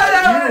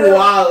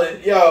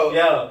wildin'. Yo.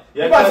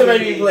 You about to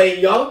make me play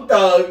Young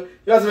Thug. You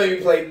about to make me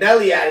play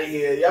Nelly out of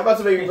here. Y'all about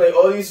to make me play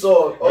all these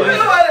songs.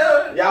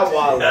 Y'all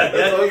wildin'.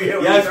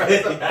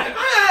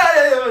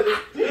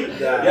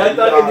 Young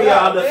Thug can be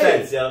on the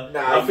fence, yo.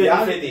 I'm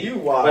 50-50. You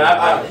wild.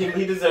 But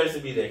he deserves to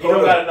be there. He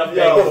don't got enough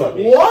bangers on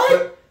me.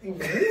 What?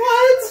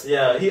 What?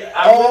 Yeah.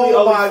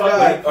 Oh my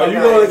God. Are you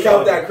going to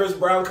count that Chris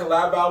Brown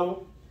collab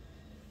album?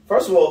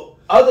 First of all,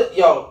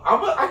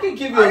 I can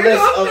give you a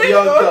list of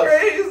Young Thug.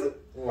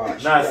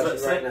 Watch,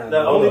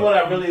 the only one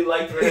I really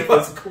liked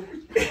was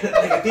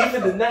like a Thief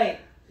in the Night.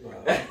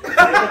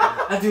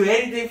 I do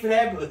anything for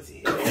that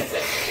booty.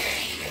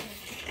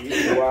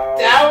 Wow.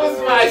 That was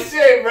my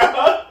shit, bro.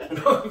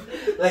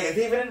 Like a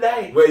Thief in the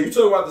Night. Wait, you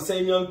talking about the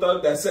same Young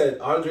Thug that said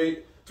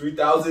Andre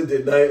 3000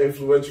 did not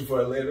influence you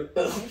for Atlanta?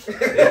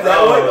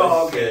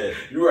 Shit.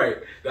 You're right.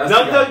 Young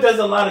Thug does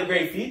a lot of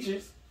great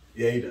features.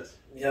 Yeah, he does.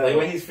 Yeah. Like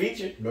when he's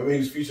featured. Remember he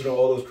was featured on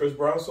all those Chris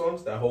Brown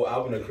songs? That whole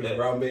album that Chris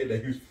Brown made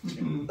that he was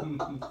featured.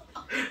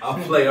 I'll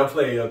play Young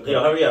Thug. Yo,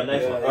 hurry up,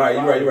 next one. All right,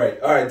 you're right.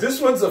 All right, this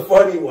one's a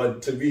funny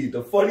one to me.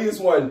 The funniest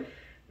one.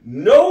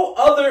 No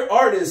other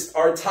artists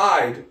are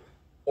tied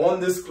on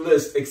this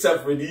list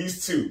except for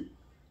these two.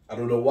 I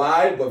don't know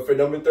why, but for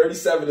number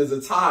 37 is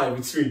a tie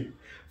between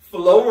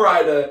Flow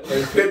Rider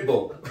and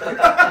Pitbull.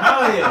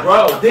 Oh yeah,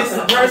 bro. This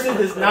person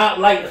does not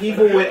like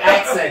people with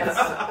accents.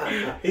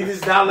 He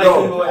does not like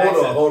people with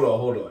accents. Hold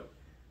on.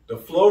 The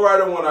Flow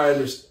Rider one, I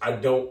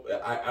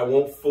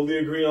won't fully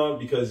agree on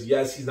because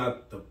yes, he's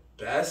not the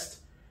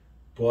best,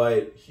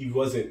 but he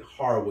wasn't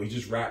horrible. He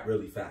just rapped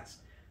really fast.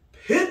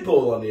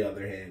 Pitbull, on the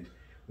other hand,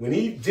 when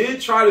he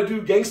did try to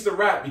do gangster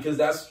rap because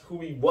that's who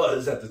he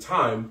was at the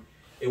time,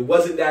 it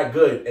wasn't that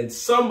good. And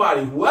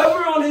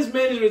whoever on his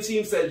management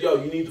team said, yo,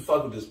 you need to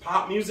fuck with this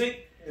pop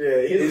music,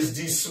 is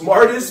the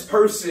smartest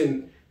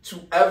person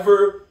to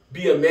ever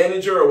be a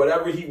manager or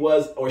whatever he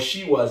was or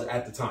she was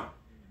at the time.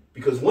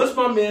 Because once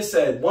my man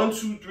said 1,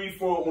 2, 3,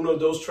 4, 1,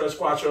 2, 3,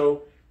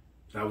 4,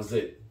 that was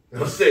it.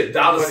 That's it.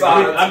 Dollar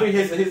signs. I mean, he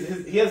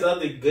has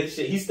other good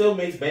shit. He still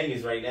makes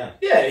bangers right now.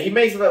 Yeah, he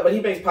makes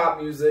pop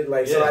music.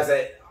 Like, so I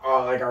said,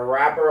 like a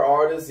rapper,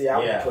 artist. Yeah, I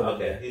would put him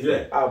there. He's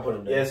there. I would put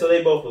him there. Yeah, so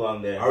they both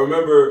belong there. I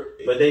remember.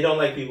 But they don't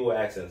like people with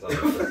accents.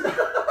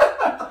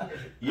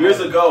 Years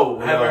ago.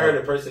 I haven't heard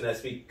a person that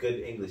speaks good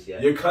English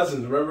yet. Your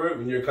cousins, remember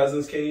when your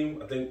cousins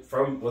came, I think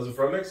was it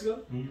from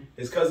Mexico? Mm-hmm.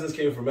 His cousins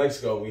came from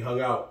Mexico and we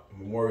hung out on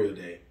Memorial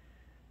Day.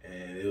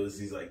 And it was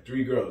these like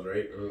 3 girls,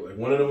 right? Or like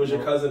one of them was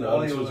your cousin, the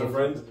other 2 was your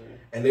friends.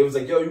 And they was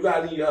like, yo, you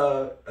got any,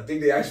 I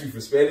think they asked me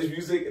for Spanish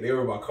music, and they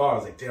were in my car. I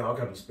was like, damn, I don't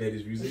got no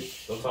Spanish music.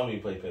 Don't tell me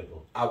you play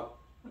Pitbull.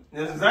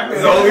 That's exactly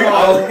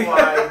Oh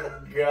my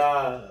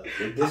god.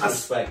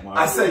 Disrespect, Mark.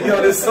 I said,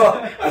 yo, this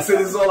song, this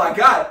is all I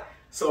got.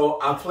 So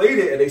I played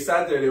it, and they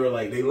sat there, and they were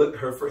like, they looked,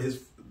 his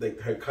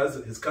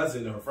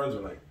cousin and her friends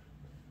were like,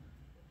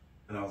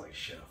 and I was like,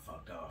 shit, I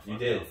fucked up. You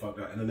did. I fucked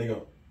up. And then they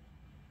go,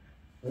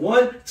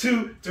 1,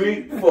 2,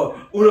 3,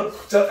 4, uno,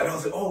 two. And I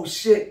was like, oh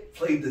shit,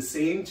 played the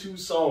same 2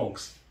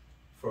 songs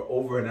for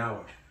over an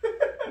hour.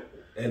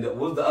 And what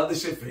was the other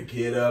shit?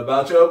 Forget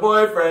about your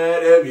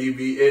boyfriend and me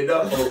be in the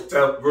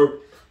hotel room.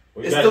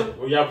 Were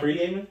y'all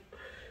pre-gaming?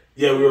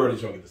 Yeah, we were already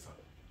drunk at this time.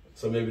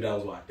 So maybe that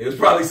was why. They was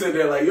probably sitting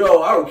there like,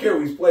 yo, I don't care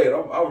what he's playing.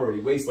 I'm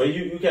already wasted. But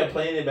you kept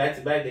playing it back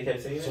to back. They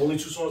kept singing it? It's only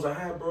 2 songs I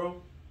had, bro.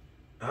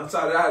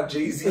 Outside of that,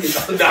 Jay-Z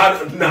is not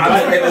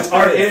it's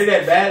Our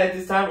internet bad at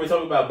this time? We're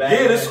talking about bad.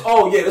 Yeah, this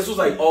was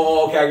like,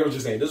 okay, I get what you're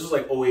saying. This was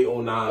like 08, 09. This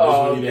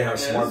was when you didn't have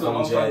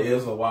smartphones yet. It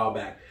was a while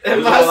back.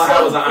 All I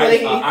had was an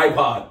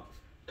iPod.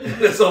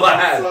 That's all I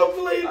had. So I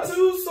played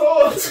 2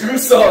 songs. 2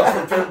 songs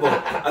from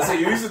Pitbull. I said,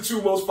 these are the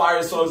 2 most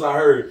fire songs I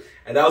heard.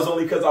 And that was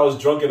only because I was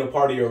drunk in a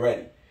party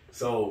already.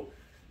 So,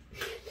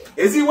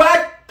 is he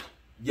whack?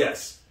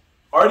 Yes.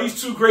 Are these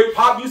 2 great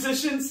pop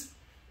musicians?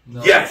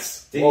 No.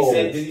 Yes.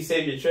 Did he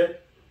save your trip?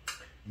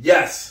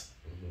 Yes.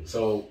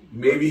 So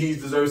maybe he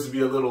deserves to be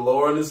a little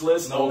lower on this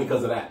list only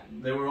because of that.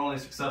 They were only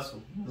successful.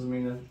 Doesn't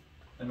mean that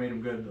they made them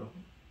good though.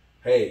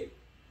 Hey,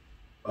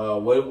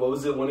 what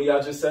was it one of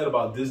y'all just said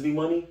about Disney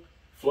money?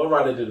 Flo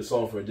Rida did a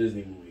song for a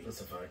Disney movie.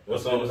 That's a fact.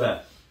 What song was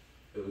that?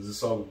 It was a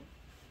song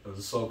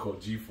called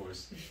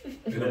G-Force.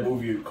 In a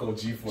movie called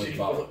G-Force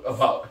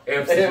about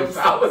hamsters with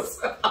powers.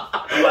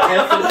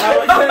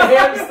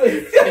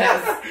 Hamsters.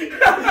 Yes.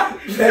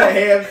 The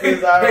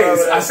hamsters.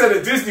 I said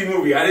a Disney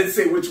movie. I didn't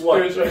say which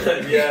one.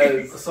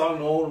 Yes. A song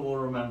no one will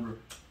remember.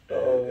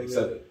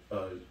 Except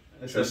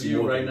Tracy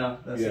you right now.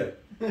 That's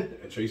it.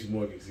 And Tracy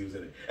Morgan, because he was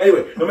in it.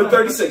 Anyway, number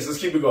 36. Let's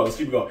keep it going.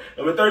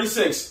 Number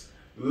 36.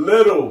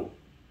 Little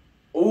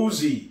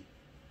Uzi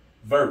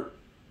Vert.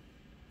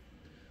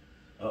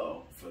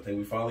 Uh-oh. I think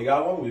we finally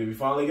got one. Did we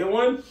finally get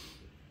one?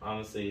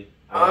 Honestly,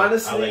 I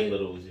like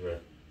Little Uzi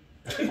Vert.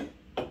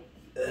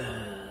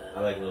 I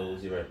like Lil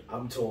Uzi Vert.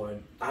 I'm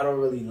torn. I don't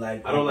really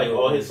like. I don't like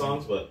all his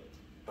songs, but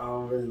I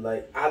don't really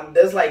like.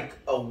 There's like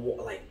a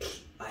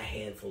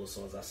handful of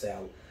songs I say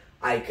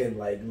I can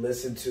like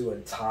listen to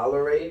and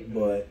tolerate,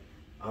 but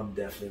I'm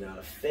definitely not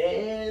a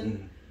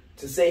fan.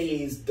 To say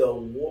he's the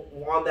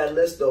on that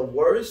list the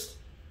worst,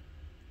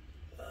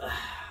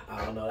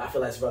 I don't know. I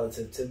feel that's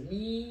relative to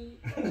me.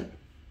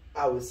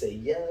 I would say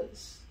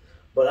yes,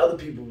 but other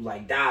people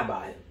like die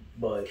by him.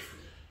 But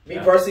me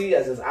personally,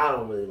 I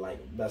don't really like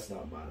him. That's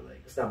not my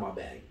it's not my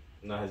bag.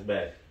 Not his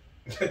bag.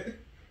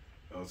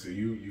 Oh, so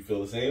you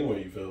feel the same, or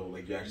you feel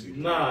like you actually?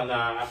 Nah.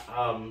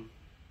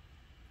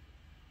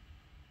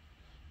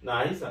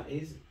 He's not.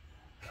 He's.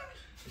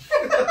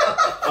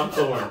 I'm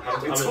torn.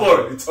 It's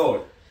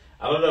torn.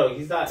 I don't know.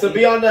 He's not. To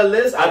be on that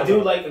list, I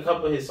do like a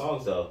couple of his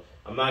songs though.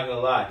 I'm not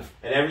gonna lie.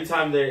 And every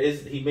time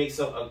he makes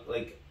some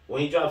like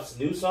when he drops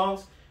new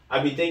songs, I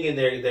be thinking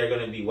they're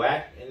gonna be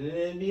whack, and then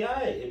it'd be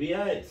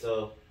alright.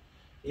 So,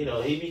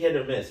 he'd be hit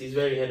or miss. He's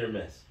very hit or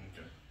miss.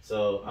 Okay.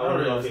 So I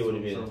don't know if he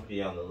would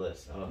be on the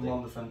list. I'm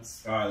on the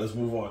fence. All right, let's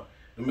move on.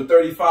 Number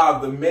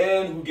 35, the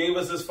man who gave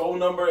us his phone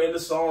number in the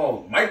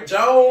song, Mike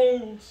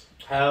Jones.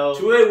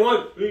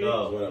 281.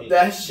 No,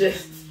 that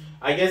shit.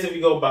 I guess if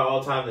you go by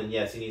all time, then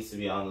yes, he needs to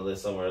be on the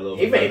list somewhere a little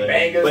bit. He made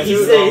bangers. But he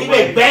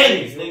made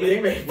bangers,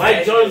 nigga.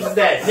 Mike Jones is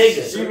that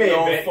nigga. He made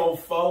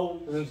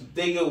bangers.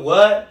 Nigga,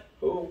 what?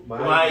 Who?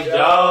 Mike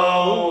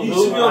Jones. He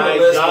should be on the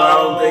list, but I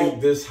don't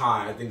think this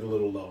high. I think a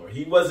little lower.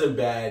 He wasn't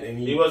bad, and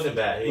he wasn't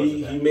bad.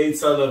 He made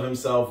fun of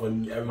himself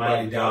when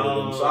everybody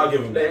doubted him. So I'll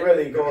give him that. They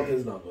really called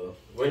his number.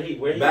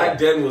 Where Back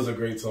then was a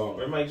great song.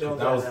 Where Mike Jones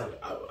that was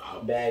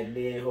back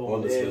then.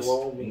 On this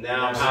list.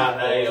 Now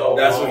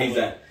that's where he's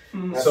at.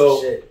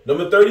 So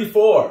number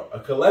 34, a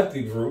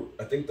collective group.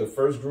 I think the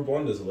first group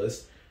on this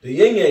list, the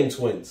Yin Yang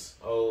Twins.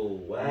 Oh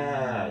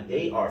wow,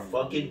 they are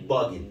fucking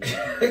bugging.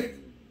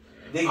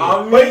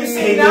 But you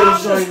see, now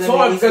I'm just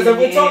talking because if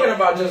we're talking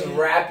about just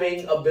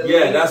rapping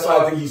ability, that's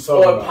what I think he's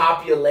talking about.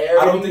 Popularity.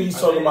 I don't think he's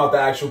talking about the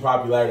actual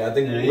popularity. I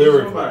think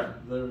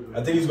lyrically.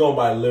 I think he's going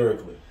by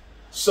lyrically.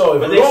 So,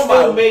 but they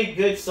still made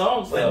good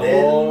songs. But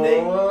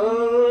then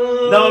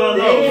no.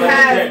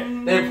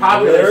 They're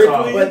popular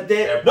songs. But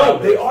they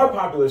are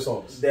popular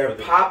songs. They're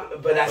pop,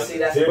 but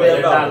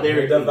they're not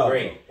lyrically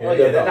great. Oh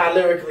yeah, they're not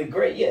lyrically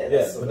great.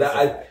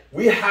 Yeah,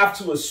 we have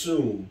to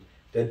assume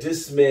that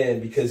this man,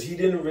 because he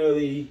didn't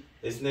really.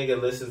 This nigga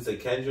listens to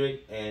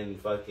Kendrick and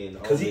fucking.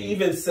 Because he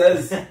even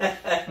says.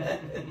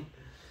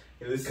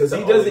 Because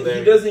he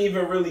doesn't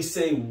even really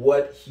say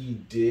what he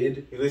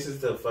did. He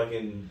listens to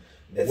fucking.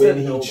 When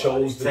he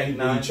chose the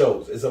people he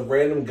chose. It's a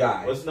random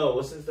guy. What's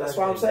his That's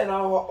why I'm saying,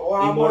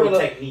 why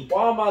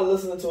am I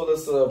listening to a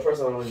list of a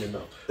person I don't even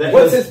know?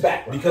 What's his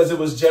background? Because it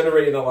was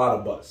generating a lot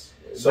of buzz.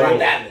 So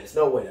that list,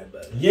 no way that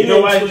buzz. You know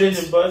why it's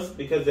generating buzz?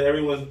 Because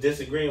everyone's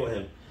disagreeing with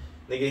him.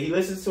 Nigga, he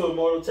listens to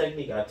Immortal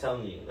Technique. I'm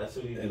telling you, that's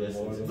what he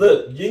listens to.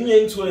 Look, Yin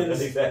Yang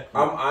Twins. Exactly.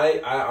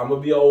 I'm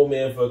gonna be an old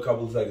man for a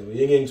couple of seconds. But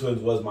Yin Yang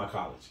Twins was my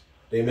college.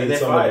 They made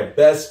some of the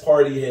best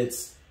party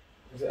hits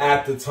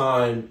at the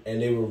time,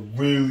 and they were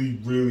really,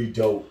 really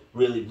dope.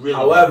 Really, really.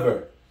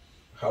 However,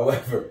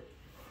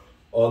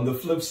 on the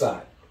flip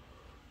side,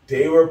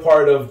 they were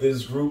part of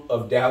this group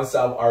of down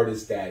south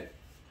artists that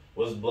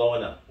was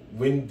blowing up.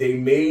 When they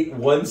made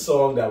one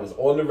song that was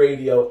on the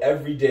radio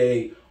every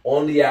day,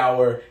 on the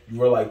hour, you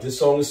were like, this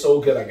song is so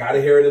good, I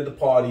gotta hear it at the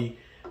party.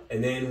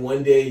 And then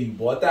one day you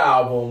bought the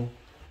album,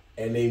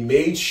 and they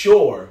made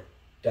sure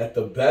that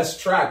the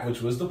best track,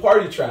 which was the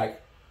party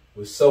track,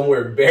 was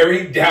somewhere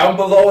buried down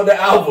below in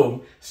the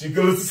album, so you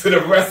could listen to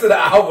the rest of the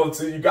album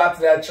till you got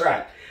to that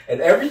track.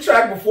 And every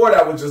track before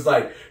that was just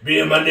like, me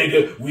and my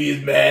nigga, we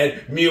is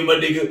mad. Me and my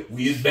nigga,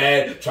 we is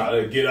bad.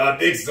 Trying to get our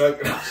dick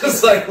sucked. And I was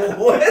just like,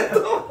 what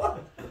the fuck?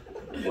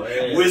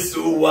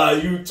 Whistle while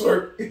you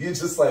twerk. You're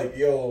just like,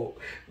 yo,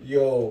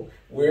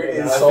 where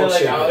is Soul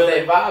Shaker?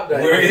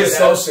 Where is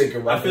Soul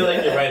Shaker? I feel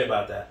like you're right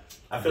about that.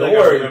 I feel like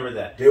I remember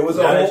that. There was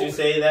now that you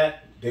say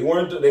that, they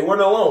weren't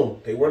alone.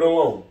 They weren't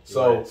alone.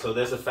 So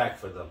there's a fact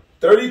for them.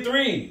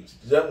 33.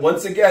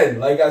 Once again,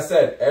 like I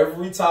said,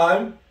 every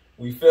time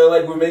we feel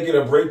like we're making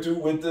a breakthrough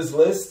with this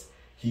list,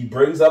 he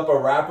brings up a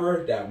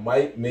rapper that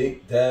might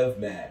make Dev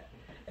mad.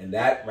 And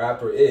that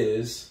rapper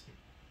is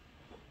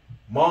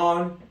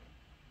Montana.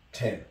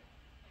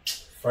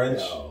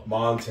 French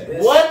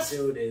Montana. What?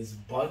 Dude is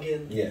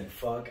bugging the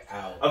fuck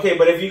out. Okay,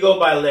 but if you go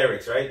by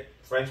lyrics, right?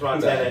 French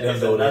Montana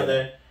is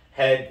another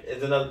head.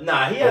 Is another.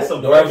 Nah, he has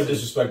some. Don't ever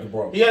disrespect the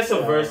bro. He has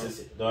some verses.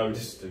 Don't ever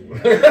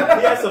disrespect. He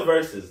has some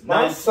verses.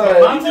 Montana's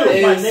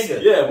my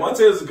nigga. Yeah,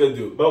 Montana's a good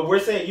dude. But we're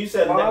saying you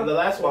said the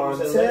last one.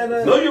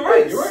 Montana. No, you're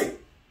right. You're right.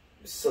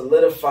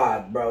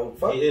 Solidified, bro.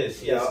 Fuck. He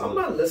is. I'm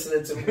not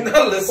listening to.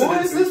 Who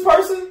is this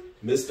person?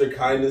 Mr.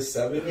 Kindness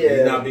 7. Yeah,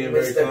 he's not being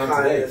very kind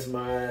Kindness, today.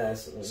 My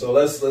ass. So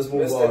let's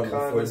move Mr. on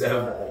before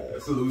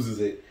Dev loses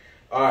it.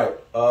 All right,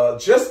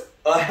 just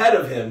ahead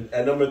of him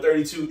at number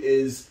 32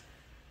 is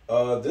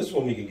this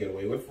one we can get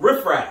away with.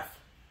 Riff Raff.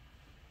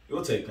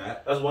 You'll take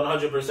that. That's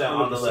 100%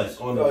 on the list.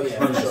 No, he's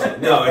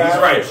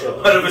right.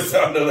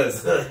 100% on the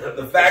list.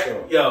 The fact,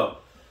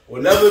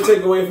 we'll never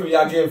take away from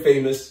y'all getting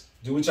famous.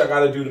 Do what y'all got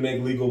to do to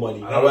make legal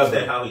money. I don't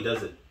understand how he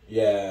does it.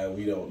 Yeah,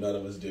 we don't. None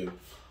of us do.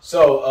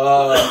 So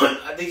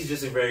I think he's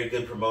just a very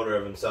good promoter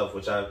of himself,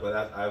 which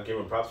I'll give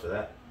him props for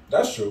that.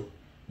 That's true.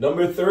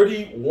 Number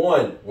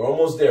 31. We're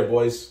almost there,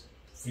 boys.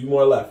 A few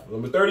more left.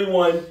 Number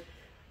 31,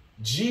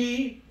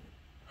 G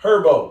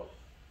Herbo.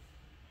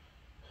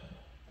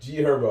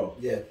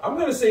 Yeah. I'm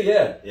gonna say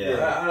yeah.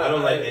 I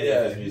don't like any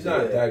of his music. He's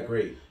not that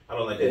great. I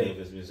don't like any of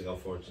his music,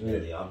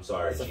 unfortunately. Yeah. I'm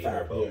sorry, G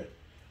Herbo. Yeah.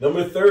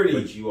 Number 30.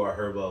 But you are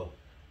Herbo.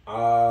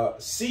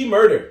 C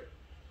Murder.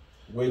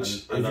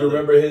 Which, if you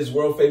remember his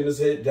world famous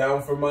hit,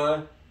 Down for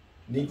My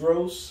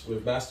Negroes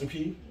with Master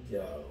P.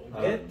 Yo,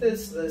 get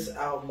this list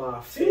out my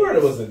face.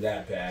 C-Murder wasn't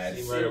that bad.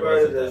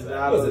 C-Murder does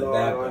not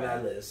belong on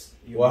that list.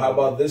 Well, how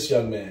about this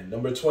young man?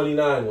 Number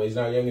 29, well, he's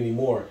not young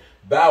anymore.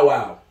 Bow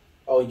Wow.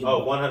 Oh,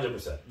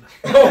 100%.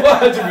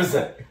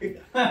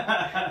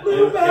 100%.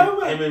 Little Bow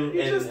Wow.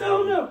 You just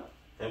don't know.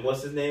 And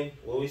what's his name?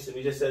 We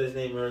just said his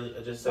name earlier.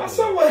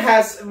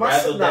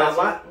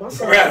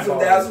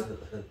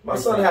 My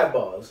son had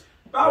balls.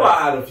 Bow Wow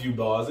had a few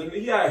bars, and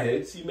he had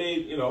hits. He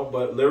made,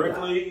 but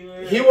lyrically,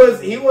 he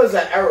was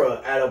an era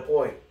at a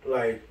point.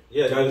 Like,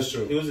 yeah, that is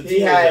true. He was a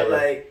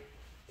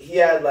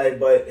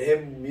but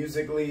him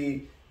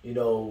musically,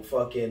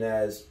 fucking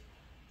as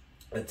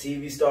a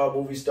TV star,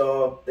 movie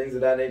star, things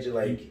of that nature.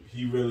 Like,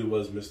 he really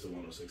was Mr.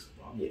 106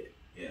 Bob. Yeah,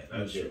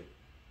 that's true.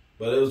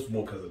 But it was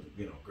more because of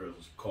girls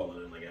was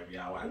calling in like every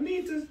hour. I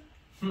need this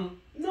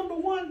number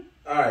one.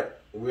 All right,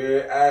 we're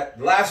at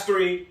the last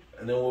three,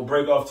 and then we'll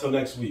break off till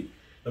next week.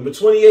 Number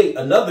 28,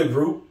 another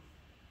group,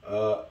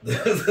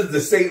 the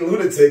Saint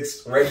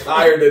Lunatics, ranked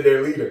higher than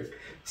their leader.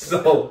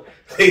 So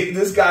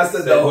this guy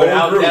said the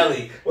whole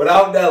group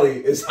without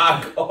Nelly is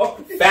hot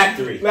coffee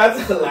factory.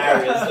 That's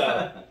hilarious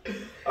though.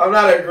 I'm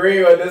not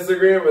agreeing or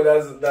disagreeing, but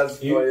that's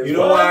funny. You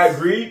know why I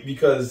agree?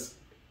 Because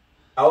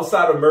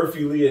outside of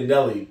Murphy, Lee, and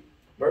Nelly,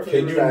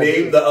 can you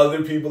name the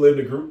other people in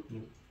the group?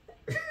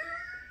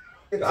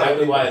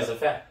 Exactly why it's a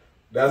fact.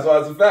 That's why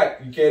it's a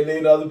fact. You can't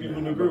name the other people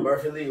in the group.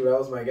 Murphy Lee, that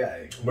was my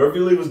guy. Murphy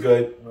Lee was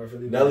good.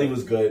 Nelly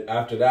was good.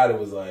 After that, it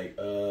was like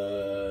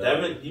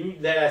Devin. You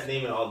that ass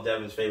naming all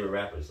Devin's favorite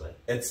rappers. Like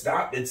it's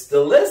not. It's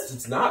the list.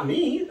 It's not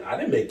me. I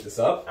didn't make this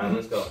up. All right,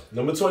 let's go.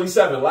 Number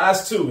 27.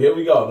 Last two. Here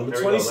we go. Number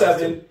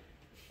 27.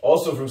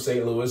 Also from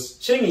St. Louis.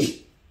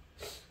 Chingy.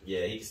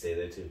 Yeah, he can stay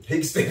there too. He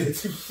can stay there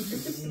too.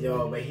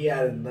 Yo, but he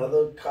had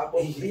another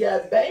couple. He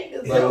had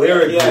bangers. Like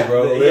lyrically,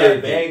 bro. He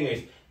had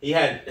bangers. He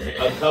had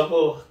a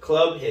couple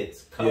club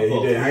hits. Yeah, he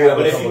did.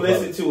 But if you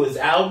listen to his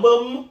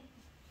album...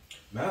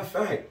 Matter of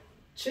fact,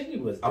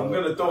 Chingy was I'm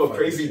going to throw a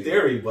crazy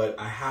theory, but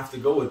I have to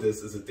go with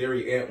this. As a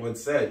theory Ant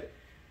once said,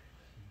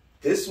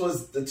 this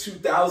was the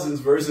 2000s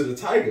version of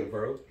Tiger,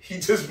 bro. He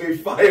just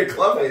made fire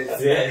club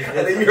hits. Yeah.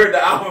 And then you heard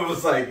the album, it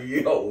was like,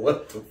 yo,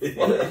 what the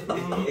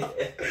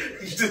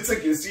fuck? You just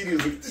took your CD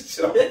and was like, this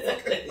shit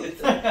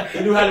off. He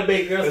knew how to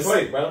make girls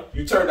work, bro.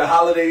 You turned the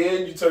Holiday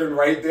in, you turned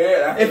right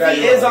there. After If that,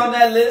 he you're is like, on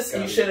that list,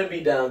 he shouldn't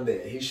be down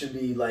there. He should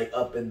be like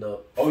up in the.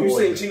 Oh, you 40s.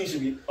 saying Gene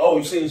should be? Oh,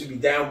 you saying he should be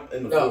down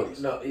in the 40s?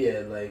 No, yeah,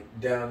 like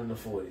down in the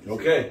 40s.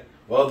 Okay.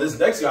 Well, this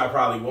next guy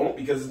probably won't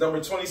because it's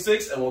number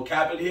 26, and we'll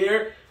cap it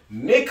here.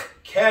 Nick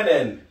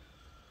Cannon.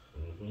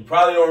 You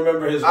probably don't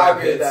remember his I rap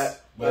agree with hits,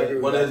 that.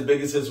 but one of his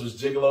biggest hits was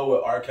Gigolo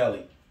with R.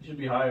 Kelly. He should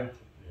be higher.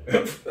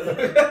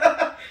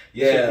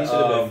 Yeah, he should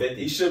have been 50.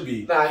 He should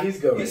be. Nah, he's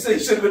good. He said he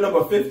should have been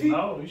number 50.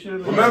 No, he should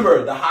have been.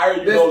 Remember, the higher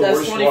you go, the That's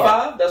worse you are.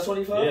 25. That's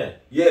 25. Yeah.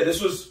 Yeah,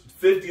 this was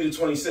 50 to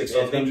 26, so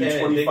Yeah, it's going to Nick be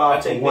Cannon-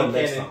 25 to Nick 1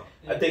 next Cannon- time.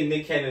 I think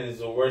Nick Cannon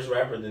is a worse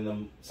rapper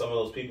than some of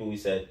those people we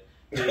said.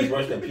 He's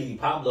worse than P.D.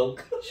 Pablo.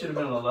 He should have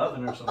been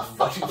 11 or something.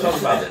 What you talking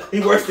about?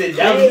 He worse than He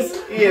James.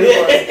 is. He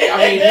is. I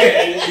mean,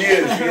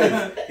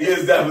 yeah, He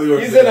is definitely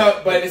worse. he's than in that.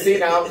 a. But see,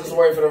 now I'm just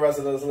worried for the rest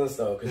of this list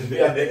though, because if you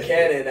have Nick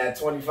Cannon at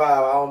 25,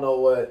 I don't know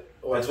what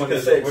That's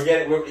because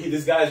 26.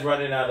 this guy's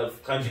running out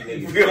of country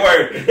niggas. Good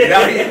word.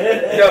 Now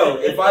yo,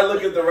 if I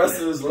look at the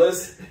rest of this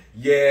list,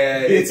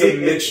 yeah, it's a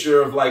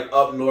mixture of like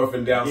up north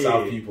and down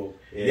south people.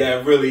 Yeah,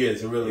 it really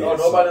is. It really Oh, is.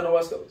 nobody on the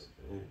West Coast.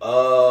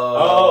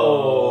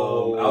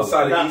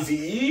 Outside of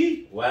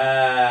Eazy-E? Wow.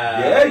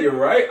 Yeah, you're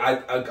right.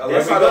 There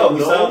we go.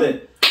 We solved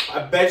it. I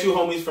bet you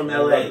homies from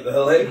LA.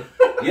 LA?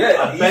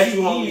 Yeah, I bet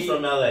you Eazy-E, homies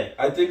from LA.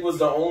 I think was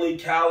the only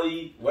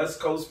Cali West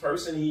Coast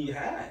person he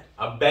had.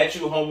 I bet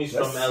you homies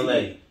Let's from LA.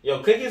 see. Yo,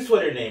 click his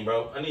Twitter name,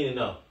 bro. I need to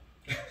know.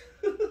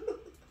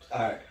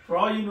 Alright. For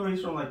all you know,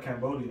 he's from like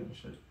Cambodia and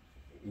shit.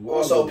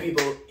 Also,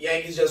 people,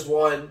 Yankees just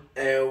won,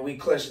 and we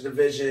clinched the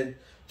division,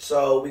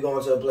 so we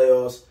going to the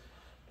playoffs,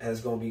 and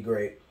it's gonna be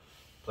great.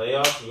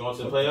 Playoffs? We going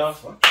to the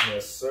playoffs?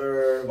 Yes,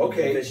 sir.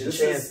 Okay, Division this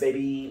champs, is-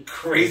 baby.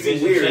 Crazy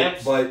Division weird,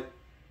 champs? but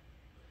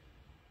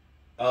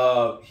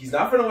he's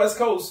not from the West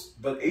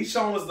Coast, but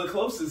H-Sean was the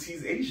closest.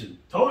 He's Asian.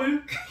 Told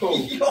you.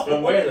 Yo,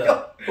 From where,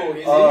 though? Who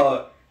is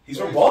he? He's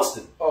from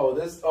Boston. Oh,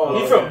 this. Oh,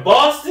 He okay. from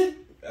Boston?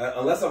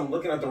 Unless I'm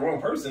looking at the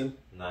wrong person.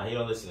 Nah, he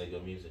don't listen to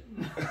good music.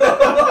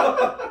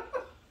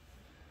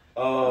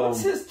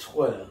 What's his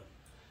Twitter?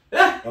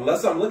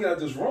 Unless I'm looking at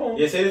this wrong.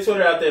 Yeah, say the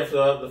Twitter out there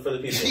for the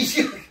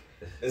people.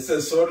 It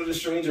says Sword of the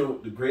Stranger,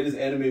 the greatest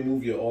anime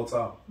movie of all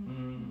time.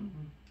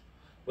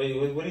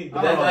 Wait, what do you?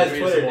 I don't That's know his the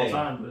Twitter greatest of all name.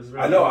 time, but it's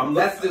very I know, I'm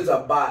That's just a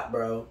bot,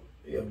 bro.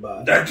 He a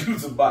bot. That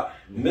dude's a bot.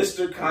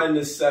 Mr.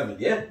 Kindness 7.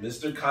 Yeah,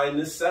 Mr.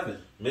 Kindness 7.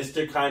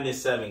 Mr.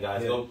 Kindness 7,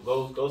 guys. Yeah.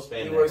 Go spam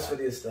He that works guy. for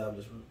the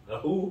establishment.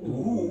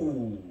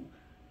 Ooh.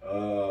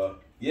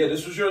 Yeah,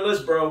 this was your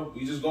list, bro.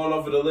 We just going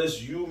off of the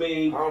list you I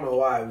made. don't know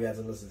why we had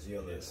to listen to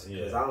your list,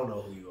 because Yeah. I don't know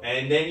who you are.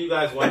 And then you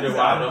guys wonder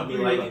why I don't be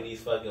liking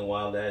these fucking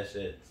wild ass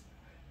shits.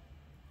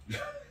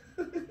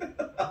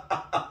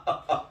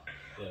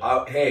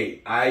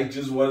 Hey, I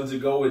just wanted to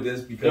go with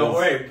this because Don't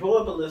worry, pull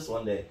up a list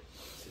one day.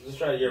 Just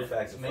try to hear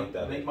facts and fuck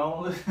that. Make my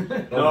own list. Of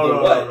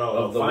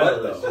No. the Find what,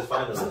 a list. though? Just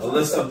find a list. A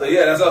list of the,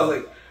 yeah, that's what I was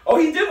like. Oh,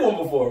 he did one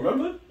before,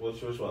 remember?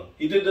 Which one?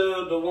 He did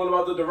the one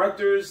about the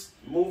directors.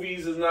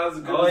 Movies is not as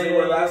good as they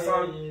were last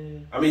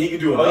time. I mean, he could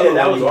do another Oh yeah,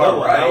 that one. was a You good are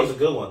one. right. That was a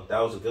good one. That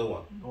was a good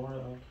one. Don't worry,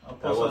 I'll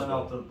That post was something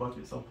out good. the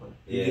bucket someplace.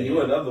 He can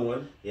do another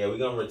one. Yeah, we're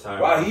gonna retire.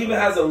 Wow, he even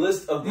has a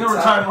list of the You gonna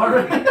retire top.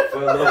 already?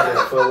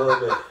 for a little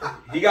bit.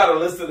 He got a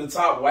list of the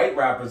top white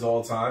rappers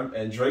all time,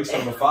 and Drake's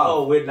number 5.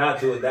 Oh, we're not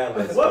doing that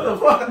list. What the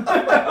fuck?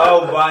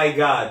 Oh my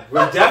god,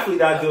 we're definitely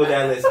not doing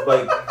that list.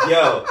 But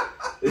yo,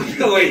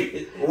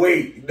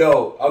 wait,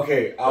 no.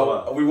 Okay, Come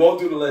on. we won't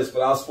do the list,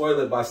 but I'll spoil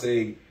it by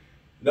saying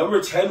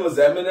number 10 was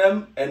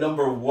Eminem, and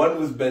number 1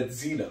 was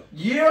Benzino.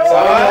 Yeah. So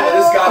I know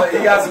this guy,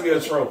 he has to be a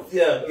troll.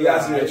 yeah, He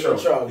has to be a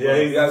troll. yeah,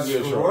 he has to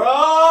be a troll.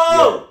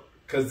 bro.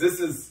 Because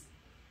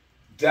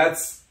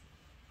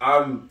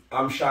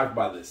I'm shocked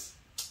by this.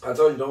 I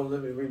told you, don't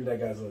let me read that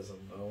guy's list.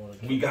 I don't want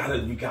to. We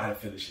gotta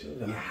finish it.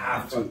 We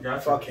have to.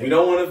 Fuck him. We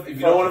don't want to. If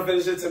you don't want to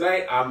finish it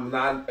tonight, I'm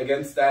not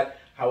against that.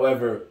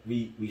 However,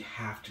 we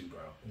have to, bro.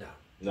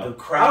 No, The I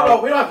crowd. don't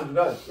know. We don't have to do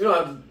that. We don't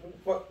have to.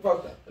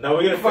 Fuck that. no,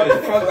 we're gonna Fuck,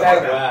 finish. fuck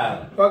that guy.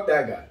 Wow. Fuck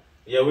that guy.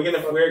 Yeah, we're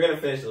gonna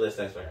finish the list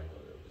next round.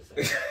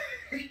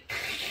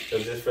 So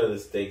just for the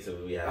stakes of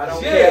it, we have. I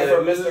don't Yeah, care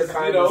for this Mr. is,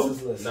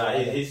 Kindness's list. Nah,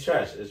 he's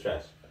trash. It's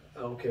trash.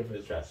 I don't care for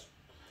It's trash.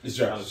 It's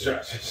trash. Honestly,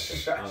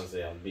 It's trash.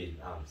 honestly, I'm being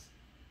honest.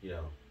 You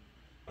know,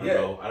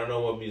 Yeah. I don't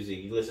know what music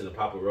you listen to.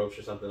 Papa Roach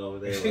or something over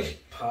there. Like,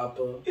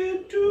 Papa.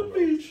 Into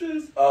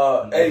pieces.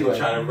 anyway, Anyway,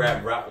 trying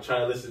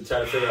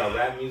to figure out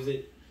rap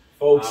music.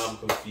 folks, I'm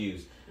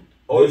confused.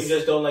 Or this- you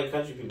just don't like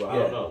country people. I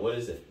Yeah. don't know. What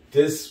is it?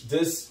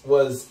 this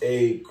was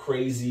a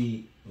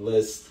crazy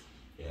list.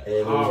 Yeah. And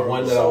it was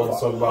one that I want to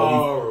talk about.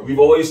 Horrible. We've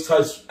always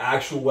touched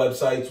actual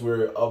websites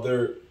where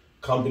other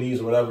companies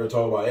or whatever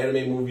talk about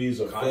anime movies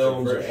or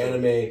films or Controversial.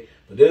 anime.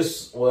 But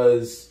this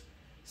was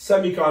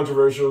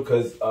semi-controversial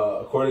because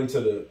according to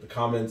the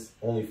comments,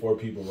 only 4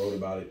 people wrote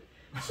about it.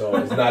 So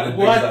it's not as big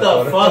as What I the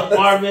thought it fuck, was.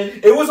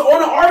 Marvin? It was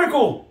on an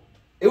article.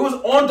 It was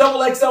on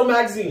XXL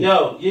magazine.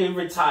 Yo, you're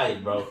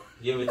retired, bro.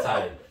 You're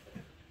retired.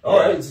 All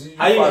right. So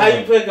how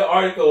you pick an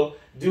article,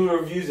 do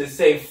reviews, and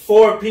say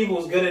 4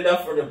 people's good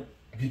enough for them?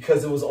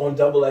 Because it was on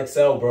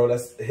XXL, bro.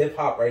 That's hip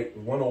hop, right?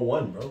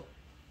 101, bro.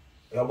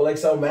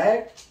 XXL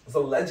mag. It's a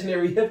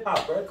legendary hip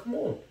hop, bro. Come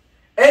on.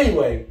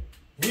 Anyway,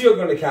 we are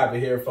going to cap it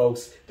here,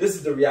 folks. This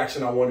is the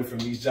reaction I wanted from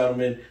these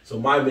gentlemen. So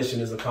my mission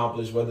is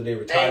accomplished, whether they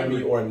retire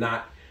me or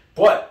not.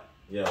 But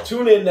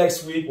tune in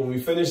next week when we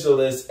finish the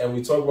list and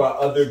we talk about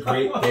other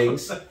great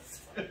things.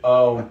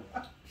 Yeah,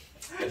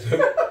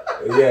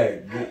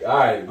 all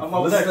right.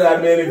 Listen to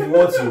that, man, if you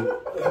want to.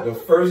 The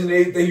first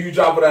thing you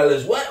drop on that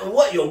list,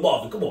 what, yo,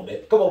 Marvin? Come on,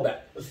 man. Come on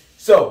back.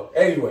 So,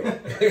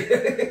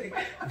 anyway,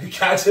 you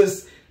catch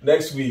us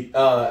next week.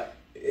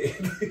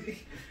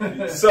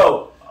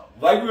 So,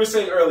 like we were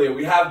saying earlier,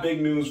 we have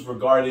big news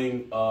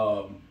regarding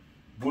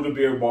Buddha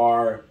Beer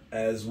Bar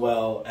as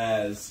well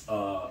as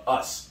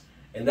us.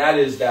 And that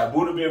is that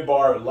Buddha Beer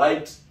Bar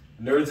liked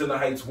Nerdz in the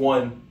Heights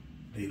 1.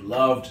 They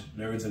loved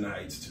Nerdz in the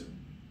Heights 2.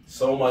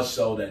 So much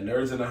so that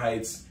Nerdz in the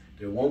Heights,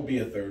 there won't be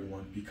a third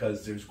one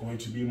because there's going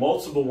to be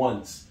multiple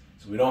ones.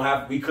 So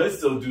we could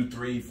still do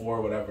 3,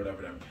 4, whatever.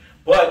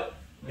 But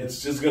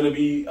it's just going to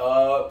be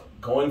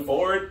going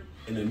forward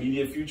in the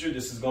immediate future.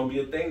 This is going to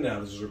be a thing now.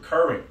 This is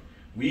recurring.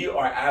 We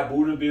are at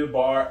Buddha Beer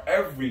Bar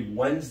every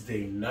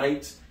Wednesday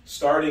night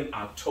starting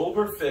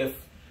October 5th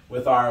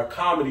with our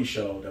comedy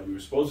show that we were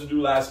supposed to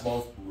do last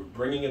month. We're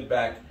bringing it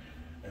back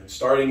and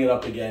starting it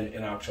up again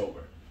in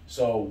October.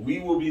 So we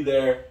will be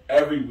there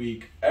every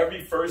week,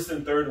 every first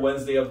and third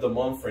Wednesday of the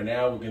month. For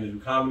now, we're going to do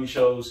comedy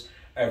shows.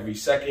 Every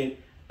second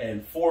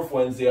and fourth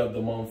Wednesday of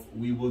the month,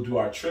 we will do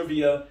our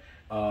trivia.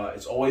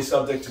 It's always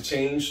subject to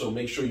change, so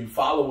make sure you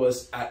follow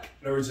us at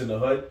Nerdz in the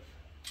Hood.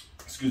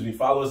 Excuse me,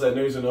 follow us at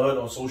Nerdz in the Hood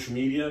on social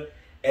media.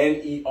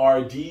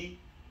 NERDZINTHEHOOD.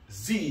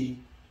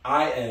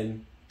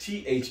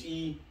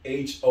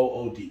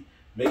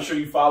 Make sure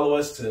you follow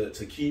us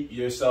to keep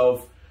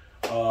yourself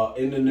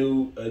in the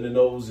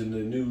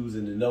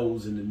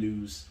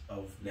news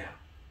of now.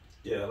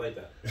 Yeah, I like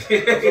that.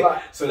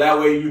 So that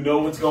way you know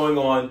what's going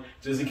on,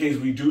 just in case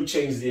we do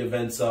change the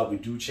events up, we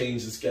do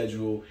change the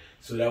schedule,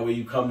 so that way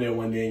you come there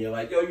one day and you're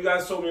like, yo, you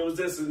guys told me it was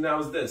this and now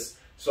it's this.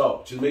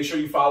 So just make sure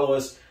you follow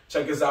us.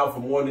 Check us out for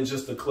more than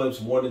just the clips,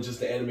 more than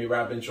just the anime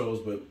rap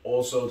intros, but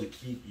also to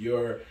keep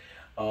your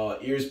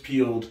ears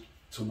peeled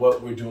to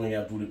what we're doing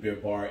at Buddha Beer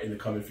Bar in the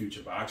coming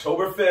future. By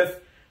October 5th,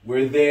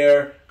 we're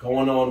there,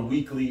 going on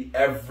weekly,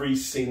 every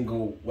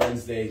single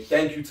Wednesday.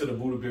 Thank you to the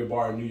Buddha Beer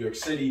Bar in New York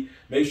City.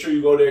 Make sure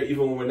you go there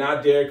even when we're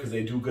not there, because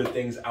they do good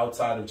things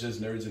outside of just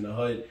Nerdz in the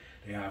Hood.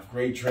 They have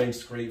great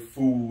drinks, great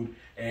food,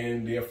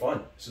 and they're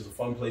fun. It's just a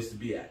fun place to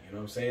be at, you know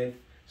what I'm saying?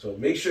 So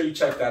make sure you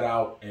check that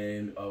out,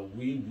 and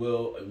we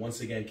will,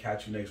 once again,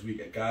 catch you next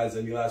week. Guys,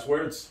 any last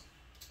words?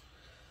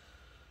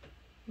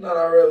 No,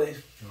 not really.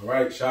 All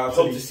right, shout out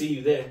Hope to see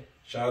you there.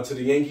 Shout out to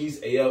the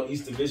Yankees, AL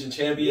East Division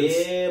champions.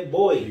 Yeah,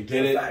 boy. You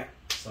did it.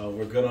 So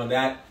we're good on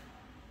that.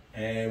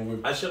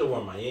 And I should have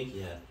worn my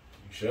Yankee hat.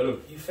 You should have.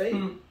 You fake.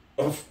 You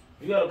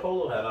got a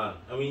polo hat on.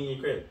 I mean, in your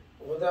crib.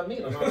 What does that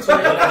mean? I'm not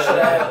telling you I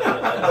should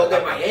have. Go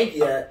get my Yankee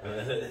hat.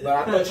 But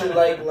I thought you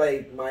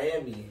like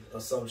Miami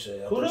or some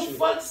shit. Who the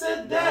fuck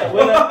said that?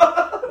 When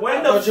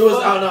I thought you was,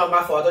 oh no,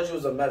 my fault. I thought you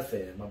was a Met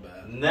fan. My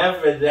bad.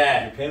 Never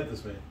that. You're a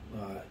Panthers fan.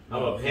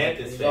 I'm a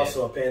Panthers fan. He's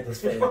also a Panthers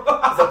fan. He's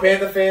a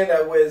Panther fan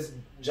that wears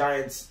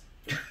Giants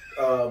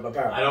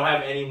apparel. I don't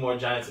have any more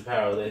Giants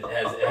apparel. It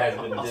has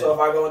been. So if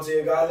I go into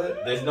your closet,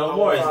 there's no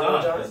more. It's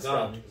gone. It's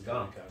gone. It's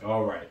gone.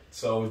 All right.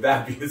 So with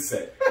that being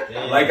said,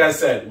 like I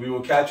said, we will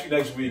catch you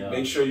next week.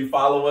 Make sure you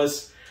follow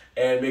us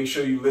and make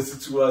sure you listen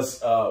to us.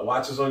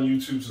 Watch us on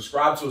YouTube.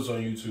 Subscribe to us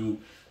on YouTube.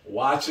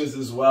 Watch us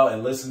as well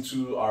and listen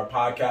to our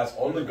podcast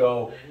on the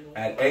go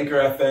at Anchor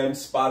FM,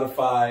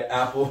 Spotify,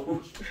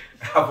 Apple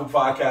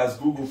Podcasts,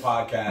 Google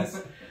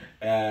Podcasts,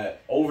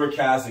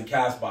 Overcast, and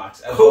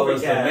Castbox, as well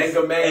as the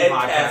Manga Man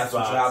podcast, which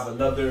will have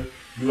another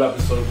new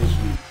episode this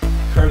week.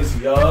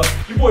 Courtesy of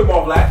your boy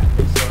Marv Black.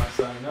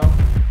 Signing out.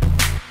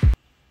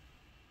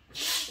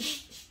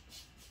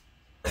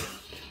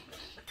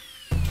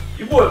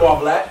 Your boy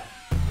Marv Black.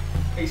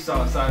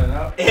 H-Song signing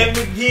out. And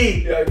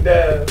McGee.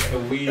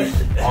 And we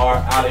are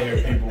out of here,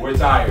 people. We're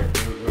tired.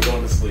 We're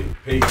going to sleep.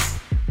 Peace.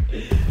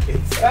 We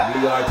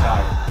are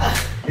tired.